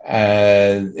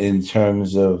 in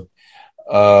terms of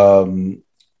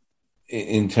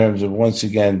once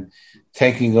again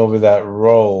taking over that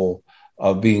role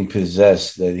of being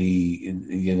possessed that he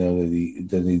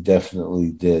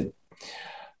definitely did.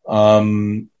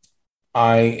 I'm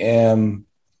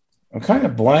kind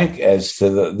of blank as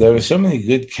to there were so many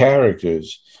good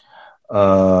characters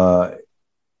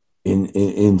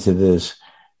into this,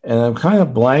 and I'm kind of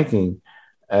blanking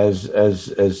as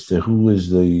to who is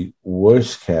the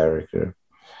worst character.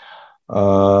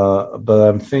 But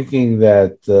I'm thinking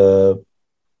that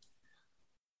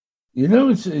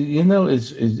it's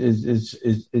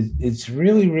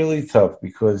really, really tough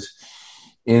because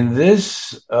in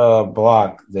this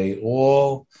block they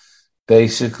all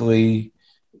basically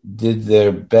did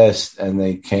their best and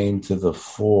they came to the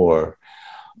fore.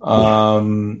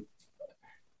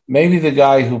 Maybe the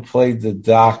guy who played the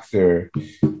doctor,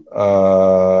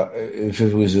 if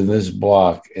it was in this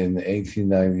block in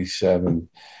 1897,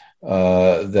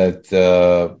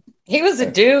 he was a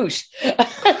douche.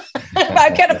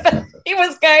 He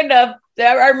was kind of.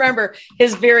 I remember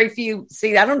his very few.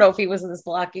 See, I don't know if he was in this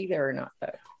block either or not.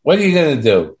 Though. What are you going to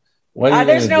do?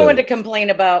 There's no one to complain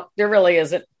about. There really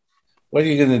isn't. What are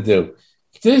you going to do?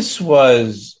 This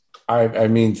was, I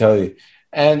mean, tell you,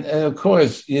 and of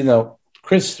course,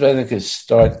 Chris Svenick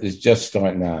is just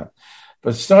starting out,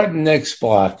 but starting next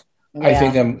block, yeah.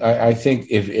 I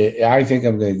think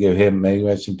I'm going to give him, may he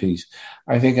rest in peace.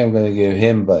 I think I'm going to give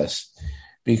him best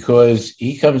because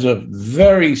he comes up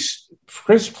very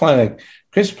Chris Plenick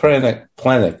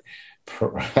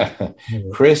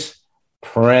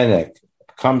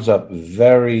comes up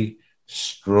very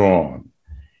strong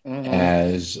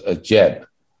as a Jeb,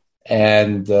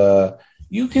 and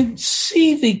you can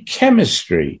see the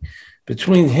chemistry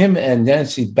between him and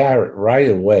Nancy Barrett right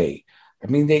away. I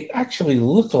mean, they actually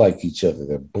look like each other.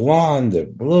 They're blonde, they're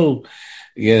blue,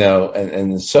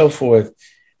 and so forth.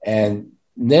 And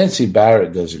Nancy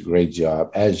Barrett does a great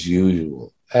job, as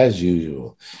usual.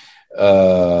 There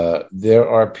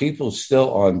are people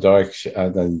still on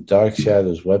the Dark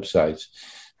Shadows websites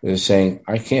that are saying,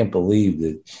 I can't believe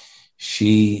that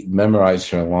she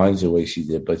memorized her lines the way she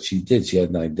did, but she did. She had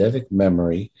an eidetic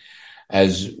memory.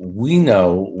 As we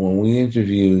know, when we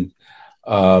interviewed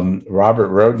Robert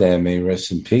Rodan, may he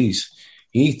rest in peace,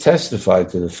 he testified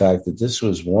to the fact that this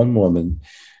was one woman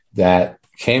that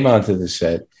came onto the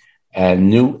set and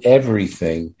knew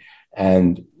everything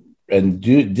and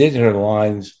did her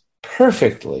lines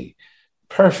perfectly.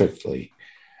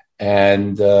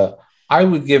 And I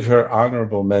would give her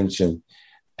honorable mention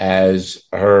as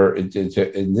her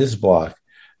in this block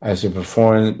as her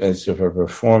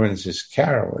performance as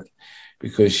Carolyn,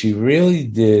 because she really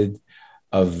did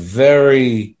a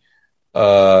very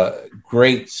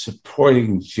great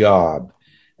supporting job,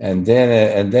 and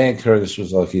Dan Curtis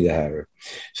was lucky to have her.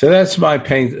 So that's my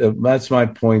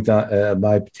point on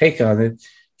my take on it.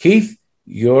 Keith,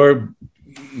 your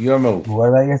move. What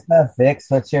about yourself, Vix?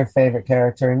 What's your favorite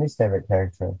character and least favorite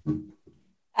character?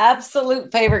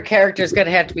 Absolute favorite character is going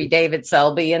to have to be David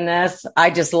Selby in this. I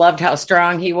just loved how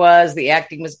strong he was. The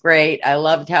acting was great. I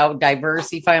loved how diverse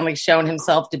he finally shown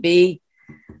himself to be.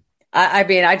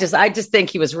 I just think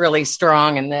he was really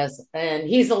strong in this, and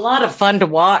he's a lot of fun to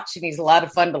watch, and he's a lot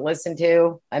of fun to listen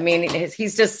to. I mean,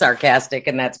 he's just sarcastic,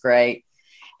 and that's great.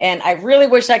 And I really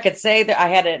wish I could say that I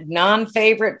had a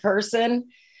non-favorite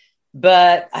person,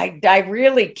 but I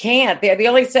really can't. The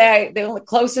only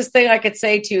closest thing I could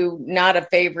say to not a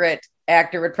favorite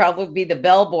actor would probably be the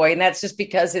bellboy, and that's just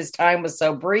because his time was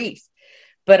so brief.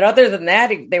 But other than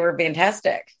that, they were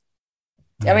fantastic.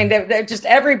 I mean, they're just,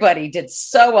 everybody did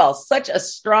so well. Such a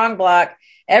strong block.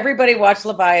 Everybody watch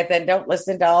Leviathan. Don't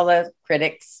listen to all the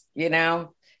critics,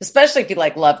 especially if you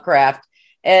like Lovecraft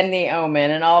and The Omen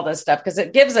and all this stuff, because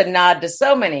it gives a nod to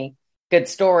so many good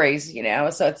stories,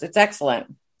 so it's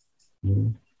excellent.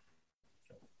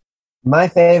 My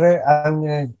favorite, I'm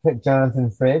going to pick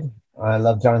Jonathan Frid. I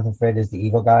love Jonathan Frid as the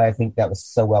evil guy. I think that was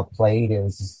so well played. It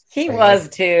was just was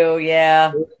too,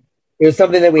 yeah. It was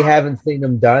something that we haven't seen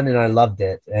him done, and I loved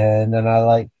it. And then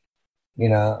I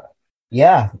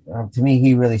to me,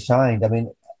 he really shined. I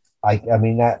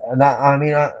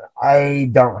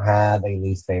don't have a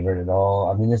least favorite at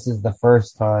all. I mean, this is the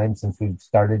first time since we've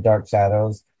started Dark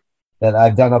Shadows that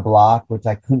I've done a block, which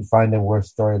I couldn't find a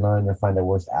worse storyline or find a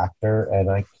worse actor,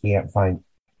 and I can't find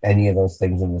any of those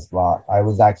things in this block. I've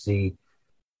actually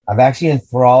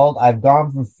enthralled. I've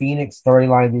gone from Phoenix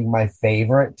storyline being my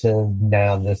favorite to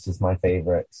now this is my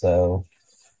favorite. So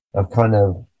I've kind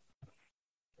of,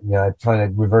 trying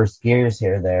to reverse gears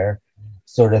there,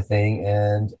 sort of thing.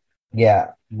 And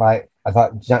yeah, I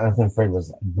thought Jonathan Frid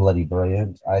was bloody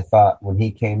brilliant. I thought when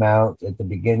he came out at the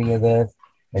beginning of this,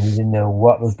 and you didn't know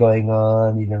what was going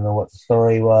on, you didn't know what the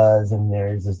story was, and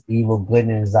there's this evil glint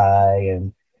in his eye,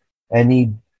 and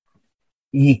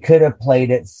he could have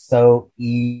played it so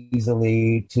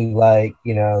easily to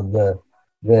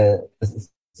the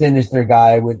sinister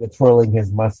guy with the twirling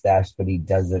his mustache, but he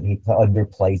doesn't. He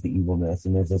underplays the evilness,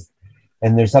 and there's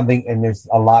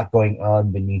a lot going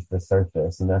on beneath the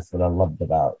surface, and that's what I loved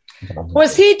about.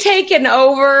 Was he taken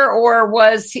over, or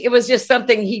was it just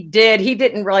something he did? He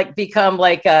didn't become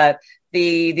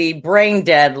the brain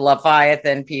dead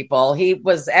Leviathan people. He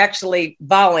was actually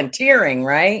volunteering,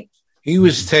 right? He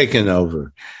was taken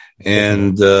over,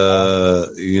 and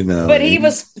But he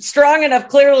was strong enough,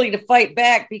 clearly, to fight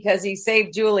back because he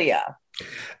saved Julia.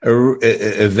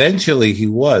 Eventually, he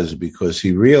was, because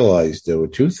he realized there were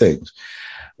two things.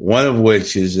 One of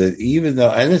which is that even though,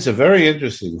 and it's a very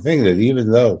interesting thing, that even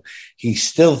though he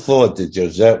still thought that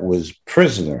Josette was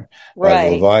prisoner by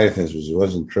the Leviathans, which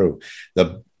wasn't true,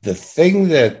 the thing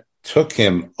that took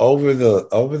him over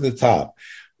the top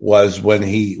was when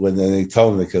they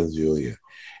told him to kill Julia.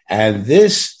 And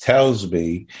this tells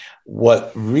me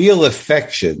what real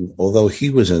affection, although he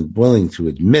wasn't willing to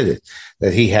admit it,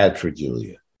 that he had for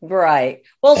Julia. Right.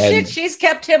 Well, she's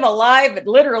kept him alive,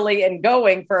 literally, and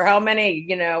going for how many,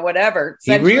 whatever.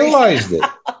 Centuries. He realized it.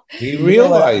 He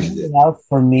realized it.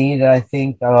 For me, that I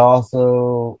think that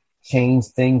also changed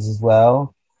things as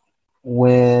well.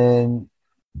 When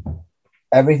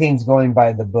everything's going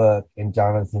by the book and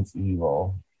Jonathan's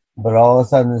evil, but all of a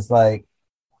sudden it's like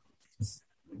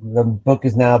the book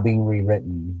is now being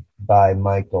rewritten by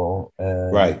Michael.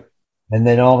 Right. And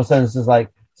then all of a sudden it's just like,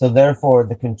 so therefore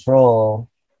the control,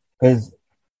 because,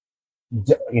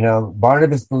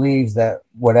 Barnabas believes that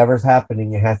whatever's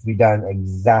happening, it has to be done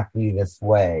exactly this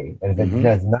way. And if it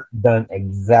is not done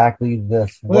exactly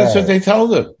this way. That's what they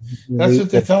told him. He's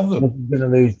going to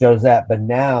lose Josette. But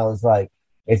now it's like,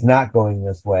 it's not going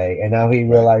this way. And now he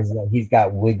realizes that he's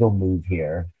got wiggle move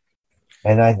here.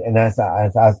 And that's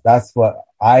what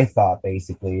I thought,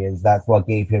 basically, is that's what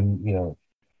gave him,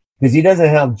 because he doesn't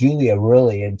help Julia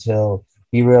really until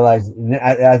he realized, isn't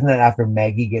that after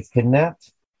Maggie gets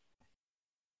kidnapped?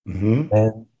 Mm-hmm.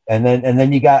 And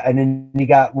then you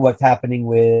got what's happening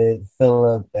with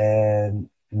Philip and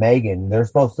Megan. They're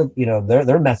supposed to,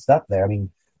 they're messed up there. I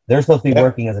mean, they're supposed to be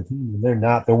working as a team. They're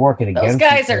not. They're working against. Those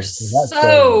guys are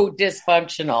so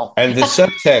dysfunctional. And the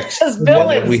subtext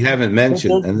that we haven't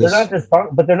mentioned, they're not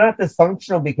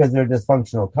dysfunctional because they're a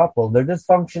dysfunctional couple. They're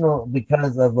dysfunctional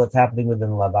because of what's happening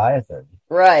within Leviathan.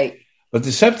 Right. But the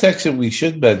subtext that we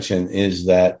should mention is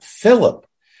that Philip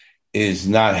is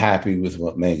not happy with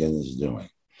what Megan is doing.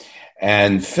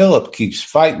 And Philip keeps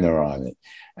fighting her on it.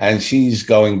 And she's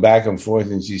going back and forth,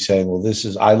 and she's saying, "Well,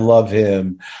 I love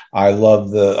him. I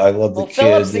love the kid."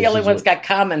 Philip's the only one's got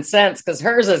common sense because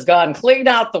hers has gone clean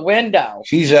out the window.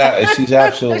 She's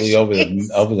absolutely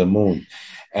over the moon,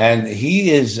 and he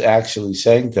is actually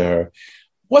saying to her,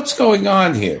 "What's going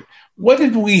on here? What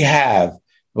did we have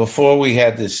before we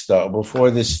had this start?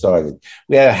 Before this started,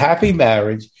 we had a happy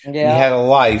marriage. We had a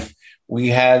life. We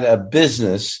had a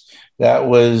business that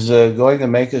was going to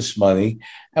make us money."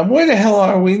 And where the hell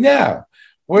are we now?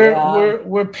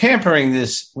 We're pampering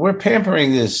this. We're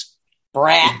pampering this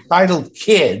brat, entitled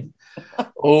kid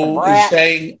who is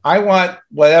saying, "I want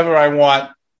whatever I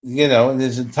want and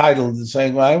is entitled to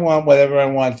saying, well, I want whatever I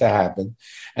want to happen.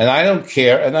 And I don't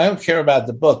care. And I don't care about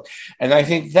the book. And I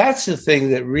think that's the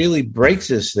thing that really breaks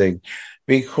this thing,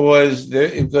 because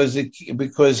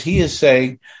he is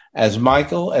saying, as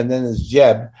Michael and then as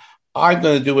Jeb, I'm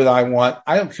going to do what I want.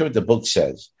 I don't care what the book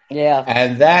says. Yeah.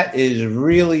 And that is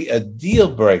really a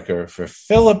deal breaker for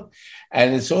Philip.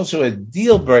 And it's also a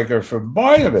deal breaker for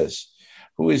Barnabas,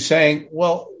 who is saying,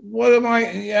 well,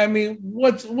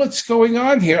 what's going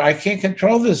on here? I can't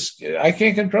control this. I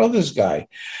can't control this guy.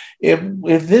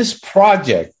 If this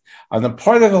project on the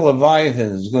part of the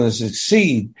Leviathan is going to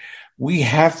succeed, we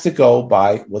have to go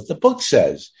by what the book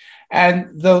says.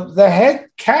 And the head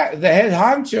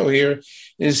honcho here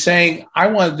is saying, I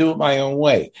want to do it my own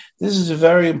way. This is a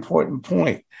very important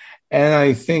point. And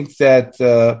I think that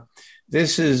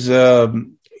this is a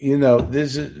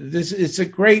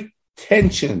great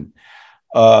tension.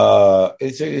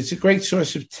 It's a great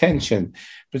source of tension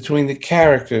between the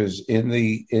characters in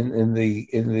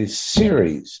the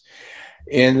series,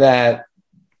 in that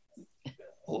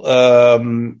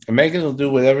Megan will do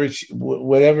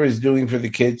whatever is doing for the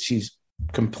kids. She's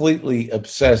completely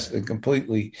obsessed and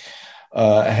completely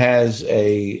has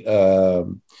a.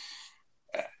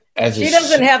 She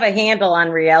doesn't have a handle on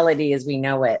reality as we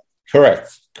know it.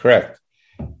 Correct.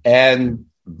 And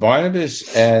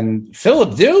Barnabas and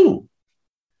Philip do.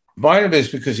 Barnabas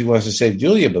because he wants to save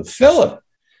Julia, but Philip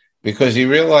because he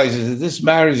realizes that this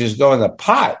marriage is going to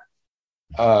pot.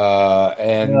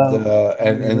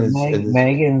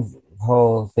 Megan's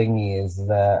whole thingy is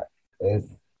that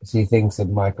she thinks that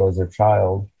Michael is her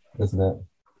child, isn't it?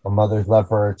 A mother's love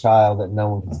for her child, that no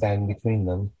one can stand between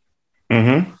them.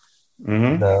 Mm-hmm.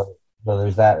 Mm-hmm. So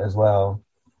there's that as well.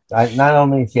 Not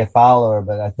only is she a follower,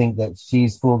 but I think that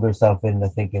she's fooled herself into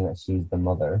thinking that she's the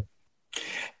mother.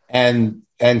 And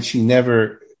she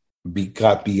never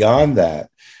got beyond that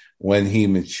when he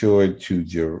matured to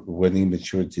Jeb,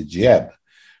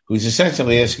 who's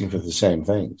essentially asking for the same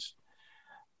things.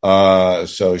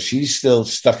 So she's still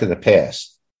stuck in the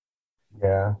past.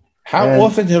 Yeah. How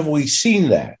often have we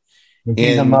seen that?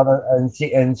 She's a mother,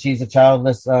 and she's a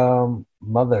childless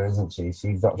mother, isn't she?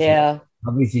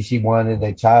 Obviously, she wanted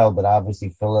a child, but obviously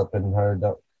Philip and her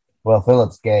don't. Well,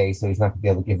 Philip's gay, so he's not going to be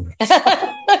able to give her a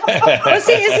child. Is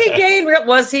he gay?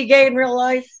 Was he gay in real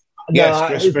life? Yes,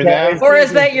 Chris Bernal. Or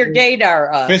is that your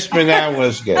gaydar? Chris Bernal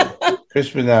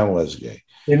was gay.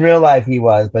 In real life, he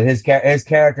was, but his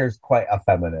character is quite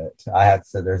effeminate. I have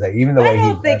to say, even the way I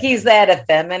don't think he's that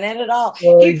effeminate at all.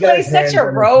 Well, he plays such a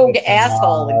rogue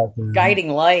asshole in Guiding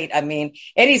Light. I mean,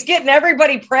 and he's getting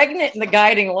everybody pregnant in the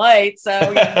Guiding Light, so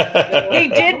he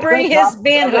did bring his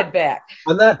manhood back.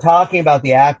 I'm not talking about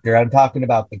the actor. I'm talking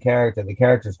about the character. The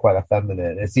character is quite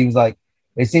effeminate. It seems like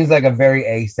a very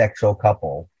asexual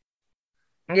couple.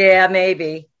 Yeah,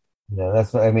 maybe. Yeah,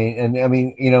 that's what I mean. And I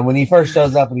mean, when he first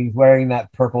shows up and he's wearing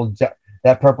that purple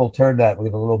turtleneck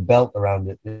with a little belt around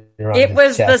it. It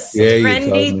was chest. The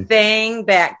trendy thing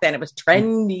back then. It was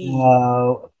trendy.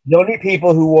 The only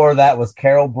people who wore that was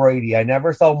Carol Brady. I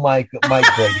never saw Mike Brady.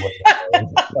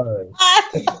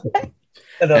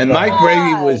 And Mike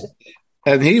Brady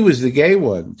he was the gay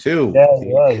one too. Yeah, he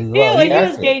was. Yeah, he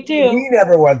was gay too. He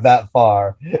never went that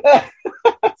far.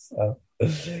 So.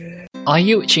 Are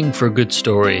you itching for a good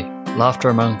story? Laughter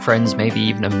among friends, maybe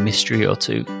even a mystery or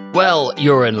two? Well,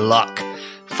 you're in luck.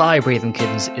 Fire Breathing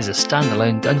Kittens is a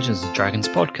standalone Dungeons & Dragons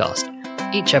podcast.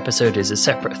 Each episode is a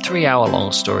separate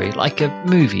 3-hour-long story, like a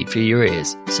movie for your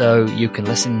ears, so you can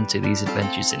listen to these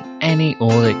adventures in any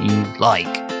order you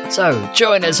like. So,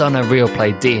 join us on a real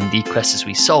play D&D quest as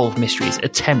we solve mysteries,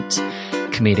 attempt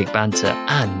comedic banter,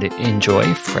 and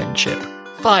enjoy friendship.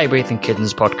 Fire Breathing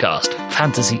Kittens podcast.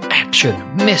 Fantasy,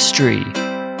 action, mystery,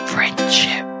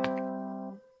 friendship.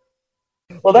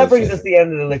 Well, that brings us to the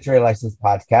end of the Literary License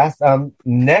podcast.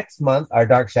 Next month, our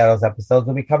Dark Shadows episodes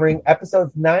will be covering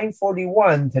episodes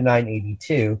 941 to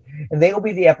 982, and they will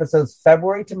be the episodes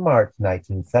February to March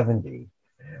 1970.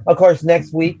 Of course,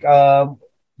 next week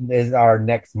is our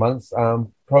next month's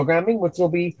programming, which will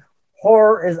be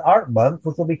Horror is Art Month,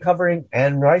 which will be covering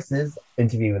Anne Rice's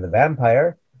Interview with a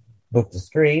Vampire, book to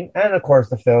screen, and of course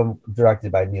the film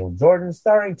directed by Neil Jordan,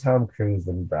 starring Tom Cruise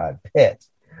and Brad Pitt.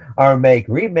 Our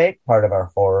remake, part of our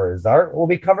Horror is Art, will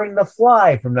be covering The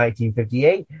Fly from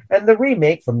 1958 and the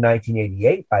remake from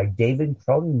 1988 by David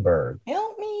Cronenberg.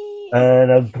 Help me! And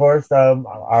of course,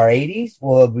 our 80s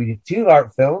will be 2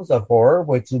 art films of horror,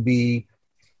 which will be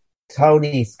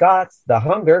Tony Scott's The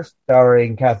Hunger,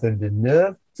 starring Catherine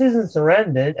Deneuve, Susan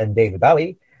Sarandon, and David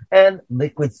Bowie, and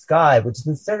Liquid Sky, which is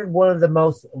considered one of the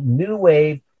most new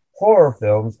wave horror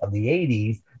films of the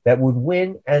 80s that would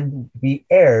win and be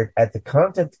aired at the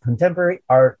Contemporary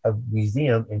Art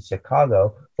Museum in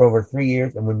Chicago for over 3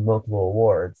 years and win multiple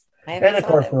awards. And of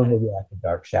course, the movie After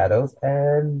Dark Shadows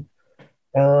and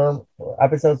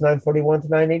episodes 941 to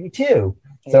 982.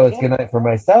 So it's good night for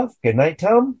myself. Good night,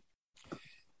 Tom.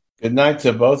 Good night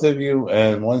to both of you.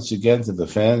 And once again, to the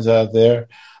fans out there,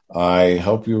 I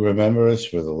hope you remember us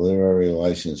for the Literary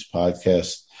License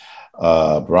Podcast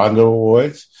Bronco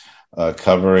Awards,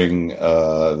 covering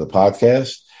the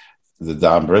podcast, the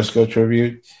Don Briscoe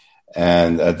tribute,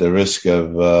 and at the risk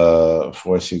of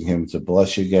forcing him to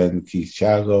blush again, Keith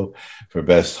Chago for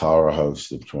Best Horror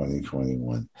Host of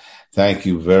 2021. Thank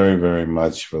you very, very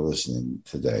much for listening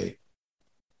today.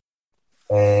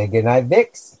 And good night,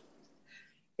 Vix.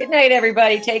 Good night,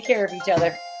 everybody. Take care of each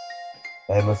other.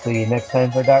 And we'll see you next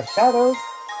time for Dark Shadows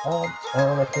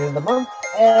at the end of the month.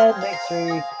 And make sure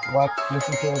you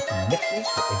listen to us next week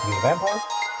for Into the Vampire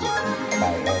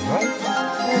by Aaron Rice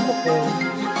and the film.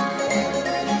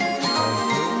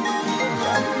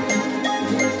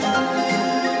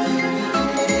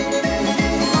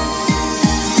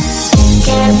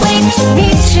 Can't wait to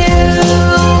meet you.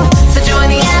 So join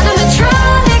the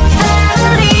animatronic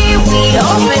family. We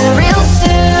open real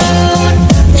soon.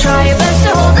 Try your best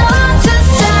to hold on to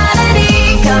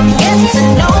sanity. Come get to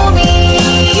know me.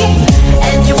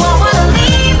 And you won't want to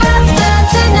leave after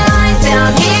tonight.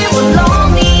 Down here we're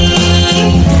lonely.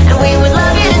 And we would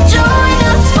love you to join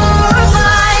us for a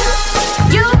ride.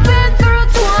 You've been through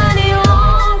 20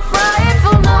 long,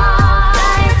 frightful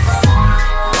nights.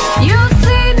 You've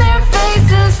seen their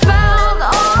faces, found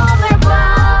all their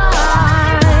lies.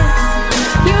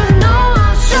 You know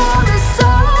our show is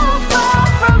so far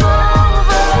from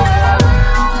over.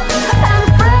 And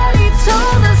Freddie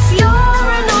told us you're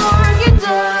an organ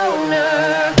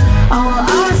donor. All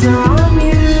eyes are on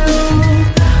you.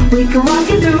 We can walk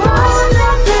you through all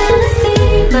that fantasy.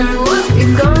 Learn what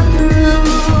we've gone through.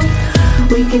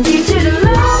 We can teach you to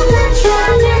love the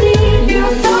tragedy. You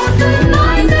thought the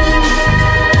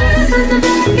nightmares and the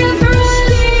biggest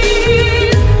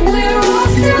release. We're all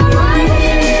still right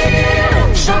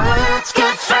here. So let's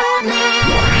get funny.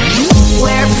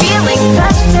 We're feeling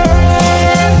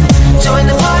festive. Join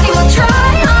the party, we'll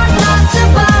try hard not to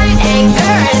bite.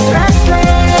 Anger is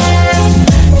restless.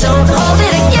 Don't hold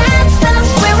it against us,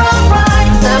 we're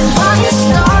alright. The fun is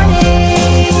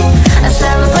starting. A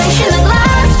celebration that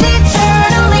lasts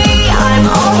eternally. I'm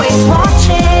always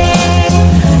watching.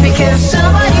 Because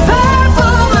somebody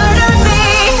purple murdered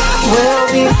me. We'll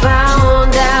be found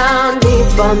down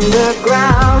deep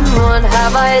underground. What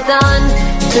have I done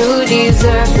to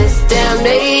deserve this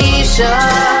damnation?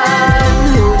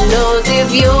 Who knows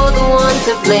if you're the one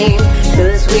to blame?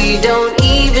 'Cause we don't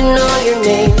even know your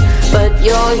name. But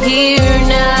you're here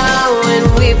now and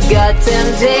we've got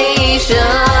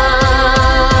temptation.